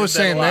 Because I was did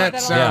that saying a lot. that They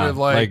did sounded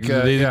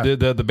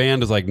like the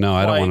band is like, no,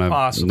 I don't Quite want to.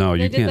 possible. No,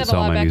 you They did can't that a sell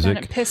lot my back then.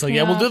 music. It pissed like me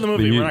yeah, we'll off. do the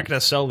movie. But We're not going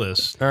to sell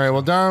this. All right.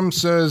 Well, Dom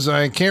says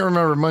I can't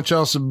remember much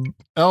else,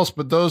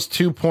 but those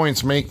 2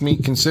 points make me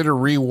consider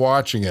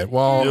rewatching it.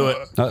 Well, Do it.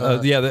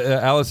 The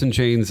Alice in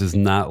Chains is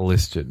not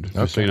listed.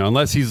 Just so you know,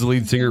 unless he's the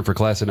lead singer for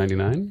Class of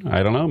 '99.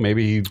 I don't know.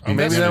 Maybe he.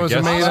 maybe that was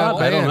a made up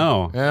I band. don't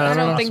know. Yeah, I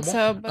don't think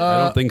so. But I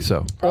don't think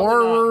so.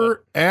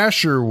 Or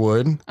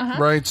Asherwood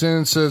writes in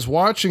and says,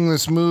 watching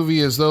this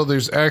movie as though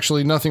there's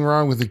actually nothing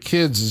wrong with the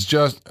kids is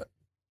just.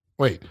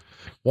 Wait.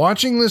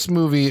 Watching this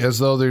movie as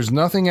though there's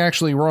nothing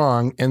actually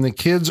wrong and the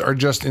kids are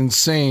just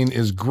insane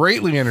is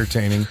greatly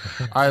entertaining.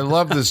 I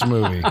love this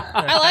movie.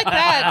 I like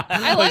that.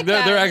 I like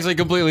that. They're actually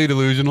completely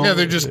delusional. Yeah,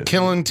 they're just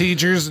killing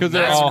teachers. because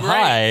they're That's all great.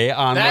 high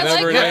on That's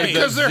whatever great. it is.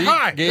 Because they're Zeke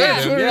high. gave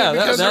That's them. what it is, Yeah,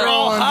 because they're they're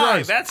all all on high.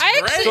 drugs. That's I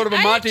great. actually- sort of a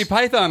I Monty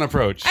Python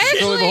approach. I Sort of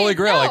the actually- Holy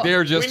Grail. no. Like they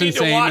are just We need to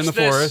insane watch in the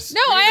this. forest.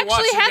 No, We I need to watch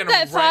actually it had again that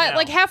right thought now.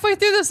 like halfway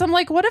through this. I'm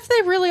like, what if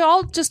they really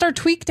all just are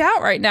tweaked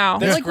out right now?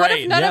 That's Like, what if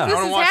great. none Yeah. of this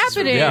I wanna is watch this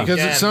happening? movie. Because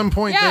Again. at some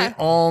point Yeah. they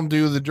all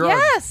do the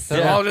drugs. Yes.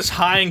 They're all just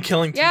high and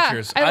killing Yeah,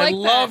 teachers. I like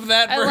love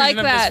that. that I version like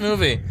of that. this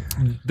movie.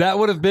 That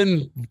would have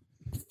been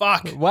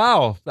Fuck.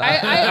 wow.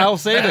 I'll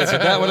say this.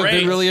 That's That would have great.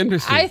 been really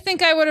interesting. I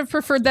think I would have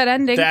preferred that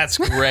ending. That's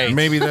great.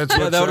 Maybe that's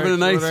yeah, what that would have been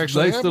a what nice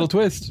actually little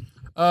twist.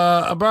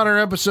 about our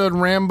episode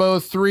Rambo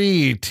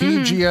 3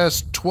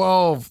 TGS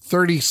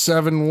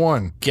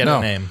 1237-1. Get a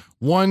name.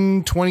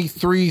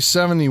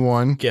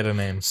 12371 Get a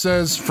name.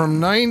 says from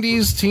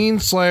 90s teen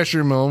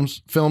slasher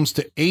films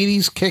to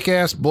 80s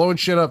kick-ass blowing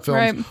shit up films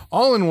Right.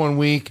 all in 1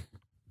 week.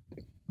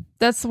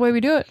 That's the way we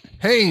do it.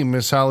 Hey,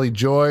 Miss Holly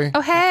Joy. Oh,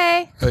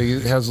 hey.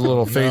 He has a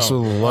little face with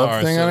a love All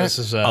right, thing so on this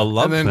it. is A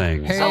love And then,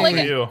 thing. hey, Oh, like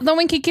you. the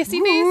winky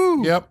kissy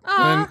face. Yep.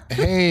 Aw. And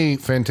hey,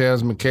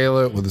 Phantasma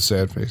Michaela with a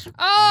sad face.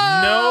 Oh.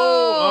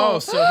 No. Oh,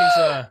 so he's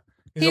a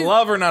He's-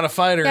 lover, not a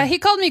fighter. Yeah, he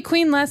called me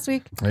queen last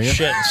week. There you go.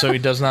 Shit. So he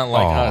does not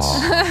like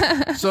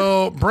us.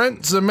 So Brent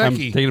I'm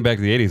Zemecki. taking it back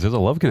to the 80s. There's a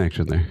love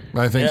connection there.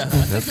 I think Yeah.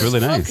 That's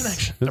really nice.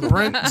 Connection.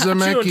 Brent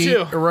Zemecki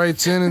Chew.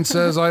 writes in and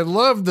says, I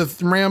love the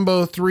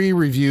Rambo 3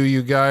 review,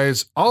 you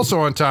guys. Also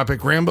on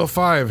topic, Rambo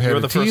 5 had You're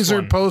a the first teaser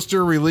one.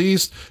 poster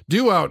released,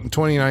 due out in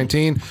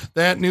 2019.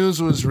 That news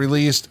was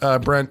released,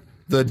 Brent,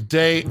 the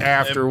day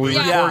after we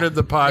Yeah. recorded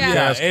the podcast.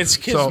 Yeah, it's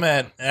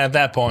kismet at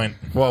that point.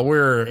 Well,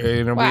 we're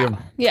we Wow. have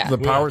Yeah. the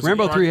powers.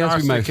 Rambo of 3 has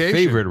to be my prognostication.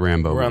 favorite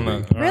Rambo We're on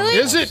movie. the Really?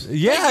 Is it?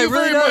 Yeah, Thank you it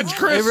really very does. much,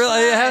 Chris.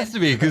 It has to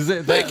be because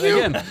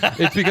again,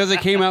 it's because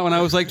it came out when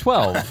I was like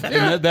 12,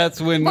 and that's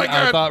when My I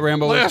God, thought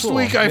Rambo was last cool.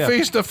 week I Yeah.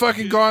 faced a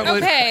fucking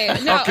gauntlet. Okay.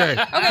 No. Okay.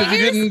 Because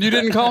you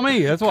didn't call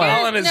me. That's why.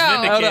 Colin is No.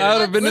 vindicated. I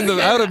would have been in the.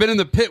 I would have been in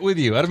the pit with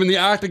you. I'd have been in the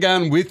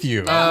octagon with you.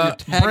 Your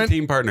tag Brent-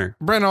 team partner.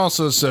 Brent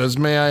also says,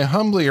 may I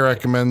humbly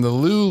recommend the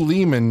Lou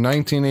Lehman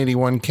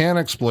 1981 can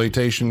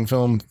exploitation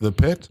film, The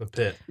Pit? The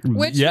pit.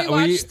 Which Yeah, we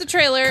watched the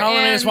trailer. Colin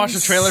and I just and watched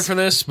the trailer for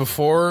this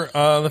before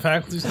the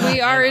faculty.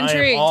 We are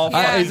intrigued.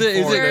 Yeah. Is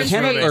it We're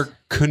Canuck intrigued. or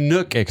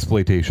Canuck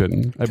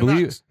exploitation? I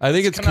believe. I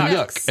think it's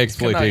Canucks. Canuck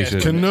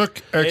exploitation.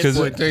 Canuck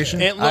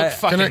exploitation. It looked I-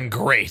 fucking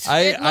great. It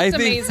I looked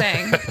think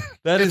amazing.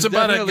 that It's is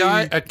about a definitely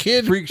guy, a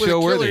kid freak with show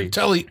a killer worthy.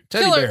 teddy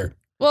Killer. bear.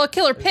 Well,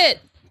 Killer Pit.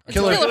 It's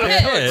Killer a Killer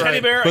Pit. Pit. Teddy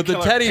bear, But the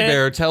killer teddy pit.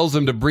 bear tells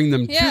them to bring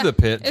them Yeah. to the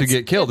pit to It's-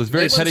 get killed. It's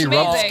very it Teddy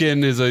looks amazing.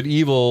 Ruxpin is an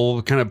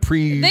evil kind of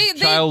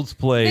pre-child's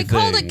play They thing.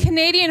 called it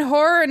Canadian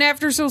horror and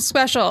after school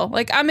special.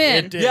 Like, I'm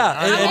in. It did. Yeah,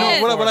 I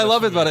and in. what I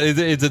love about it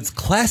is it's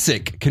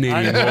classic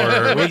Canadian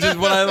horror, which is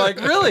what I like.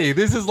 Really,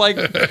 this is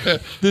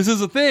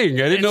a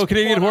thing. I didn't know It's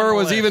Canadian put on horror the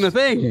was list. even a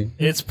thing.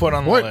 It's put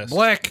on the What? list.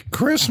 Black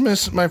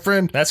Christmas, my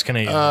friend. That's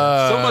Canadian.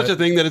 So much a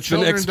thing that it's been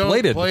Children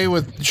exploited.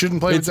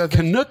 shouldn't play It's with that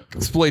thing. Canuck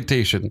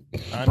exploitation.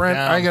 I'm Brent,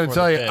 down I got to for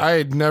tell the you, pit. I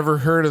had never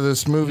heard of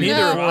this movie. Neither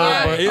have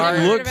I. but It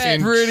I looks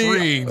am pretty-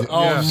 intrigued.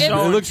 Oh, Yeah.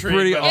 so It looks intrigued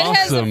pretty by It this.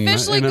 has awesome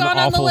officially in an gone on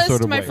the awful list,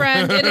 sort of my way.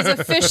 friend. It is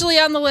officially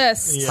on the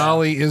list.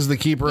 Holly is the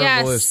keeper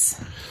of the list.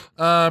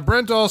 Yes.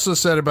 Brent also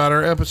said about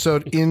our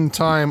episode In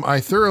Time, I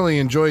thoroughly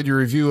enjoyed your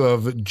review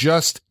of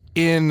Just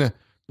in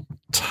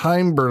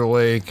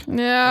Timberlake.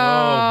 No.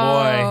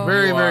 Oh boy,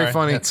 Very, You very are.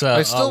 funny. It's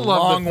I still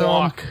love long the film.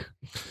 walk.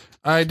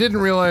 I didn't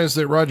realize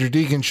that Roger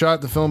Deakins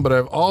shot the film, but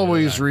I've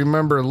always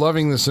remember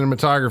loving the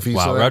cinematography.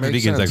 Wow, so that Roger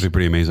makes Deakins sense. actually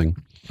pretty amazing.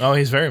 Oh,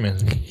 he's very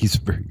amazing. He's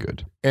very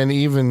good. And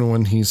even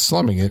when he's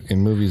slumming it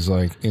in movies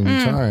like In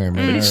Time.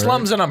 He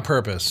slums it on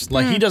purpose.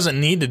 Like he doesn't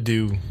need to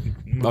do.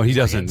 Oh, he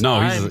doesn't. in No,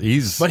 time,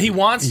 he's But he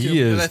wants to. He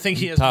because is I think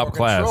he has top more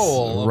class.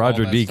 control of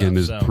Roger all that Deakins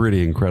is stuff, so.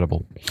 pretty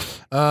incredible.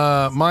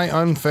 My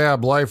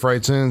Unfab Life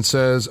writes in and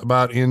says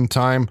about In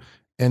Time,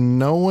 and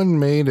no one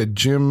made a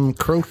Jim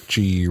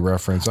Croce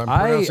reference. I'm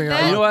pronouncing it You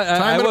wrong. know what?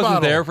 Time I in a wasn't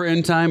Bottle. there for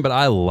In Time, but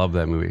I love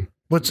that movie.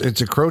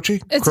 It's a Croce?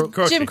 It's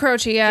Croce. Jim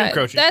Croce, yeah. Jim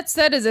Croce.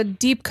 That is a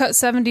deep cut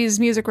 70s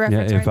music Yeah,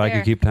 reference. if right I there.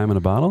 could keep time in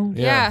a bottle.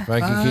 Yeah. If I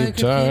could keep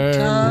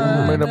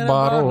time in a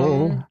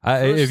bottle.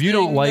 If you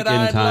don't thing like that In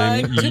I'd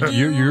Time, like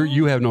to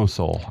you have no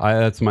soul.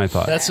 That's my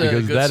thought. That's a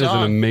because good that is an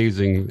song.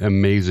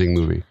 amazing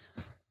movie.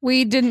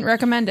 We didn't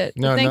recommend it.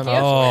 No, Thank no, you.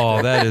 no.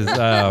 Oh, that is.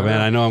 Oh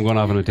man, I know I'm going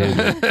off on a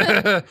tangent.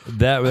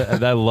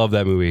 I love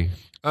that movie.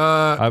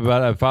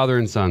 About father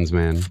and sons,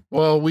 man.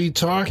 Well, we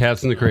talked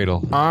Cats in the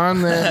Cradle.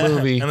 on that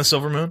movie And the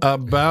Silver Moon.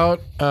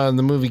 about the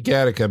movie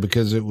Gattaca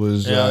because it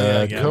was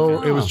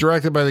Gattaca. it was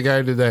directed by the guy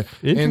who did that.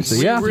 And Interesting.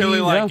 Steve, Yeah.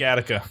 really like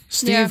Gattaca.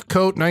 Yeah.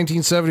 Coate,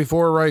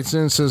 1974, writes in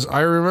and says,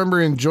 I remember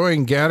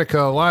enjoying Gattaca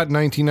a lot in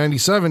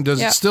 1997.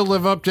 Does Yeah. it still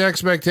live up to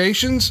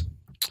expectations?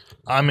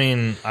 I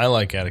mean, I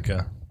like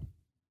Gattaca.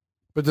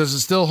 But does it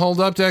still hold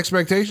up to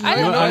expectations? I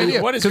don't have no know.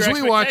 idea. What is your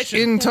Because we watched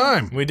expectation? In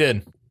Time. We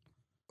did.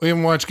 We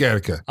haven't watched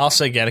Gattaca. I'll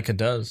say Gattaca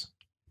does.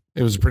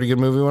 It was a pretty good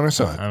movie when I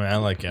saw it. I mean, I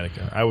like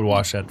Gattaca. I would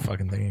watch that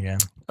fucking thing again.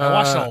 I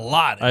watched it a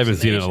lot. I haven't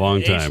seen it in a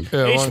long time.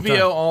 Yeah, a long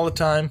HBO time. all the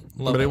time.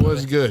 Love But that it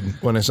was movie. good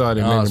when I saw it.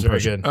 It Oh, made an it's very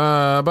impression.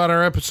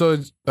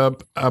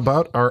 good.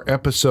 About our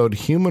episode,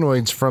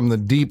 Humanoids from the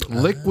Deep,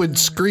 Liquid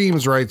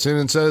Screams writes in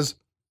and says,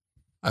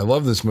 I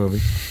love this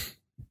movie.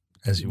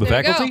 As you The There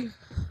you Faculty? go.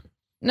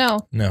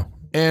 No. No.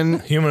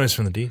 And Humanoids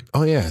from the Deep.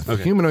 oh yeah,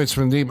 Okay. Humanoids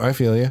from the Deep. I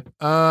feel you.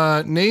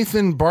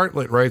 Nathan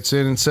Bartlett writes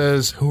in and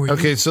says, Who are you?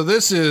 okay, so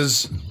this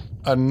is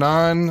a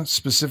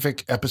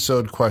non-specific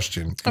episode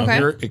question. And Okay.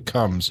 here it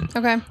comes.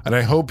 Okay. And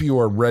I hope you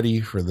are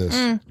ready for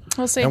this.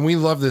 We'll see. And we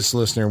love this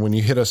listener when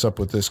you hit us up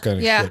with this kind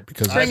of Yeah. shit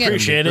because I Bring it.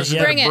 appreciate this it. is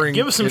Yeah. gonna Bring it.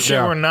 Give us some it shit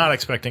down. we're not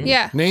expecting.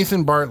 yeah.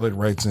 Nathan Bartlett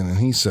writes in and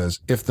he says,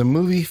 if the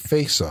movie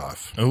Face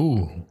Off,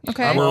 Ooh.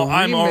 Okay. I'm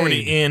remade.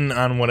 already in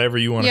on whatever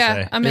you want to Yeah.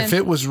 say. I'm in. if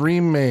it was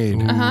remade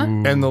Uh-huh.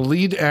 and the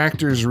lead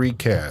actors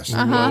recast,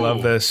 I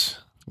love this.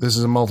 this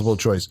is a multiple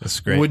choice. That's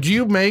great. Would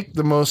you make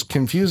the most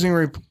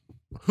confusing?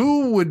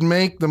 Who would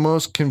make the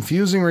most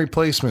confusing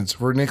replacements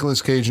for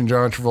Nicolas Cage and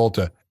John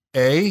Travolta?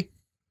 A.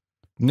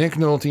 Nick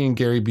Nolte and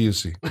Gary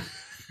Busey.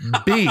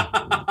 B.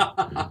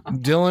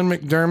 Dylan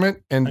McDermott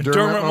and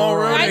Dermot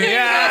Mulroney. I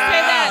knew you were going to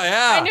say that.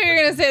 Yeah. I knew you were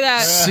going to say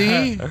that.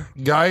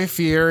 C. Guy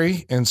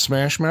Fieri and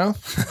Smash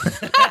Mouth. Oh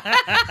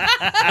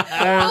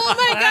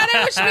my God.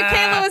 I wish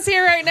Michaela was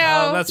here right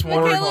now. Oh, that's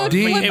Michaela wonderful. would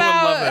D. flip He would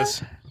out. love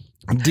this.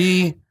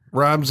 D.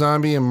 Rob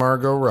Zombie and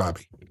Margot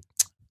Robbie.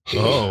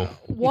 Oh.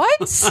 What?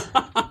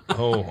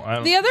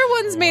 The other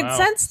ones made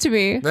sense to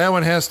me. That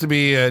one has to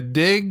be a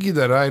dig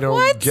that I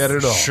don't get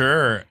at all.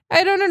 Sure.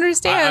 I don't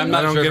understand. I'm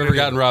not sure if I've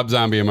gotten Rob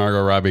Zombie and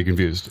Margot Robbie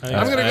confused.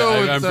 I'm going to go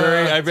with...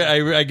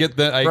 I get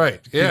that. Right.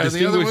 Yeah,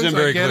 the other ones, them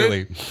very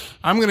clearly.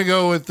 I'm going to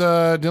go with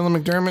Dylan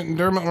McDermott and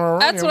Dermot Mulroney.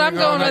 That's what I'm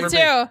going with, too.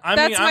 That's my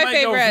I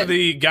favorite. might go for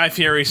the Guy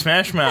Fieri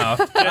Smash Mouth.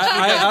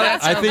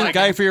 I think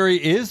Guy Fieri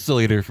is the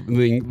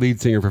lead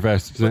singer for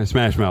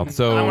Smash Mouth.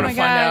 So I want to find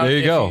out. There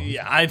you go.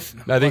 I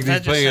think he's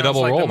playing a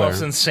double role the there.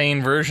 most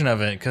insane version of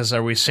it. Because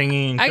are we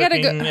singing and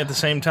cooking at the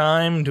same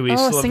time? Do we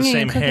still have the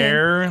same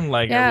hair?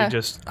 Like, are we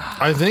just...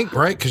 I think,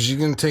 right, because you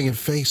can take a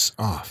face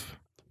off.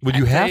 Would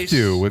you have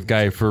to with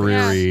Guy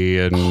Fieri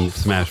and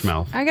Smash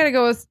Mouth? I got to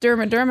go with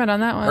Dermot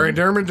on that one. All right,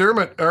 Dermot.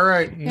 All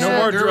right. Yeah. No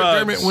more drugs.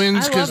 Dermot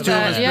wins I because love two of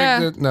us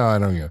that, picked it. No, I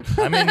don't get it.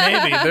 I mean,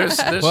 maybe. There's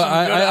some good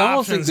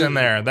options in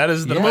there. That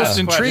is the most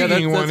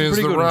intriguing one is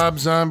the Rob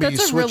Zombie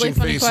That's a switching really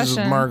funny faces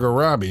question. with Margot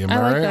Robbie. Am I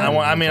like right? that. I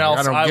want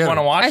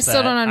to watch that. I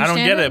still don't understand I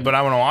don't get it. it, but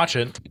I want to watch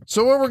it.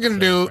 So what we're going to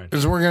do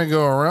is we're going to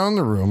go around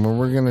the room and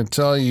we're going to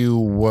tell you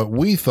what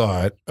we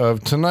thought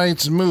of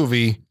tonight's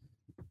movie,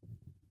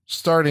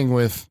 starting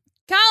with...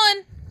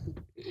 Colin,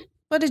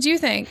 what did you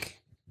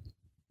think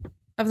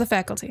of The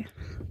Faculty?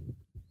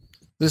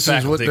 This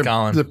is what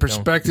the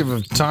perspective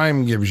of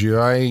time gives you.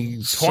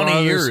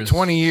 20 years.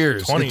 20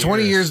 years.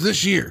 20 years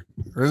this year.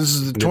 Or this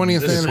is the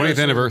 20th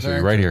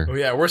anniversary right here.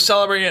 Yeah, we're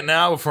celebrating it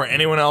now before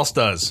anyone else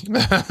does.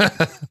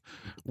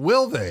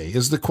 Will they,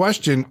 is the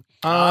question.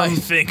 I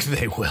think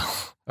they will.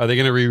 Are they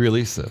going to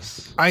re-release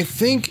this? I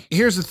think,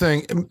 here's the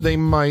thing. They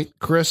might,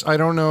 Chris. I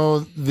don't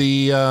know.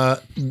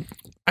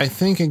 I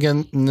think,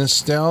 again,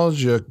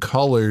 nostalgia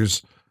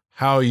colors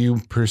how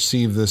you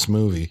perceive this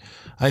movie.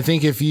 I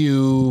think if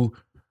you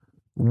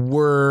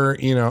were,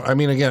 I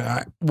mean,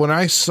 again, when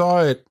I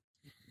saw it,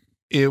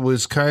 it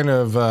was kind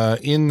of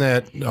in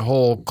that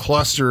whole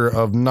cluster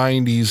of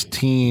 90s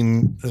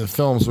teen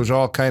films, which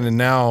all kind of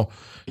now,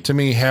 to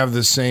me, have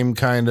the same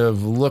kind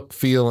of look,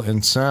 feel,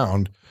 and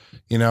sound.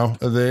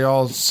 They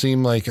all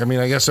seem like, I mean,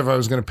 I guess if I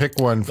was going to pick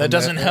one. That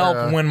doesn't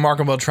help when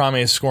Marco Beltrami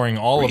is scoring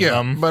all of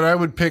them. But I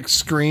would pick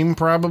Scream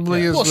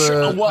probably as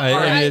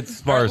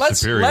it's far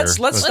superior.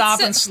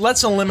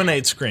 Let's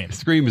eliminate Scream.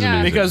 Scream is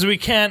amazing. Because we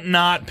can't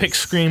not pick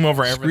Scream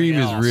over everything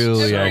else. Scream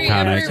is really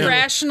iconic. Every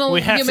rational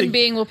human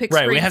being will pick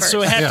Scream first. So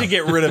we have to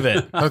get rid of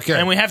it. Okay.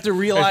 And we have to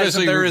realize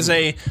that there is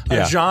a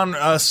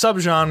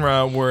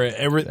subgenre where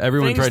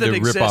everyone tried to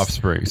rip off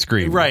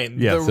Scream. Right.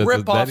 Yes, the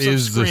rip-offs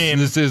of Scream.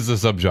 This is the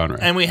subgenre.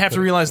 And we have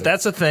to realize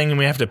that's a thing, and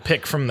we have to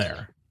pick from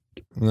there.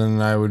 And then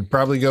I would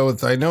probably go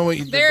with I Know What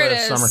You Did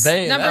Last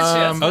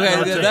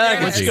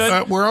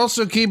Summer. We're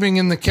also keeping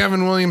in the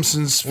Kevin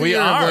Williamson sphere. We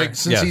are.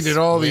 Since he did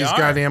all these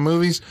goddamn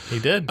movies. He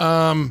did.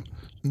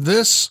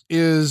 This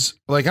is,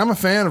 I'm a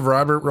fan of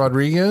Robert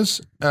Rodriguez,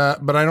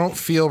 but I don't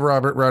feel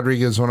Robert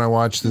Rodriguez when I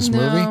watch this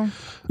movie.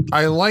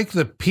 I like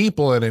the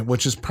people in it,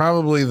 which is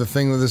probably the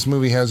thing that this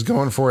movie has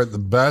going for it the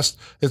best.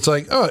 It's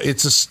like,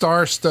 it's a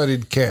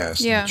star-studded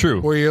cast. Yeah. True.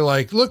 Where you're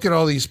like, look at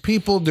all these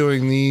people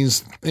doing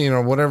these,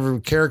 whatever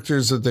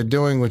characters that they're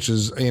doing, which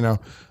is,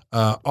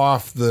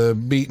 off the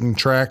beaten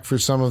track for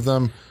some of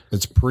them.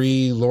 It's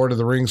pre-Lord of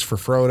the Rings for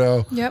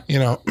Frodo. Yep.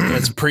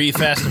 It's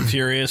pre-Fast and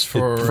Furious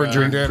for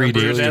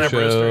pre-Daily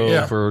Show.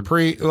 Yeah. For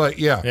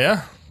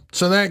Yeah.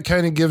 So that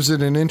kind of gives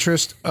it an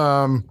interest.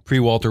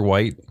 Pre-Walter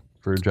White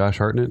for Josh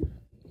Hartnett.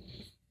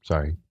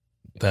 Sorry.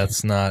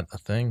 That's not a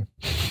thing.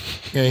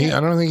 Yeah, I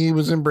don't think he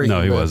was in Breaking Bad.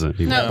 No, he wasn't.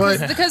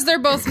 But because they're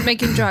both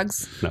making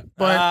drugs. No.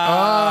 But no,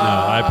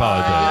 I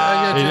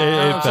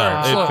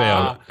apologize. It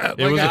failed.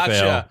 It was a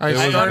fail.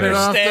 I started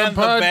off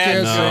the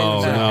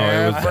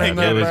podcast.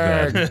 No, it was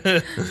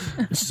bad.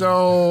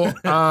 So,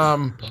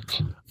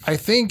 I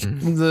think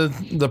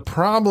the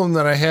problem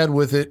that I had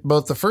with it,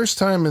 both the first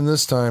time and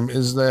this time,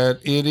 is that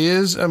it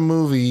is a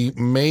movie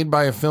made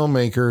by a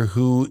filmmaker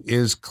who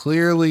is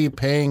clearly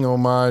paying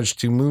homage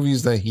to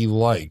movies that he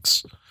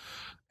likes.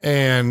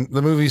 And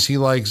the movies he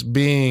likes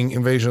being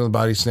Invasion of the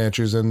Body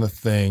Snatchers and The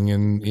Thing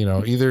and,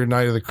 either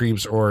Night of the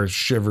Creeps or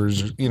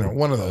Shivers,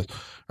 one of those.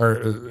 Or,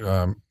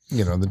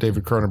 the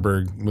David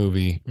Cronenberg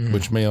movie,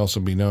 which may also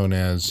be known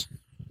as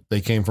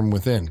They Came From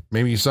Within.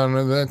 Maybe you saw it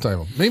under that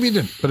title. Maybe you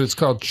didn't, but it's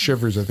called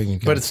Shivers, I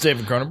think. But it's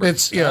David Cronenberg?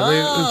 It's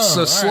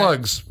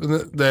slugs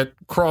that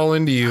crawl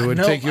into you and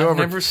take you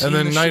over. And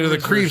then Night of the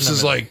Creeps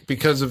is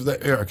because of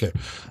that. Okay.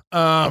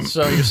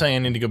 So you're saying I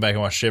need to go back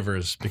and watch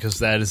Shivers because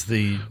that is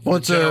the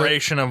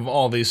generation of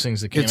all these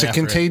things that came after It's a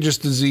contagious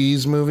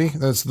disease movie.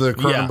 That's the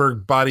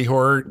Cronenberg body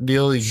horror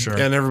deal.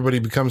 And everybody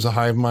becomes a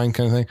hive mind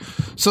kind of thing.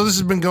 So this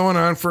has been going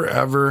on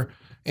forever.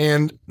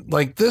 And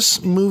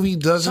this movie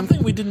doesn't...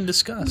 Something we didn't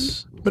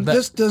discuss. But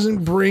this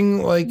doesn't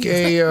bring like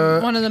a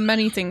one of the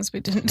many things we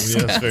didn't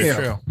discuss. Yeah, that's very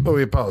true. Oh,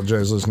 we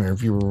apologize, listener,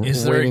 if you were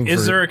waiting for...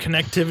 Is there a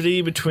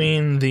connectivity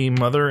between the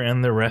mother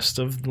and the rest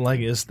of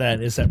is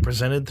that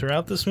presented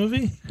throughout this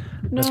movie?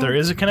 No. That there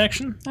is a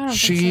connection? I don't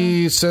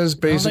She says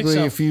basically,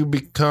 so. if you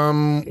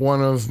become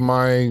one of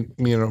my,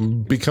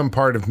 become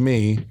part of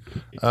me,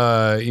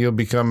 you'll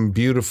become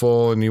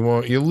beautiful, and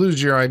you'll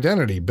lose your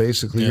identity,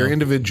 basically, your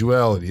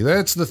individuality.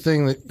 That's the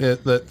thing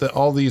that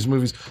all these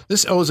movies,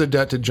 this owes a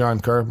debt to John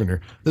Carpenter.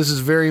 This is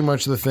very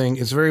much the thing.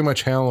 It's very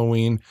much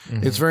Halloween.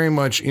 Mm-hmm. It's very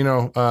much,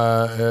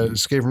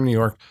 Escape from New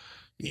York.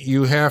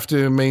 You have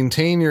to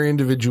maintain your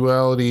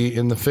individuality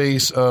in the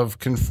face of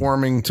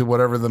conforming to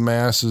whatever the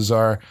masses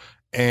are.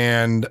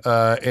 And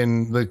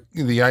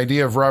the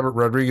idea of Robert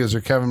Rodriguez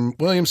or Kevin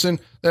Williamson,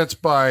 that's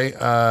by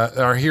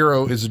our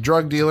hero is a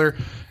drug dealer,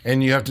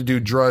 and you have to do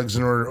drugs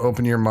in order to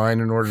open your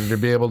mind, in order to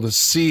be able to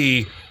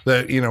see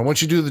that,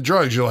 once you do the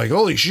drugs, you're like,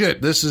 holy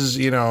shit, this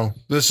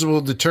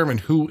will determine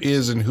who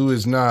is and who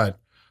is not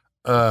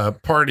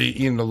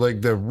party,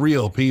 like the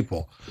real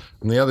people.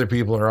 And the other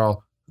people are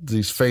all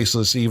these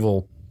faceless,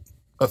 evil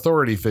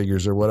authority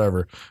figures or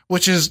whatever,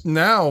 which is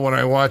now when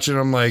I watch it,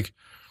 I'm like,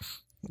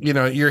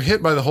 you're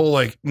hit by the whole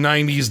like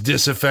 90s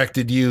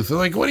disaffected youth.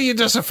 Like, what are you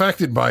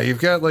disaffected by?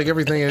 You've got like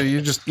everything. You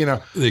just,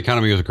 the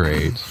economy was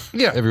great.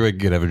 Yeah. Everybody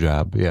could have a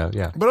job.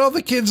 Yeah. But all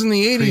the kids in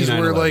the 80s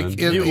were like,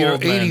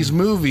 80s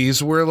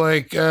movies were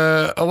like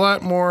a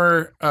lot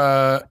more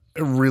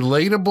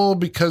relatable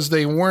because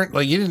they weren't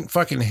like, you didn't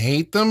fucking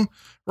hate them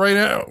right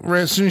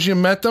as soon as you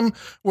met them.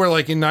 Where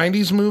like in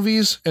 90s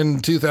movies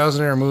and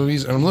 2000 era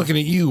movies, and I'm looking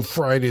at you,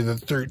 Friday the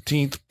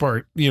 13th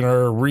part,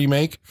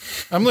 remake.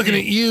 I'm looking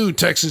at you,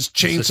 Texas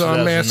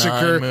Chainsaw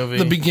Massacre, movie.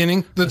 The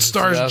beginning that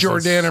stars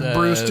Jordana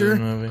Brewster.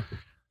 Movie.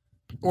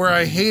 Where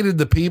I hated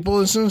the people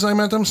as soon as I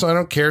met them, so I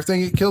don't care if they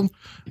get killed.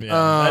 Yeah,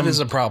 that is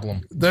a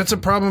problem. That's a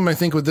problem, I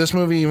think, with this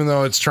movie, even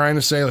though it's trying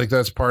to say like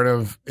that's part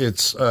of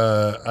its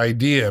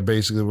idea.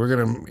 Basically, we're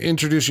going to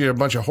introduce you to a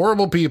bunch of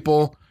horrible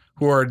people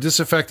who are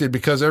disaffected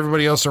because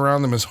everybody else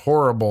around them is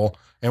horrible.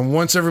 And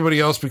once everybody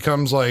else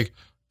becomes like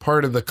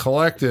part of the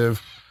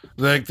collective,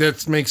 like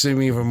that makes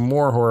them even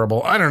more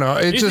horrible. I don't know.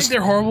 Do you think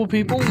they're horrible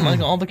people?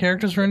 Like all the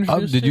characters were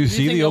introduced. Did you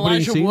see the opening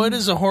Elijah scene? Wood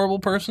is a horrible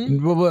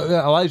person. Well,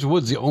 Elijah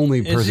Wood's the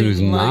only person who's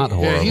not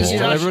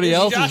horrible. Everybody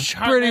else is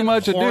pretty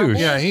much a douche.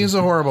 Yeah, he's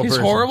a horrible person.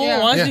 He's horrible?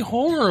 Yeah. Why is he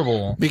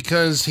horrible?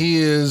 Because he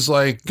is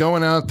like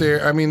going out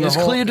there. I mean, is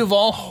Clea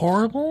Duvall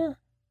horrible?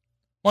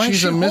 Why she's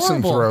is she a horrible?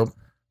 misanthrope.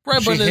 Right,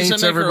 she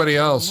hates everybody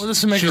else.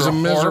 She's a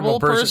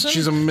miserable person.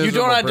 She's a miserable You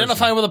don't person.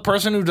 identify with a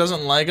person who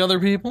doesn't like other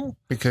people?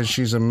 Because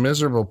she's a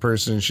miserable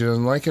person. She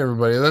doesn't like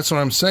everybody. That's what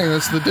I'm saying.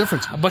 That's the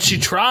difference. But she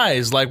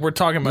tries. Like we're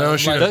talking about. No,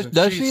 she doesn't.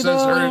 Does she, says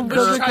though?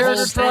 Does the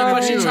character try?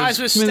 But she tries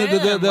with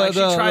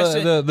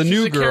Stan. The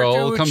new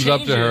girl comes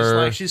up to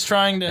her. Like she's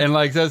trying to and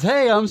like says,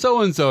 "Hey, I'm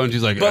so and so," and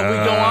she's like, "But we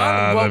go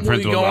on. But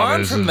we go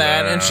on from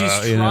that." And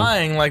she's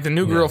trying. Like the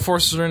new girl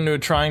forces her into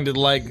trying to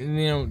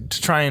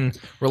to try and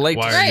relate.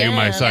 Why are you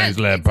my science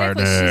lab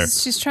partner?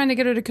 She's trying to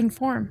get her to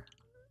conform.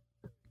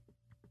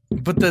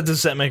 But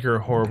does that make her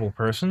a horrible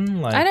person?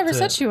 Like, I never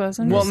said she was.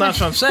 Well, that's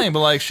what I'm saying. But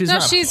like, she's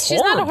not. She's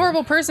not a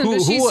horrible person.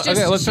 But she's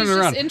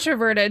just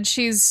introverted.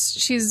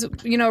 She's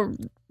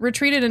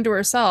retreated into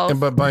herself.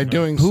 But by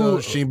doing so,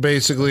 she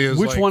basically is.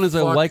 Which one is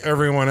like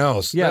everyone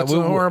else? Yeah, that's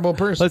a horrible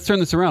person. Let's turn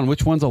this around.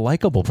 Which one's a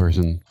likable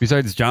person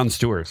besides Jon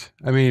Stewart?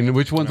 I mean,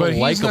 which one's a likable person?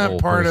 But he's not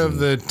part of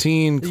the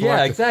teen collective.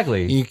 Yeah,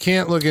 exactly. You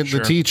can't look at the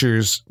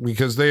teachers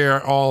because they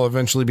are all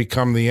eventually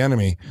become the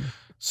enemy.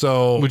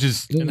 So, which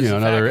is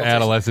another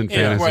adolescent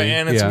fantasy, right?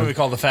 And it's a movie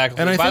called The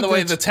Faculty. And by the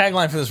way, the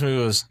tagline for this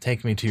movie was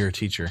 "Take me to your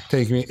teacher."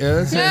 Take me.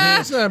 It's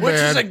not bad. Which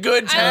is a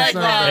good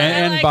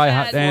tagline.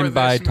 And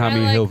by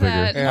Tommy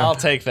Hilfiger. Yeah. I'll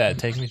take that.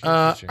 Take me to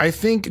your teacher. I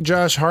think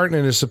Josh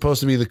Hartnett is supposed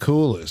to be the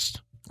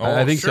coolest.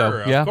 I think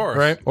so. Yeah, of course.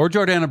 Right. Or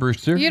Jordana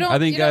Brewster. I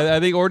think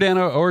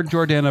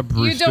Jordana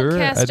Brewster. You don't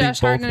cast Josh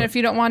Hartnett if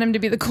you don't want him to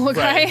be the cool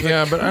guy.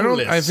 Yeah, but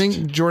I think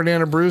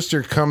Jordana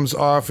Brewster comes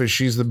off as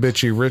she's the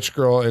bitchy rich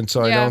girl, and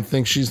so I don't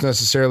think she's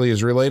necessarily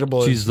as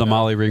relatable. She's the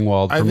Molly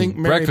Ringwald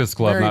from Breakfast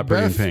Club, Mary not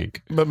Pretty in Beth,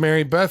 Pink. But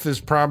Mary Beth is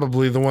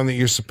probably the one that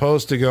you're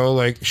supposed to go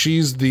like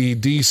she's the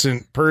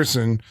decent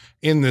person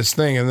in this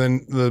thing, and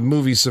then the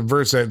movie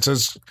subverts that and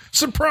says,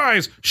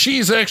 "Surprise!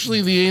 She's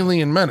actually the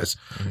alien menace."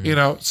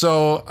 Mm-hmm.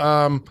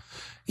 So.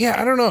 Yeah,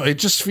 I don't know. It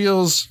just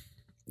feels,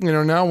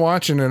 now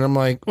watching it, I'm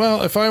like,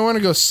 well, if I want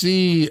to go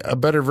see a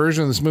better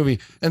version of this movie,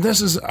 and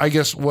this is, I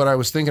guess, what I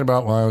was thinking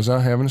about while I was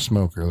out having a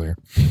smoke earlier.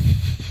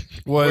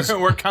 Where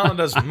Colin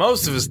does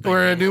most of his thinking.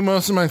 Where I do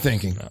most of my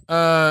thinking.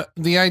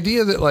 The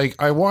idea that, like,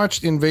 I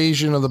watched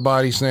Invasion of the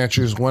Body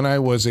Snatchers when I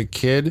was a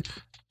kid,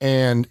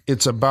 and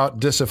it's about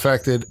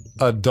disaffected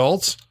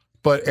adults,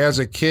 but as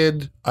a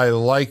kid, I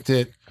liked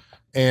it,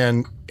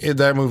 and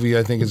that movie,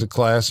 I think, is a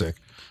classic.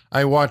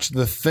 I watched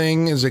The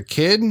Thing as a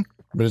kid,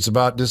 but it's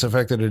about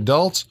disaffected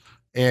adults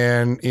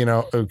and,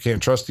 who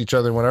can't trust each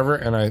other and whatever.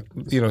 And I,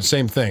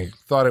 same thing.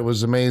 Thought it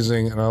was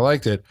amazing and I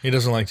liked it. He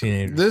doesn't like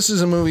teenagers. This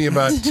is a movie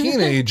about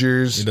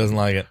teenagers. He doesn't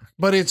like it.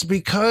 But it's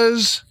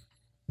because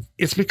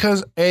It's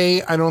because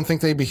I don't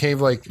think they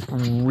behave like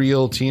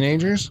real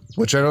teenagers,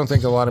 which I don't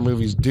think a lot of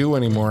movies do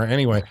anymore.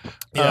 Anyway,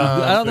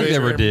 I don't think they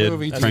ever did.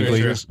 Frankly,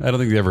 teenagers. I don't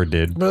think they ever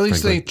did. But at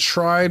least frankly. they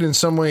tried in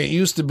some way. It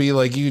used to be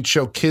like you'd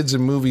show kids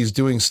in movies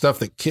doing stuff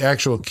that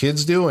actual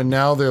kids do, and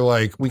now they're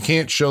like, we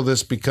can't show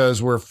this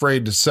because we're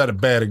afraid to set a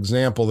bad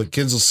example that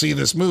kids will see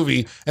this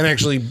movie and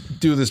actually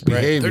do this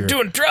behavior. They're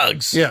doing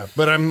drugs. Yeah,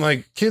 but I'm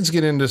like, kids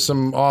get into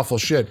some awful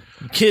shit.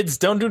 Kids,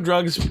 don't do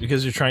drugs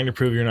because you're trying to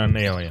prove you're not an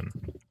alien.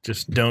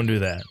 Just don't do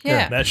that.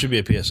 Yeah. That should be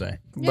a PSA.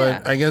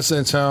 But I guess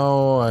that's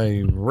how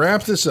I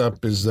wrap this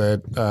up, is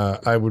that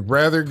I would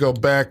rather go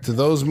back to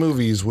those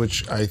movies,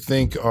 which I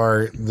think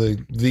are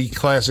the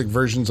classic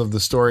versions of the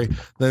story,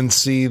 than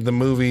see the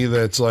movie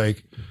that's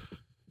like,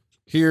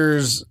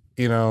 here's,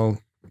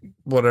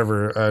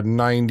 whatever, a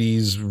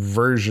 90s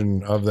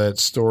version of that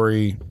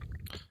story.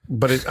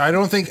 But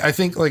I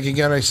think, like,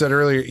 again, I said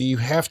earlier, you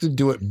have to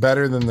do it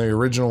better than the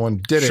original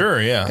one did it.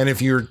 Sure, yeah. And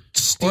if you're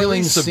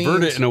stealing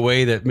subvert it in a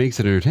way that makes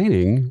it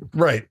entertaining.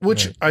 Right,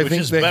 which I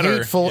think is the better.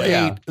 Hateful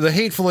Eight,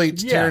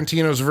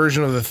 Tarantino's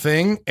version of The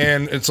Thing,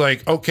 and it's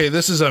like, okay,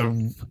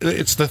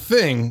 it's The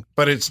Thing,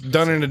 but it's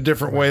done in a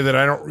different way that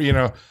I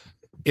don't,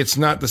 it's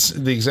not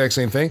the exact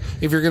same thing.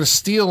 If you're going to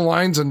steal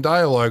lines and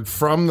dialogue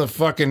from the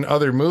fucking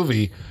other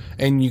movie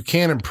and you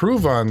can't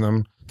improve on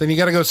them, then you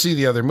got to go see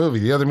the other movie.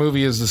 The other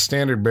movie is the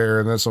standard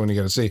bearer, and that's the one you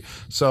got to see.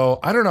 So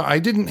I don't know. I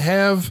didn't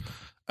have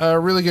a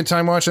really good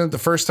time watching it. The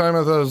first time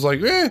I thought it was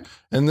like,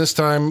 and this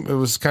time it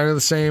was kind of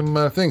the same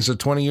thing. So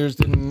 20 years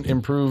didn't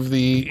improve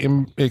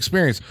the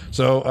experience.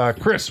 So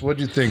Chris, what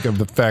do you think of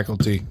The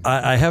Faculty?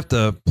 I have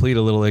to plead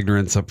a little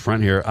ignorance up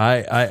front here.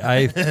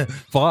 I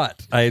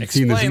thought I had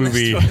seen this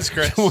movie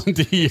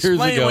 20 years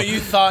Explain ago. what you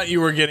thought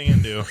you were getting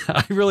into.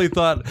 I really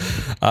thought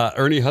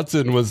Ernie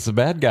Hudson was the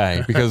bad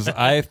guy because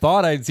I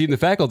thought I'd seen The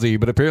Faculty,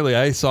 but apparently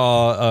I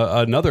saw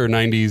another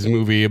 90s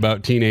movie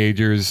about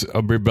teenagers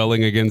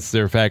rebelling against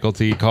their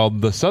faculty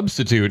called The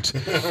Substitute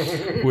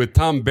with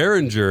Tom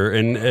Berenger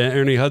and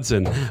Ernie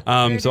Hudson.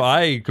 So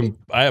I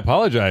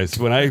apologize.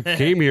 When I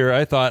came here,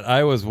 I thought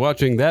I was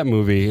watching that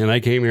movie, and I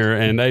came here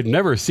and I'd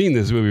never seen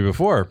this movie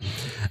before.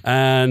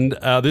 And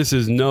this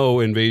is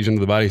no Invasion of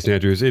the Body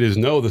Snatchers. It is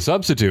The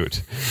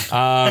Substitute.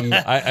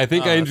 I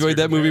think I enjoyed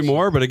that movie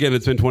more, but again,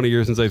 it's been 20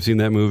 years since I've seen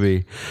that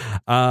movie.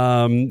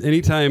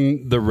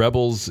 Anytime the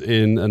rebels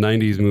in a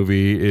 90s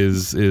movie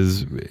is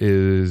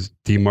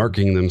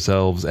demarking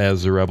themselves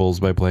as the rebels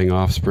by playing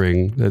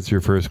Offspring, that's your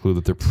first clue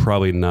that they're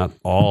probably not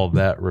all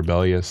that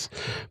rebellious.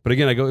 But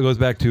again, it goes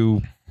back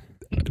to,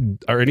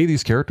 are any of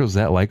these characters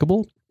that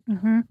likable?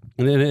 Mm-hmm.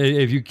 And then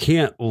if you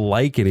can't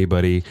like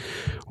anybody,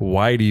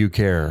 why do you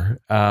care?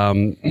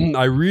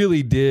 I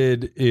really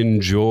did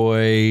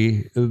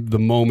enjoy the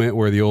moment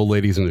where the old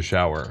lady's in the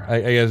shower.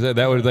 I guess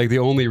that was like the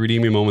only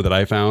redeeming moment that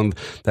I found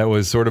that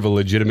was sort of a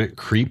legitimate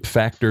creep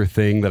factor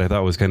thing that I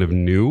thought was kind of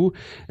new.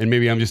 And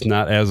maybe I'm just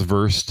not as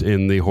versed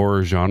in the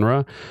horror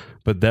genre,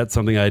 but that's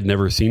something I'd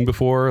never seen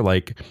before.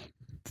 Like,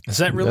 is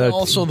that really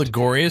also the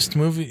goriest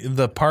movie?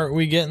 The part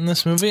we get in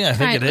this movie, I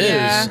think it is.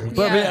 Yeah.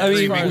 But I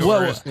mean, you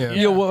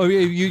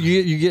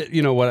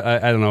get, what,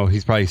 I don't know.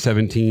 He's probably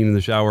 17 in the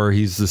shower.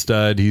 He's the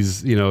stud.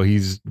 He's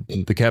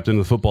the captain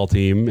of the football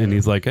team, and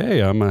he's like,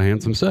 "Hey, I'm a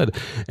handsome stud."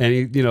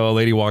 And a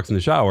lady walks in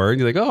the shower, and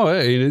you're like, "Oh,"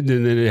 hey. And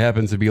then it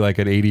happens to be like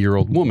an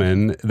 80-year-old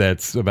woman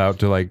that's about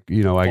to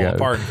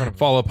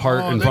fall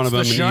apart in front of him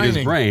and eat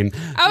his brain.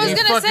 I was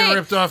gonna say,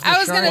 it's The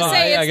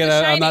Shining.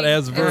 I'm not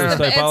as versed.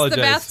 I apologize. It's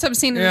the bathtub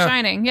scene in The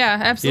Shining. Yeah,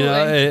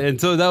 absolutely. And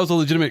so that was a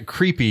legitimate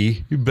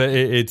creepy, but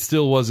it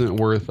still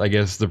wasn't worth, I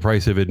guess, the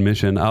price of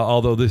admission.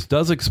 Although this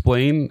does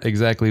explain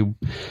exactly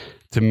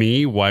to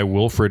me why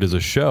Wilfred is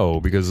a show,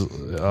 because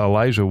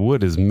Elijah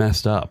Wood is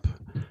messed up.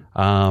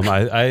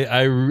 I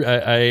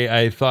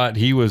thought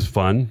he was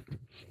fun.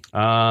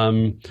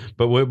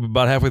 But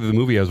about halfway through the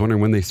movie, I was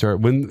wondering when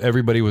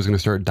everybody was going to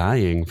start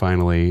dying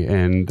finally,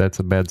 and that's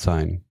a bad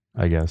sign,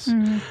 I guess.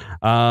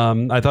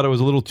 I thought it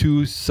was a little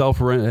too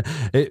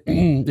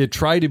it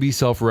tried to be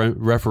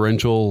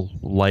self-referential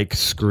like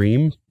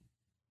Scream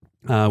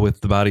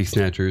with the Body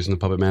Snatchers and the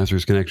Puppet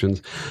Masters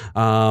connections,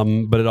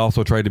 but it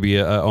also tried to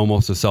be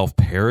almost a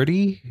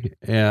self-parody,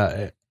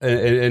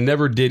 and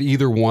never did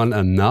either one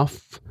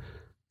enough.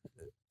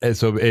 And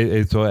so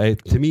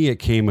to me, it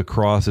came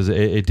across as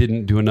it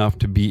didn't do enough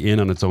to be in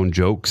on its own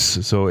jokes,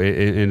 so it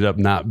ended up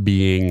not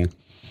being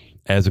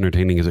as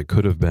entertaining as it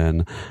could have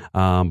been.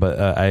 But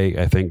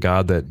I thank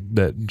God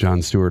that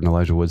Jon Stewart and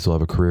Elijah Wood still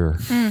have a career.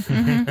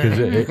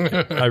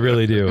 I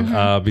really do,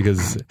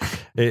 because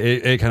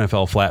it kind of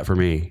fell flat for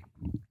me.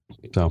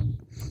 So,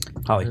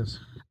 Holly.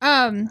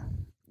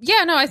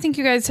 Yeah, no, I think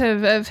you guys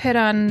have hit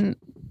on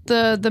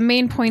the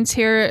main points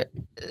here.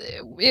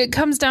 It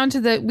comes down to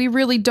that we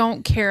really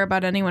don't care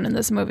about anyone in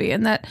this movie,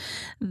 and that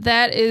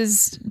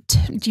is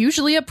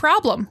usually a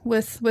problem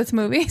with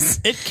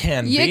movies. It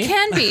can be. It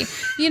can be.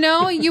 You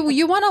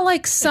want to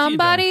like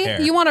somebody,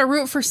 you want to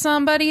root for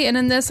somebody, and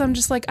in this, I'm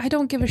just like, I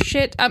don't give a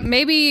shit.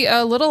 Maybe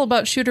a little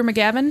about Shooter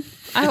McGavin.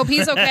 I hope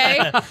he's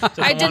okay.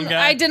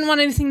 I didn't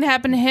want anything to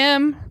happen to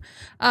him.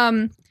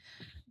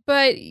 But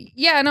But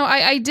yeah, no,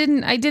 I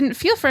didn't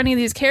feel for any of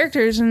these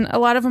characters, and a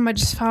lot of them I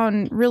just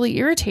found really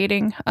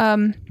irritating.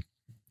 And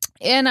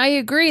I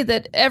agree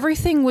that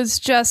everything was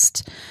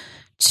just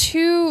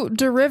too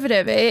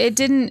derivative. It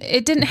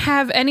didn't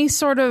have any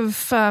sort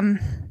of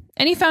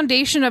any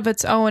foundation of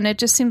its own. It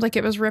just seemed like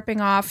it was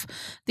ripping off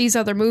these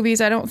other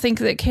movies. I don't think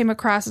that it came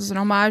across as an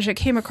homage. It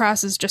came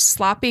across as just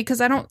sloppy because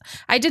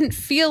I didn't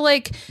feel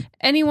like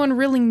anyone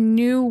really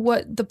knew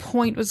what the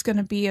point was going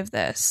to be of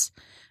this.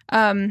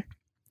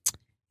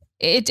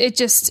 It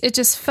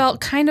just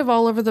felt kind of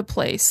all over the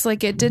place.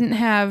 Like it didn't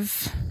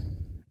have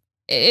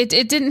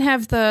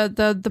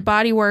the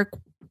body work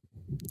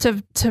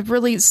to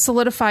really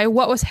solidify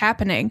what was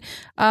happening.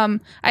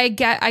 I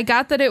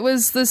got that it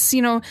was this,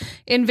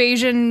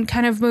 invasion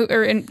kind of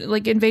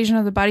like Invasion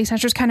of the Body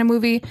Snatchers kind of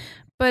movie,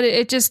 but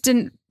it just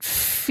didn't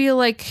feel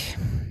like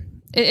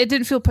it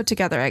didn't feel put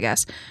together, I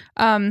guess.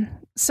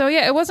 So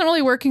yeah, it wasn't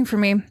really working for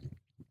me.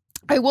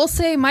 I will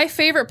say my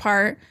favorite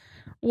part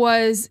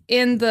was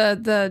in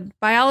the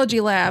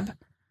biology lab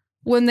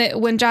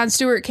when Jon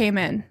Stewart came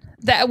in.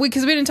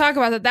 Because we didn't talk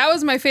about that. That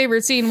was my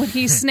favorite scene when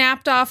he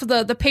snapped off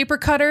the paper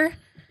cutter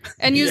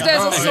and used it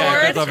as a sword.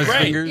 Yeah, off his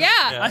fingers.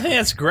 Yeah. I think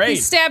that's great. He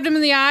stabbed him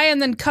in the eye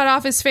and then cut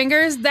off his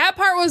fingers. That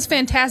part was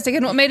fantastic.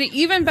 And what made it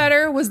even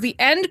better was the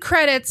end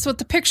credits with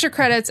the picture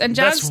credits. And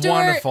Jon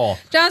Stewart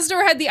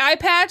had the eye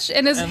patch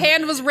and his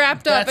hand was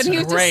wrapped up. And he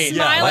was just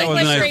smiling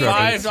like crazy.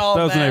 reference. That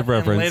was a nice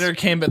reference. Later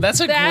came, but that's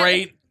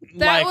great.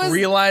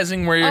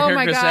 Realizing where your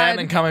character's at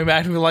and coming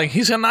back to be like,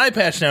 he's got an eye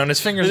patch now and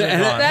his fingers are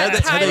gone.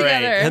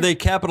 Had they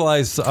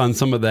capitalized on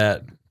some of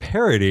that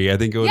parody, I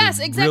think it would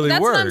really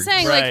That's work. what I'm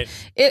saying. Right.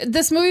 Like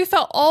this movie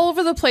felt all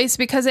over the place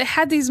because it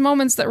had these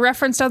moments that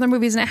referenced other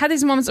movies, and it had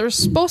these moments that were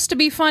supposed to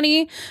be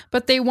funny,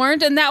 but they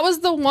weren't. And that was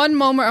the one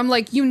moment I'm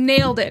like, you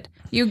nailed it.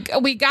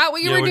 We got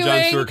what you were when doing,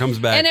 Jon Stewart comes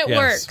back, and it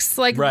works.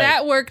 Like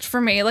that worked for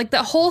me. Like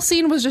that whole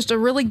scene was just a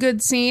really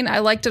good scene. I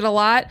liked it a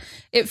lot.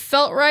 It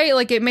felt right.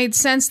 Like it made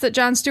sense that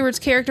Jon Stewart's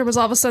character was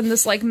all of a sudden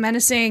this like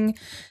menacing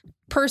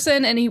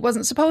person, and he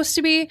wasn't supposed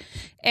to be.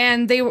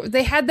 And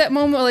they had that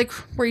moment like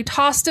where he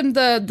tossed him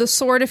the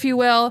sword, if you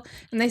will,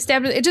 and they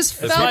stabbed it. It just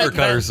felt paper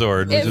cutter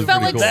sword. It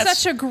felt like cool.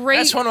 such a great.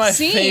 That's one of my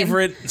scene.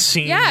 favorite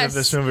scenes of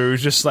this movie. It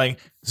was just like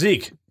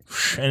Zeke.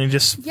 And he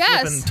just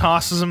flipping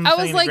tosses him. I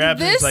was like, grabs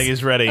him, it's like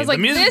he's ready. I was like,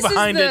 the music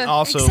behind it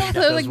also.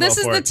 Exactly. Like this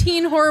is the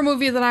teen horror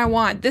movie that I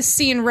want. This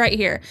scene right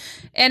here.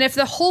 And if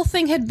the whole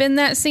thing had been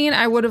that scene,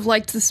 I would have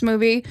liked this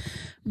movie.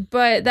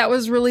 But that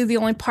was really the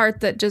only part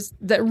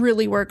that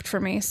really worked for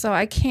me. So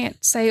I can't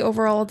say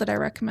overall that I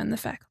recommend The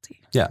Faculty.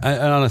 Yeah,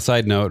 and on a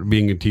side note,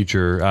 being a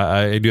teacher,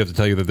 I do have to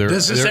tell you that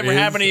Does this ever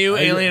happen to you?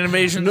 Alien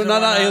invasions? No,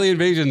 not alien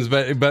invasions,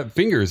 but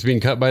fingers being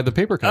cut by the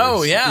paper cutters.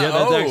 Oh yeah,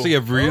 that's actually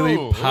a really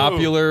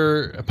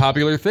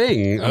popular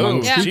thing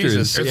among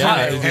teachers. Jesus.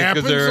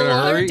 Because they're in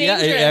a hurry. Yeah,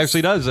 it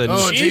actually does. And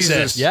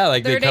Jesus. Yeah,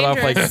 like they cut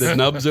off like the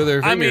nubs of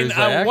their fingers.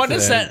 I mean, what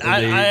does that?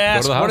 I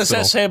asked, what does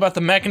that say about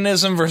the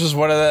mechanism versus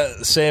what does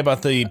that say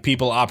about the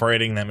people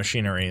operating that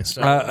machinery?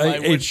 So,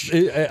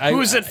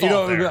 who's at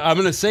fault there? I'm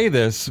going to say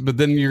this, but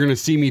then you're going to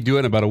see me do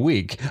it in about a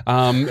week.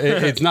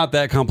 It's not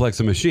that complex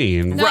a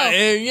machine. No.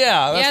 Right.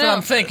 Yeah, that's what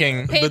I'm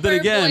thinking. Paper, but then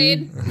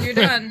again, blade, you're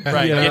done.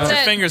 Right. Get your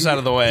fingers out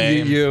of the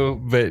way.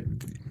 But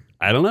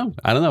I don't know,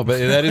 but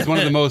that is one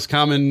of the most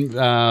common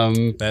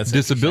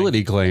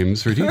disability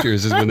claims for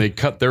teachers is when they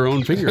cut their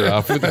own finger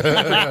off.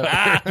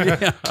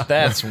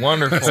 That's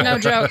wonderful. It's no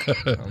joke.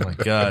 Oh my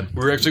God.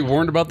 We were actually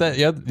warned about that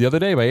the other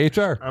day by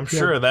HR. I'm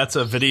sure that's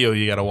a video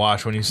you got to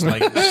watch when you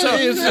like. You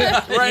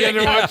had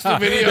to watch the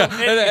video.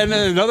 And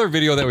then another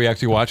video that we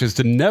actually watch is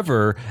to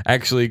never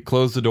actually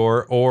close the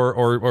door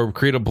or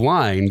create a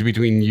blind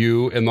between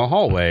you and the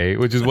hallway,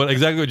 which is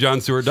exactly what Jon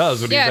Stewart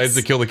does when he decides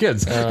to kill the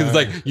kids. Because it's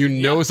like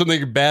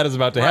something bad is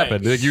about to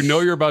happen. Like,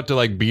 you're about to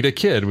like beat a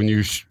kid when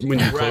you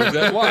close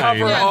that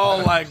blind.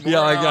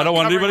 I don't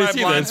want anybody to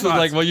see this. It's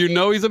like, well,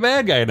 he's a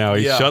bad guy now.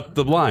 He shut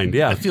the blind.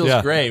 Yeah, it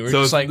feels great.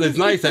 So it's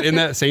nice that in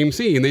that same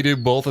scene they do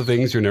both the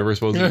things you're never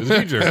supposed to do as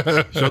a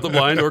teacher: shut the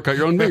blind or cut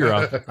your own finger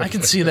off. I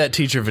can see that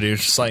teacher video.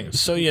 It's just like,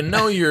 so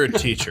you're a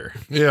teacher.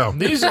 Yeah,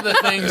 these are the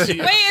things.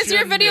 Wait, is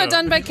your video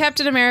done by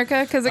Captain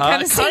America? Because it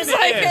kind of seems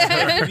like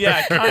it.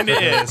 Yeah, it kind of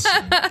is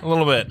a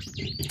little bit.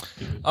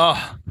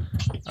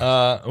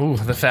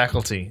 The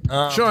Faculty.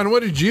 Sean,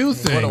 what did you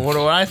think? What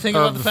do I think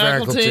about the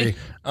faculty?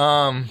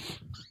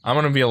 I'm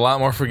going to be a lot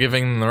more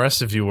forgiving than the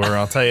rest of you were.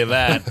 I'll tell you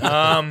that.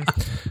 I'm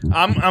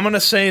going to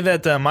say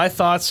that my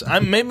thoughts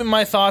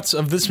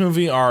of this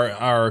movie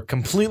are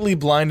completely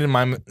blinded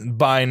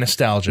by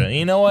nostalgia.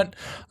 You know what?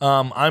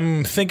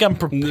 I'm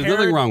prepared. There's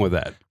nothing wrong with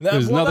that.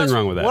 There's nothing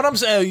wrong with that. What I'm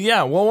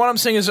saying, what I'm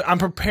saying is I'm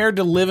prepared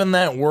to live in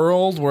that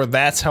world where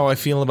that's how I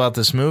feel about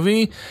this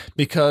movie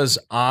because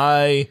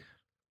I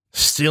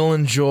still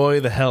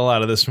enjoy the hell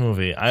out of this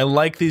movie. I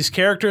like these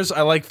characters.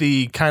 I like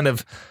the kind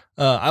of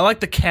I like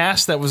the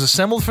cast that was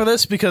assembled for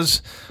this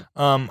because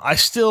I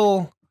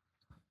still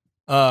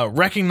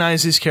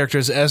recognize these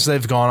characters as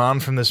they've gone on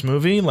from this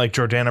movie, like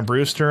Jordana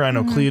Brewster. I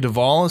know Clea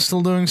Duvall is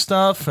still doing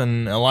stuff,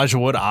 and Elijah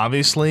Wood,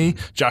 obviously.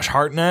 Josh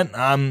Hartnett,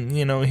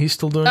 he's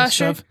still doing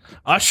stuff.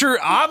 Usher,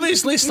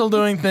 obviously, still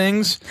doing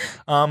things.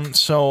 I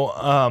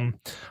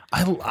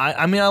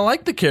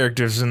like the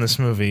characters in this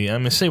movie. I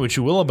mean, say what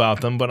you will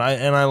about them, but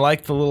I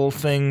like the little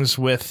things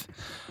with.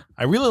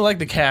 I really like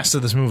the cast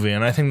of this movie,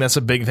 and I think that's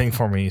a big thing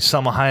for me.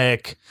 Salma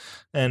Hayek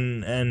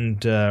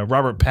and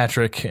Robert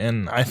Patrick,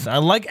 and I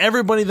like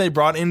everybody they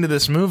brought into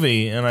this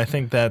movie, and I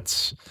think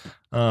that's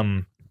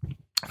I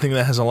think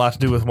that has a lot to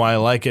do with why I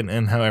like it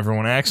and how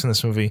everyone acts in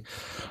this movie.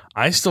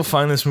 I still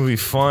find this movie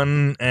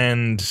fun,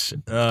 and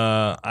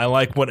I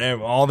like what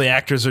all the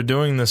actors are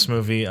doing in this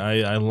movie.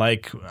 I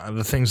like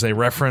the things they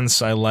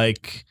reference.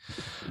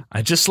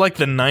 I just like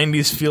the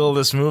 90s feel of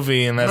this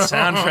movie and that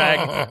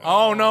soundtrack.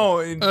 Oh no,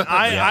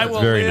 I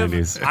will live.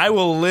 90s. I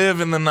will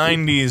live in the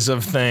 90s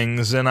of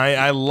things, and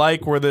I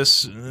like where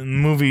this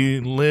movie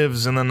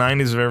lives in the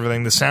 90s of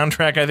everything. The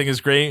soundtrack I think is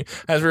great.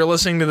 As we were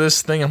listening to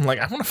this thing, I'm like,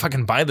 I want to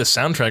fucking buy this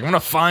soundtrack. I'm gonna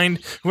find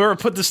whoever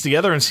put this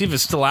together and see if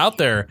it's still out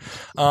there.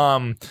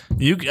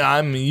 You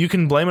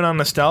can blame it on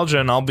nostalgia,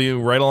 and I'll be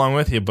right along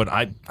with you. But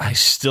I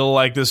still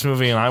like this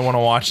movie, and I want to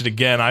watch it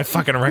again. I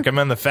fucking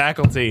recommend The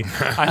Faculty.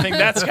 I think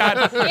that's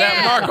got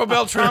that Marco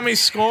Beltrami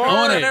score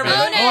and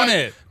everything. Own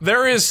it.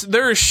 There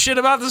is shit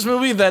about this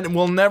movie that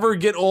will never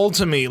get old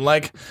to me.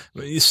 Like,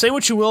 say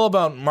what you will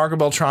about Marco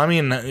Beltrami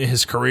and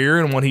his career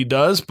and what he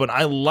does, but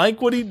I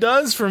like what he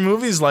does for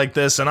movies like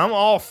this, and I'm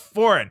all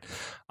for it.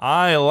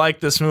 I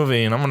like this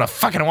movie, and I'm gonna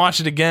fucking watch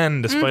it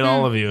again, despite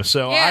all of you.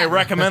 So I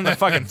recommend The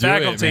fucking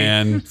Faculty.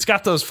 It's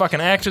got those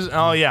fucking actors.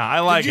 Oh yeah, I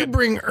like it. Did you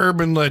bring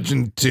Urban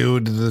Legend 2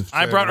 to the?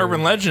 I brought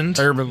Urban Legend.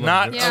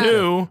 Not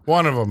 2.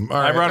 One of them.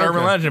 I brought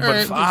Urban Legend,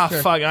 but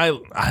fuck,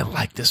 I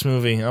like this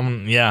movie.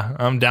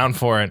 I'm down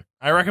for it.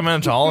 I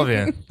recommend it to all of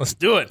you. Let's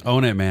do it.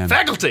 Own it, man.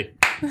 Faculty.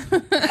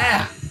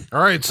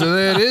 All right, so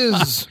that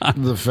is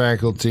The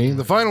Faculty.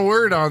 The final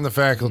word on The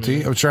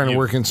Faculty. I was trying to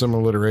work in some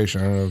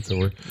alliteration. I don't know if the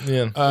word.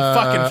 Yeah, the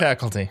fucking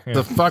Faculty. Yeah.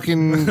 The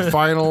fucking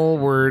final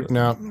word.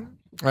 No.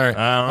 All right.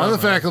 On The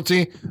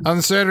Faculty, on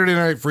the Saturday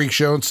Night Freak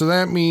Show. So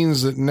that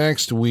means that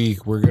next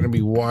week we're going to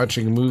be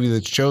watching a movie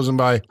that's chosen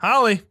by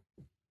Holly.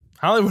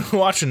 Holly, we're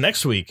watching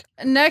next week.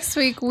 Next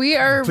week we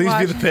are. Please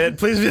be the pit.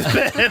 Please be the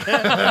pit.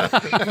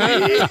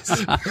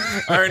 Please.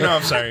 All right, no,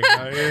 I'm sorry.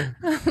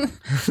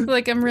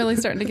 Like I'm really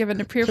starting to give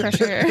into peer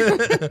pressure here.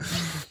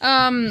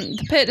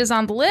 The pit is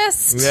on the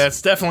list. Yeah,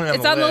 it's definitely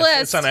on the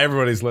list. It's on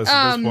everybody's list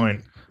at this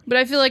point. But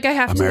I feel like I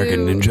have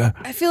American Ninja.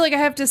 I feel like I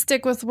have to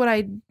stick with what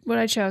I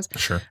chose.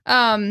 Sure.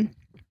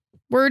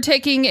 We're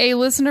taking a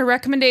listener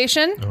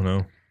recommendation. Oh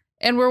no.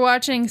 And we're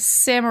watching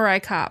Samurai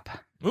Cop.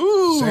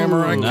 Ooh,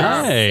 Samurai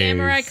Cop.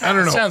 Samurai Cop. I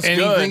don't know Sounds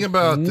anything good.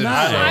 about this.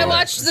 Nice. I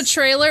watched the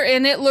trailer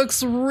and it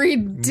looks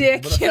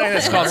ridiculous.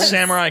 It's called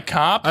Samurai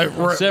Cop.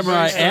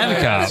 Samurai and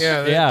Cop.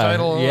 Yeah, the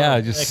title.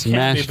 Just It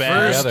can't be smashed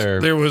bad.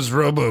 together. There was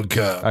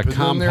RoboCop. A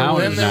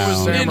compound Then there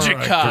was now. Ninja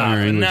Samurai Cop,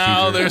 and English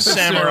now teacher. there's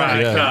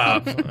Samurai Yeah.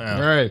 Cop.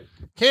 All right.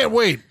 Can't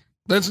wait.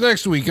 That's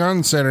next week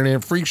on Saturday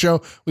Night Freak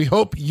Show. We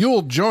hope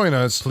you'll join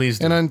us. Please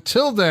do. And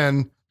until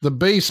then, the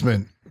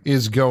basement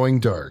is going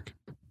dark.